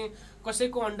यो चाहिँ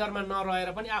कसैको अन्डरमा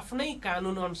नरहेर पनि आफ्नै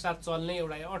कानुन अनुसार चल्ने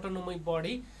एउटा अटोनोमी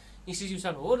बडी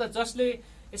इन्स्टिट्युसन हो र जसले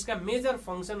यसका मेजर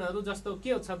फंक्सनहरु जस्तो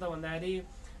के छ त भन्दाखेरि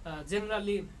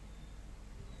जेनरली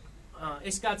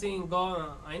यसका चाहिँ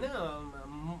हैन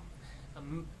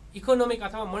इकोनोमिक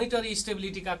अथवा मोनिटरी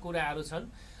स्टेबिलिटीका कुराहरु छन्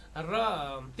र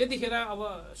त्यतिखेर अब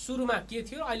सुरुमा के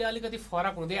थियो अहिले अलिकति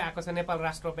फरक हुँदै आएको छ नेपाल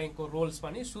राष्ट्र बैंकको रोल्स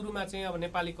पनि सुरुमा चाहिँ अब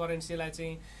नेपाली करेन्सीलाई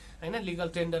चाहिँ हैन लिगल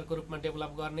टेन्डरको रूपमा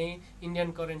डेभलप गर्ने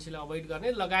इन्डियन करेन्सीलाई अभोइड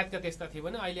गर्ने लगायतका त्यस्ता थिए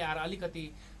भने अहिले आएर अलिकति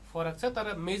फरक छ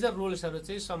तर मेजर रोल्सहरु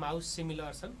चाहिँ समहाउ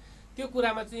सिमिलर छन् त्यो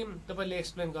कुरामा चाहिँ तपाईले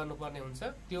एक्सप्लेन गर्नुपर्ने हुन्छ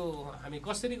त्यो हामी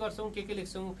कसरी गर्छौं के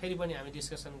लेख्छौं फेरि पनि हामी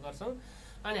डिस्कसन गर्छौं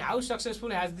अनि how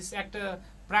successful has this act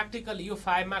practically यो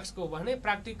 5 मार्क्स को भने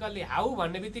प्र्याक्टिकली हाउ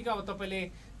भन्ने बित्तिकै अब तपाईले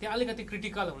त्यहाँ अलिकति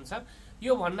क्रिटिकल हुन्छ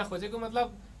यो भन्न खोजेको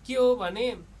मतलब के हो भने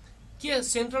के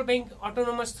सेन्ट्रल बैंक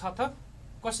अटोनोमस छ त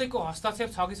कसैको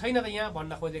हस्तक्षेप छ कि छैन त यहाँ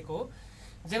भन्न खोजेको हो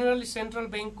जेनरली सेन्ट्रल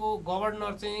बैंकको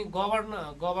गभर्नर चाहिँ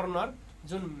गभर्नर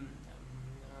जुन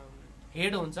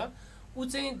हेड हुन्छ उ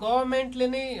चाहिँ गभर्नमेन्टले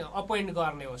नै अपोइन्ट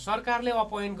गर्ने हो सरकारले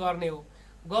अपोइन्ट गर्ने हो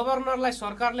गभर्नरलाई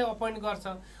सरकारले अपोइन्ट गर्छ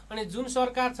अनि जुन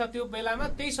सरकार छ त्यो बेलामा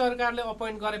त्यही सरकारले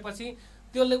अपोइन्ट गरेपछि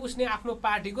त्यसले उसले आफ्नो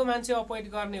पार्टीको मान्छे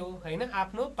अपोइन्ट गर्ने हो हैन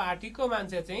आफ्नो पार्टीको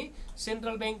मान्छे चाहिँ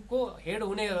सेन्ट्रल बैंकको हेड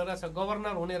हुने रहेछ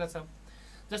गभर्नर हुने रहेछ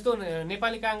जस्तो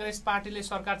नेपाली कांग्रेस पार्टीले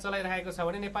सरकार चलाइरहेको छ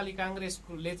भने नेपाली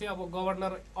कांग्रेसले चाहिँ अब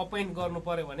गभर्नर अपोइन्ट गर्नु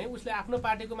पर्यो भने उसले आफ्नो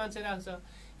पार्टीको मान्छे राख्छ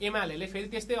एमालेले फेरि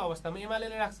त्यस्तै अवस्थामा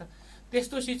एमालेले राख्छ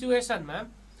त्यस्तो सिचुएसनमा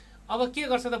अब के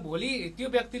गर्छ त भोलि त्यो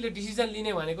व्यक्तिले डिसिजन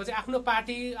लिने भनेको चाहिँ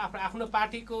आफ्नो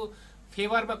पार्टीको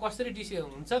फेभरमा कसरी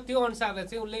डिसिजन हुन्छ त्यो अनुसारले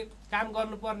चाहिँ उले काम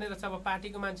गर्नुपर्ने रहेछ अब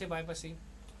पार्टीको मान्छे भएपछि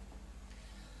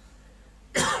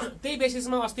त्यही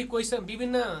बेसिसमा अस्ति क्वेशन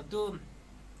विभिन्न त्यो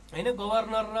हैन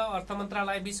गभर्नर र अर्थ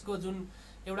मन्त्रालय बीचको जुन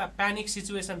एउटा प्यानिक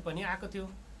सिचुएसन पनि आएको थियो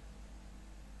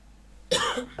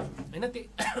हैन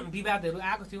त्यो विवादहरु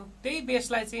आएको थियो त्यही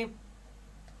बेसलाई चाहिँ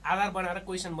आधार बनाएर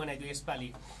क्वेशन बनाइदियो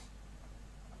यसपालि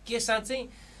के साँच्चै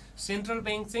सेन्ट्रल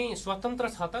बैंक चाहिँ स्वतन्त्र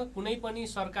छ त कुनै पनि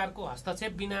सरकारको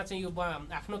हस्तक्षेप बिना चाहिँ यो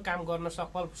आफ्नो काम गर्न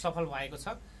सफल भएको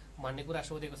छ भन्ने कुरा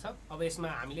सोधेको छ अब यसमा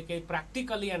हामीले केही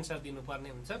प्र्याक्टिकली आन्सर दिनुपर्ने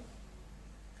हुन्छ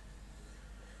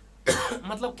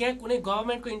मतलब क्या कुनै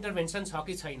गभर्नमेन्टको इन्टरभेन्सन छ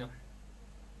कि छैन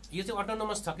यो चाहिँ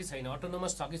अटोनोमस छ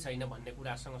कि छैन भन्ने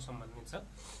कुरासँग सम्बन्धित छ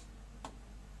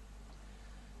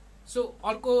सो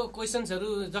अर्को क्वेशन्सहरु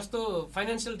जस्तो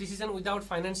financial decision without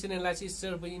financial analysis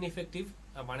is इनइफेक्टिभ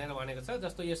भनेर भनेको छ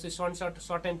जस्तो यस्तो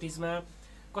सर्टेन्टिजमा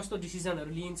कस्तो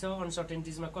डिसिजनहरु लिइन्छ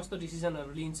अनसर्टेन्टिजमा कस्तो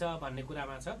डिसिजनहरु लिइन्छ भन्ने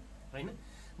कुरामा छ हैन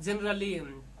जेनरली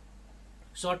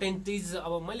सर्टेन्टिज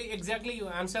अब मैले एक्ज्याक्टली यो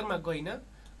आन्सरमा गइन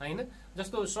हैन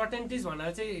जस्तो सर्टेन्टिज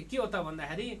भनेर चाहिँ के हो त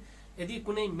भन्दाखेरि यदि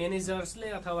कुनै म्यानेजर्सले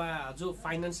अथवा जो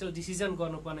फाइनान्शियल डिसिजन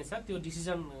गर्नुपर्ने छ त्यो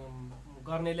डिसिजन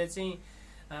गर्नेले चाहिँ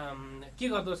के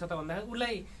गर्दो रहेछ त भन्दाखेरि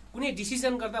उसलाई कुनै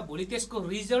डिसिजन गर्दा भोलि त्यसको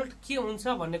रिजल्ट के हुन्छ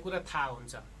भन्ने कुरा थाहा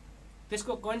हुन्छ,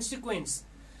 त्यसको कन्सिक्वेन्स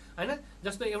हैन।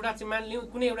 जस्तो एउटा चाहिँ मानिलिउँ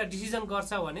कुनै एउटा डिसिजन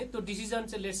गर्छ भने त्यो डिसिजन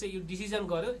चाहिँ लेट्स से यो डिसिजन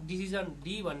गर्यो, डिसिजन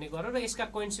डी भन्ने गर्यो र यसका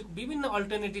विभिन्न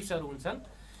अल्टरनेटिभ्सहरू हुन्छन्,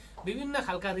 विभिन्न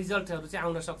खालका रिजल्टहरू चाहिँ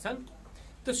आउन सक्छन्।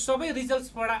 त्यो सबै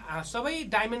रिजल्ट्सबाट सबै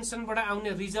डाइमेन्सनबाट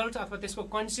आउने रिजल्ट अथवा त्यसको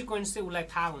कन्सिक्वेन्स चाहिँ उसलाई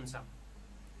थाहा हुन्छ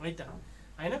है त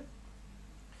हैन।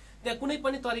 त्यहाँ कुनै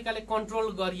पनि तरिकाले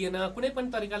कन्ट्रोल गरिएन, कुनै पनि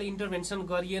तरिकाले इन्टरभेन्सन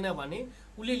गरिएन भने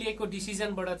उसले लिएको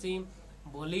डिसिजनबाट चाहिँ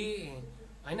भोलि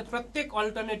हैन प्रत्येक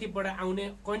अल्टरनेटिभबाट आउने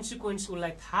कन्सिक्वेन्स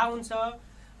उसलाई थाहा हुन्छ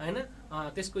हैन।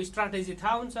 त्यसको स्ट्राटेजी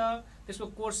थाहा हुन्छ, त्यसको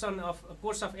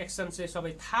कोर्स अफ एक्सन चाहिँ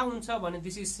सबै थाहा हुन्छ भने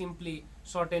दिस इज सिम्पली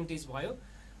सर्टेन्टिज भयो।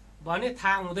 भने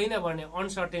थाहा हुँदैन भने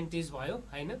अनसर्टेन्टिज भयो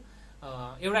हैन।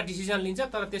 एउटा डिसिजन लिन्छ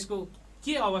तर त्यसको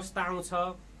के अवस्था आउँछ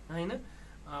हैन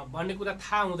भन्ने कुरा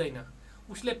थाहा हुँदैन।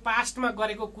 उसले पास्टमा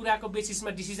गरेको कुराको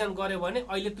बेसिसमा डिसिजन गर्यो भने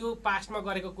अहिले त्यो पास्टमा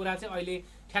गरेको कुरा चाहिँ अहिले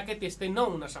ठ्याक्कै त्यस्तै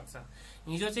नहुन सक्छ।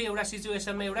 हिजो चाहिँ एउटा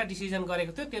सिचुएसनमा एउटा डिसिजन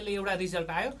गरेको थियो, त्यसले एउटा रिजल्ट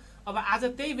आयो, अब आज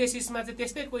त्यही बेसिसमा चाहिँ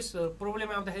त्यस्तै कोही प्रब्लम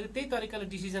आउँदाखेरि त्यही तरिकाले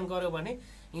डिसिजन गर्यो भने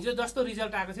हिजो जस्तो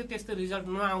रिजल्ट आएको थियो त्यस्तो रिजल्ट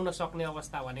नआउन सक्ने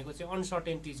अवस्था भनेको चाहिँ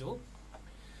अनसर्टेन्टिज हो।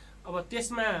 अब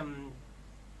त्यसमा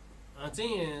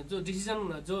चाहिँ जो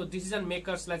डिसिजन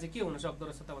मेकर्सलाई चाहिँ के हुन सक्दो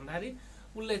रहेछ त भन्दाखेरि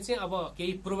उसले चाहिँ अब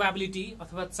केही प्रोबाबिलिटी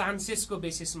अथवा चान्सेसको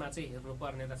बेसिसमा चाहिँ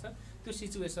हेर्नुपर्ने रहेछ, त्यो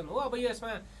सिचुएसन हो। अब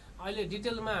यसमा अहिले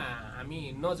डिटेलमा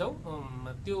हामी नजाउँ,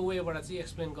 त्यो वेबाट चाहिँ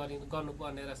एक्सप्लेन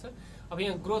गर्नुपर्ने रहेछ। अब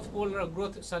यहाँ ग्रोथ पोल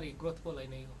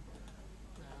होइन, यो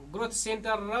ग्रोथ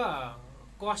सेन्टर र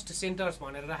कस्ट सेन्टर्स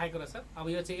भनेर राखेको रहेछ। अब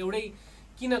यो चाहिँ एउटै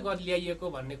किन ल्याइएको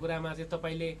भन्ने कुरामा चाहिँ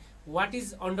तपाईँले वाट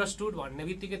इज अन्डरस्टुड भन्ने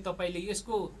बित्तिकै तपाईँले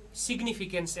यसको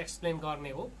सिग्निफिकेन्स एक्सप्लेन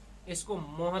गर्ने हो, यसको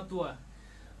महत्त्व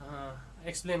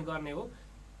एक्सप्लेन गर्ने हो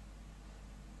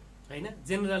हैन।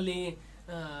 जेनरली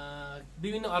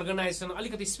विभिन्न अर्गनाइजेसन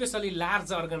अलिकति स्पेसली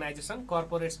लार्ज अर्गनाइजेसन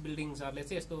कर्पोरेट्स बिल्डिङ्सहरूले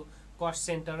चाहिँ यस्तो कस्ट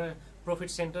सेन्टर प्रफिट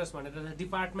सेन्टर्स भनेर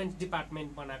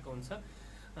डिपार्टमेन्ट बनाएको हुन्छ।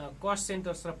 कस्ट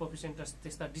सेन्टर्स र प्रफिट सेन्टर्स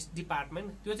त्यस्ता डिपार्टमेन्ट,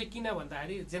 त्यो चाहिँ किन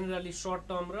भन्दाखेरि जेनरली सर्ट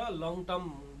टर्म र लङ टर्म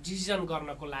डिसिजन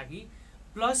गर्नको लागि,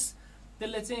 प्लस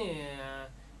त्यसले चाहिँ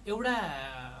एउटा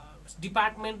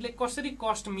डिपार्टमेन्टले कसरी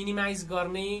कस्ट मिनिमाइज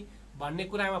गर्ने भन्ने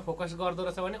कुरामा फोकस गर्दो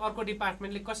रहेछ भने अर्को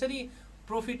डिपार्टमेन्टले कसरी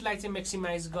प्रफिटलाई चाहिँ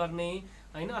म्याक्सिमाइज गर्ने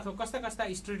हैन, अथवा कस्ता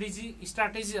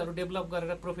स्ट्राटेजीहरू डेभलप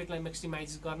गरेर प्रफिटलाई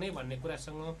म्याक्सिमाइज गर्ने भन्ने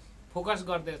कुरासँग फोकस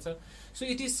गर्दैछ। So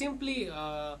it is simply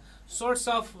source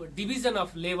of division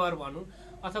of labour भनौँ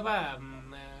अथवा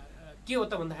के हो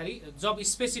त भन्दाखेरि जब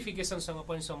स्पेसिफिकेसनसँग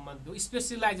पनि सम्बन्धित हो,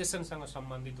 स्पेसलाइजेसनसँग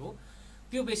सम्बन्धित हो।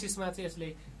 त्यो बेसिसमा चाहिँ यसले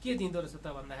के दिँदो रहेछ त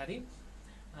भन्दाखेरि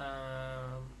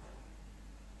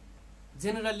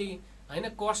जेनरली हैन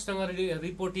कस्टसँग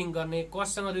रिपोर्टिङ गर्ने,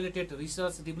 कस्टसँग रिलेटेड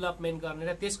रिसर्च डेभलपमेन्ट गर्ने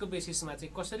र त्यसको बेसिसमा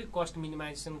चाहिँ कसरी कस्ट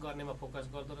मिनिमाइजेसन गर्नेमा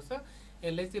फोकस गर्दो रहेछ।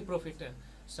 यसले चाहिँ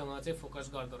प्रफिटसँग चाहिँ फोकस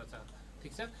गर्दो रहेछ,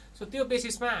 ठिक छ। सो त्यो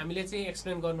बेसिसमा हामीले चाहिँ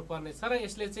एक्सप्लेन गर्नुपर्ने छ र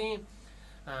यसले चाहिँ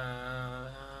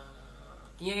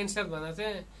यहाँ एन्सर भन्दा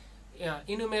चाहिँ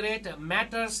इनुमेरेट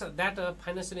matters that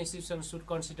financial institution should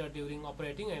consider during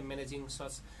operating and managing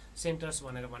such centres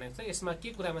भनेर भनेको छ। यसमा के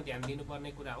कुरामा ध्यान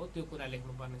दिनुपर्ने कुरा हो त्यो कुरा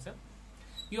लेख्नुपर्ने छ।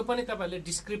 यो पनि तपाईँहरूले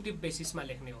डिस्क्रिप्टिभ बेसिसमा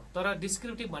लेख्ने हो, तर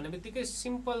डिस्क्रिप्टिभ भन्ने बित्तिकै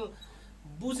सिम्पल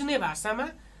बुझ्ने भाषामा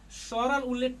सरल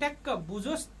उसले ट्याक्क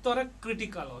बुझोस् तर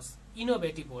क्रिटिकल होस्,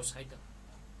 इनोभेटिभ होस् है त।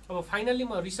 अब फाइनल्ली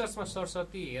म रिसर्चमा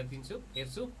सरस्वती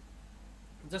हेर्छु।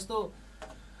 जस्तो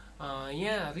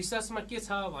यहाँ रिसर्चमा के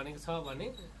छ भनेको छ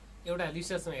भने एउटा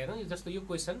रिसर्चमा हेरौँ, जस्तो यो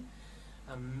question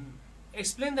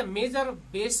explain the major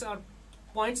base or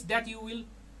points that you will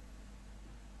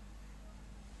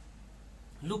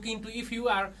look into if you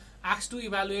are asked to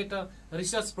evaluate a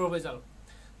research proposal।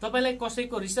 तपाईलाई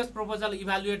कसैको रिसर्च प्रपोजल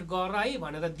इभ्यालुएट गर है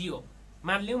भनेर दियो,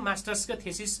 मानिलिउँ मास्टर्सको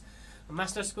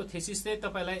थेसिस चाहिँ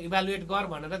तपाईलाई इभ्यालुएट गर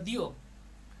भनेर दियो,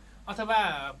 अथवा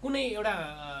कुनै एउटा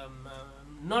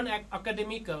नन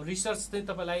एकाडेमिक रिसर्च चाहिँ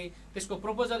तपाईलाई त्यसको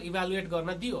प्रपोजल इभ्यालुएट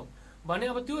गर्न दियो भने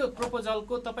अब त्यो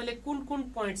प्रपोजलको तपाईले कुन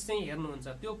पोइन्ट्स चाहिँ हेर्नुहुन्छ,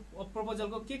 त्यो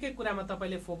प्रपोजलको के कुरामा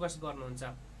तपाईले फोकस गर्नुहुन्छ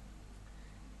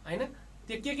हैन,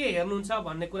 त्यो के हेर्नुहुन्छ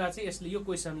भन्ने कुरा चाहिँ यसले यो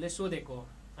क्वेसनले सोधेको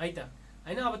है त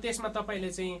हैन। अब त्यसमा तपाईले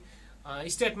चाहिँ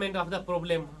स्टेटमेन्ट अफ द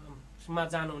प्रब्लममा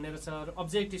जानुहुने रहेछ,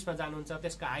 अब्जेक्टिभ्समा जानुहुन्छ,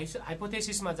 त्यसका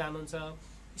हाइपोथेसिसमा जानुहुन्छ,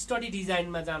 स्टडी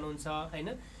डिजाइनमा जानुहुन्छ हैन,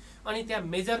 अनि त्यहाँ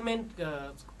मेजरमेन्ट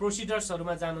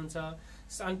प्रोसिडर्सहरुमा जानुहुन्छ,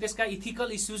 अनि त्यसका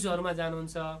इथिकल इस्युजहरुमा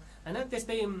जानुहुन्छ हैन।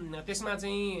 त्यस्तै त्यसमा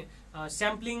चाहिँ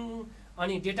स्याम्पलिङ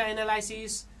अनि डेटा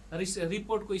एनालाइसिस,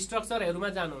 रिपोर्टको स्ट्रक्चरहरुमा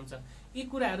जानुहुन्छ। यी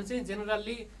कुराहरु चाहिँ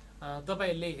जेनरली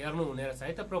तपाईहरुले हेर्नु हुने रहेछ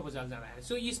है त प्रपोजल जाँदाखेरि।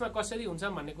 सो यसमा कसरी हुन्छ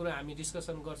भन्ने कुरा हामी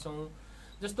डिस्कसन गर्छौं।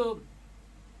 जस्तो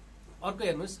अर्को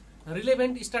हेर्नुस्,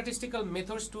 relevant statistical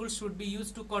methods tools should be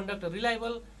used to conduct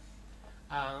reliable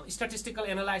statistical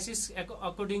analysis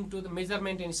according to the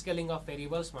measurement and scaling of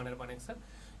variables भनेर भनेको छ।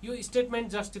 यो स्टेटमेन्ट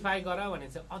जस्टिफाई गर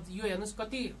भनेको छ। यो हेर्नुस्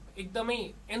कति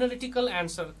एकदमै एनालिटिकल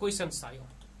आन्सर क्वेशन्स छ। यो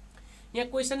यहाँ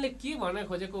क्वेशनले के भन्न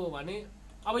खोजेको हो भने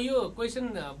अब यो क्वेशन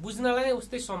बुझ्नलाई नै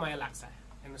उस्तै समय लाग्छ।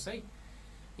 हेर्नुस् है,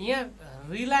 यहाँ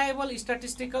रिलायबल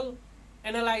स्ट्याटिस्टिकल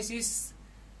एनालाइसिस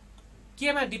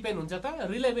केमा डिपेन्ड हुन्छ त?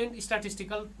 रिलेभेन्ट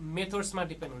स्ट्याटिस्टिकल मेथड्समा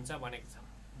डिपेन्ड हुन्छ भनेको छ।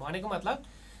 भनेको मतलब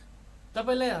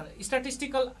तपाईलाई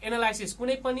स्ट्याटिस्टिकल एनालाइसिस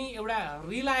कुनै पनि एउटा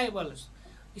रिलायबल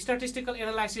स्ट्याटिस्टिकल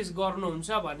एनालाइसिस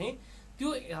गर्नुहुन्छ भने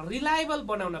त्यो रिलायबल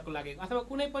बनाउनको लागि अथवा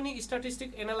कुनै पनि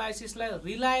स्ट्याटिस्टिक एनालाइसिसलाई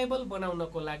रिलायबल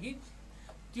बनाउनको लागि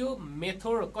त्यो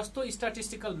मेथड कस्तो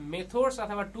स्ट्याटिस्टिकल मेथड्स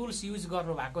अथवा टुल्स युज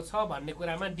गर्नु भएको छ भन्ने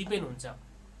कुरामा डिपेन्ड हुन्छ।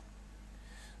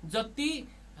 जति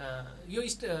यो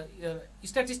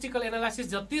स्ट्याटिस्टिकल एनालाइसिस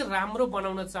जति राम्रो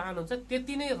बनाउन चाहनुहुन्छ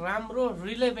त्यति नै राम्रो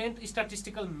relevant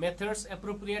statistical methods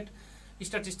appropriate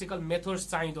statistical methods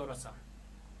चाहिँदो रहेछ,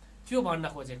 त्यो भन्न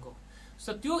खोजेको।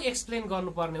 सो त्यो एक्सप्लेन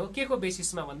गर्नुपर्ने हो के को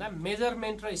बेसिसमा भन्दा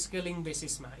मेजरमेन्ट र स्केलिङ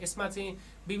बेसिसमा। यसमा चाहिँ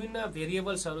विभिन्न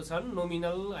भेरिएबल्सहरू छन्,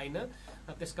 नोमिनल हैन,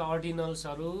 त्यसका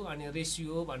अर्डिनल्सहरू अनि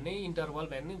रेसियो भन्ने इन्टरभल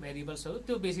भन्ने भेरिएबल्सहरू,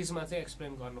 त्यो बेसिसमा चाहिँ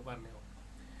एक्सप्लेन गर्नुपर्ने हो।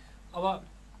 अब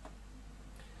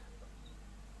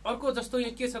अर्को जस्तो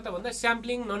यहाँ के छ त भन्दा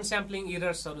स्याम्पलिङ नन स्याम्पलिङ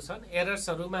एरर्सहरू छन्।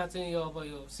 एरर्सहरूमा चाहिँ यो अब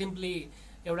यो सिम्पली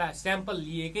एउटा स्याम्पल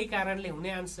लिएकै कारणले हुने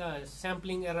आन्सर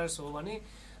स्याम्पलिङ एरर्स हो भने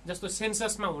जस्तो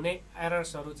सेन्ससमा हुने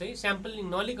एरर्सहरू चाहिँ sampling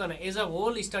नलिकन as a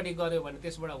whole study गर्यो भने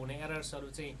त्यसबाट हुने एरर्सहरू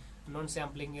चाहिँ नन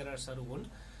स्याम्पलिङ एरर्सहरू हुन्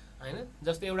हैन।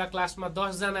 जस्तो एउटा क्लासमा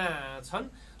 10 जना छन्,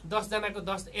 10 जनाको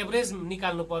 10 एभरेज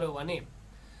निकाल्नु पर्यो भने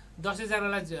 10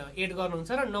 जनालाई एड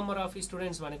गर्नुहुन्छ र नम्बर अफ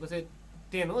स्टुडेन्ट्स भनेको चाहिँ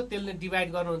 10 हो, त्यसले डिभाइड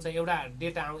गर्नुहुन्छ एउटा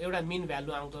डेटा एउटा मिन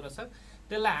भ्यालु आउँदो रहेछ,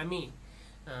 त्यसलाई हामी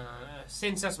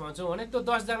सेन्सस भन्छौँ भने त्यो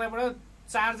 10 जनाबाट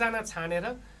 4 जना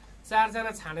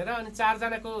छानेर अनि 4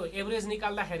 जनाको एभरेज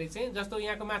निकाल्दाखेरि चाहिँ जस्तो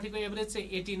यहाँको माथिको एभरेज चाहिँ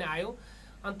 18 आयो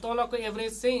अनि तलको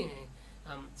एभरेज चाहिँ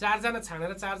 4 जना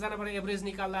छानेर 4 जनाबाट एभरेज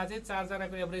निकाल्दा चाहिँ 4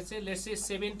 जनाको एभरेज चाहिँ लेट्स से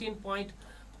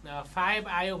 17.5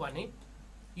 आयो भने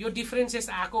यो डिफरेन्सेस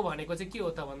आएको भनेको चाहिँ के हो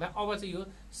त भन्दा अब चाहिँ यो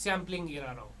स्याम्पलिङ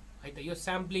एरर हो है त। यो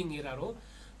स्याम्पलिङ एरर हो।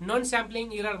 नन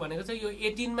स्याम्पलिङ एरर भनेको चाहिँ यो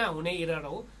 18 मा हुने एरर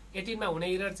हो। 18 मा हुने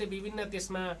एरर चाहिँ विभिन्न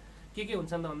त्यसमा के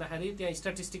हुन्छन् त भन्दाखेरि त्यहाँ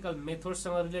स्ट्याटिस्टिकल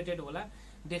मेथडसँग रिलेटेड होला,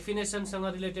 डेफिनेसनसँग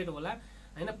रिलेटेड होला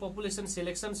हैन, पपुलेसन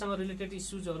सिलेक्सनसँग रिलेटेड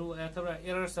इस्युजहरू अथवा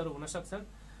एरर्सहरू हुन सक्छन्।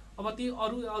 अब ती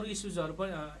अरु इस्युजहरू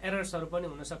पनि एरर्सहरू पनि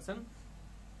हुन सक्छन्,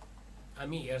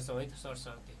 हामी हेर्छौँ है त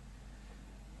सरसर्ती।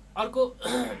 अर्को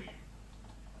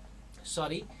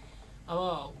सरी, अब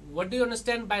what do you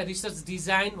understand by research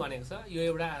design भनेको छ। यो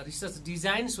एउटा रिसर्च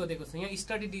डिजाइन सोधेको छ। यहाँ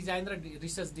स्टडी डिजाइन र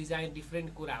रिसर्च डिजाइन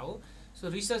डिफ्रेन्ट कुरा हो। सो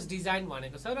रिसर्च डिजाइन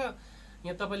भनेको छ र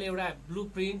यहाँ तपाईले एउटा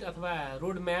ब्लुप्रिन्ट अथवा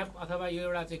रोड म्याप अथवा यो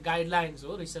एउटा चाहिँ गाइडलाइन्स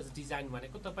हो। रिसर्च डिजाइन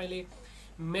भनेको तपाईले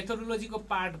मेथोडोलोजीको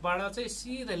पार्टबाट चाहिँ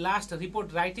सिधै लास्ट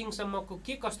रिपोर्ट राइटिङसम्मको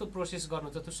के कस्तो प्रोसेस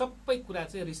गर्नुहुन्छ त्यो सबै कुरा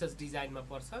चाहिँ रिसर्च डिजाइनमा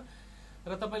पर्छ।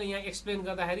 र तपाईले यहाँ एक्सप्लेन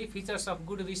गर्दाखेरि features of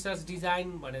good research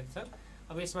design भनेको छ।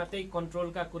 अब यसमा त्यही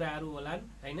कन्ट्रोलका कुराहरू होलान्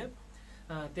हैन,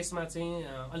 त्यसमा चाहिँ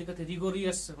अलिकति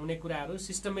रिगोरियस हुने कुराहरू,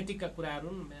 सिस्टमेटिकका कुराहरू,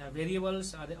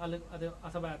 भेरिएबल्स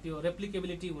अथवा त्यो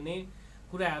रेप्लिकेबिलिटी हुने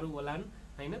कुराहरू होलान्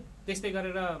हैन। त्यस्तै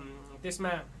गरेर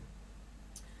त्यसमा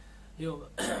यो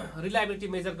रिलायबिलिटी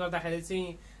मेजर गर्दाखेरि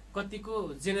चाहिँ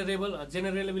कतिको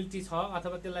जेनरेलेबिलिटी छ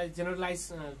अथवा त्यसलाई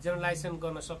जेनरलाइजेसन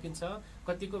गर्न सकिन्छ,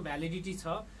 कतिको भ्यालिडिटी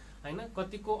छ हैन,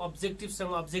 कतिको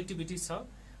अब्जेक्टिभसँग अब्जेक्टिभिटी छ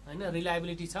हैन,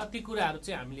 रिलायबिलिटी छ, ती कुराहरू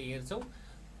चाहिँ हामीले हेर्छौँ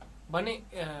भने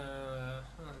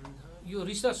यो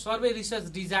रिसर्च सर्वे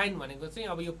रिसर्च डिजाइन भनेको चाहिँ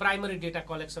अब यो प्राइमरी डेटा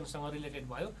कलेक्सनसँग रिलेटेड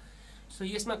भयो। सो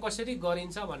यसमा कसरी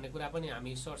गरिन्छ भन्ने कुरा पनि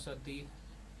हामी सरस्वती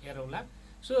हेरौँला।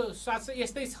 सो साथै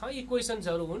यस्तै छ, यी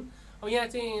क्वेसन्सहरू हुन्। अब यहाँ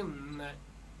चाहिँ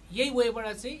यही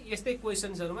वेबाट चाहिँ यस्तै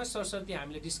क्वेसन्सहरूमा सरस्वती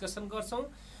हामीले डिस्कसन गर्छौँ।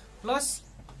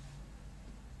 प्लस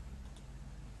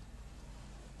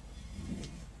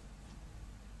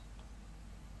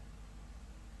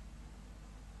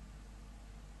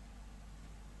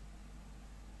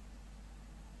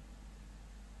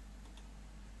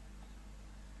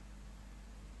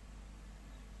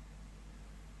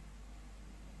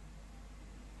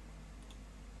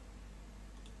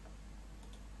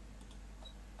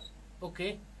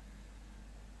ओके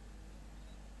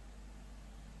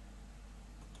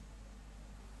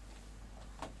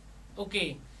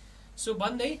सो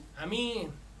भन्दै हामी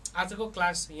आजको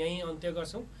क्लास यहीँ अन्त्य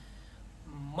गर्छौँ।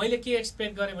 मैले के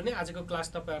एक्सपेक्ट गरेँ भने आजको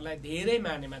क्लास तपाईहरुलाई धेरै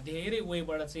मानेमा धेरै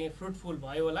वेबाट चाहिँ फ्रुटफुल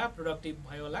भयो होला, प्रोडक्टिभ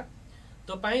भयो होला।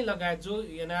 तपाई लगायत जो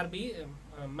एनआरबी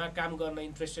मा काम गर्न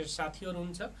इन्ट्रेस्टेड साथीहरु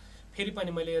हुन्छ, फेरि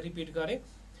पनि मैले रिपिट गरेँ,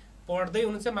 पढ्दै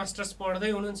हुनुहुन्छ, मास्टर्स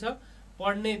पढ्दै हुनुहुन्छ,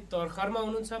 पढ्ने तर्खरमा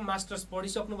हुनुहुन्छ, मास्टर्स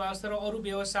पढिसक्नु भएको छ र अरू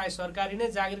व्यवसाय सरकारी नै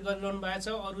जागिर गरिरहनु भएको छ,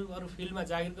 अरू फिल्डमा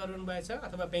जागिर गरिरहनु भएको छ,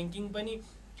 अथवा ब्याङ्किङ पनि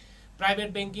प्राइभेट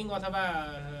ब्याङ्किङ अथवा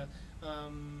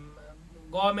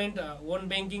गभर्मेन्ट ओन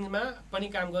ब्याङ्किङमा पनि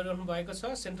काम गरिरहनु भएको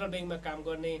छ, सेन्ट्रल ब्याङ्कमा काम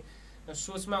गर्ने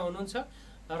सोचमा हुनुहुन्छ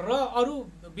र अरू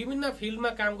विभिन्न फिल्डमा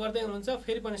काम गर्दै हुनुहुन्छ,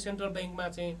 फेरि पनि सेन्ट्रल ब्याङ्कमा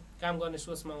चाहिँ काम गर्ने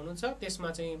सोचमा हुनुहुन्छ। त्यसमा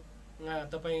चाहिँ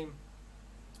तपाईँ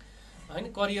हैन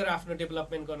करियर आफ्नो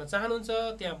डेभलपमेन्ट गर्न चाहनुहुन्छ,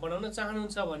 त्यहाँ बढाउन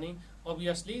चाहनुहुन्छ भने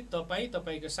अभियसली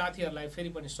तपाईको साथीहरूलाई फेरि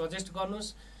पनि सजेस्ट गर्नुहोस्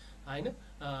हैन,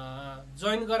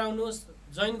 जोइन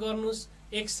गर्नुहोस्,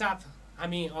 एकसाथ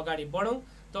हामी अगाडि बढौँ।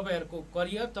 तपाईहरूको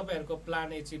करियर, तपाईहरूको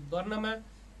प्लान एचिभ गर्नमा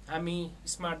हामी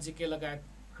स्मार्ट जीके लगायत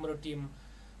हाम्रो टिम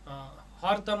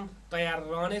हरदम तयार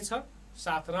रहनेछ,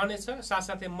 साथ रहनेछ।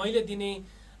 साथसाथै मैले दिने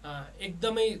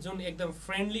एकदम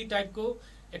फ्रेन्डली टाइपको,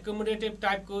 एकोमोडेटिभ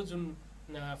टाइपको जुन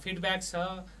फिडब्याक छ,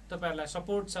 तपाईहरुलाई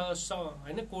सपोर्ट छ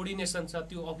हैन, कोअर्डिनेसन छ,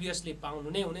 त्यो अभियसली पाउनु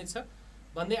नै हुनेछ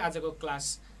भन्दै आजको क्लास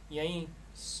यही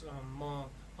म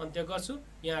अन्त्य गर्छु।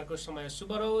 यहाँहरुको समय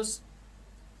शुभ रहोस्।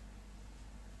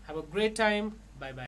 Have a great time. Bye bye.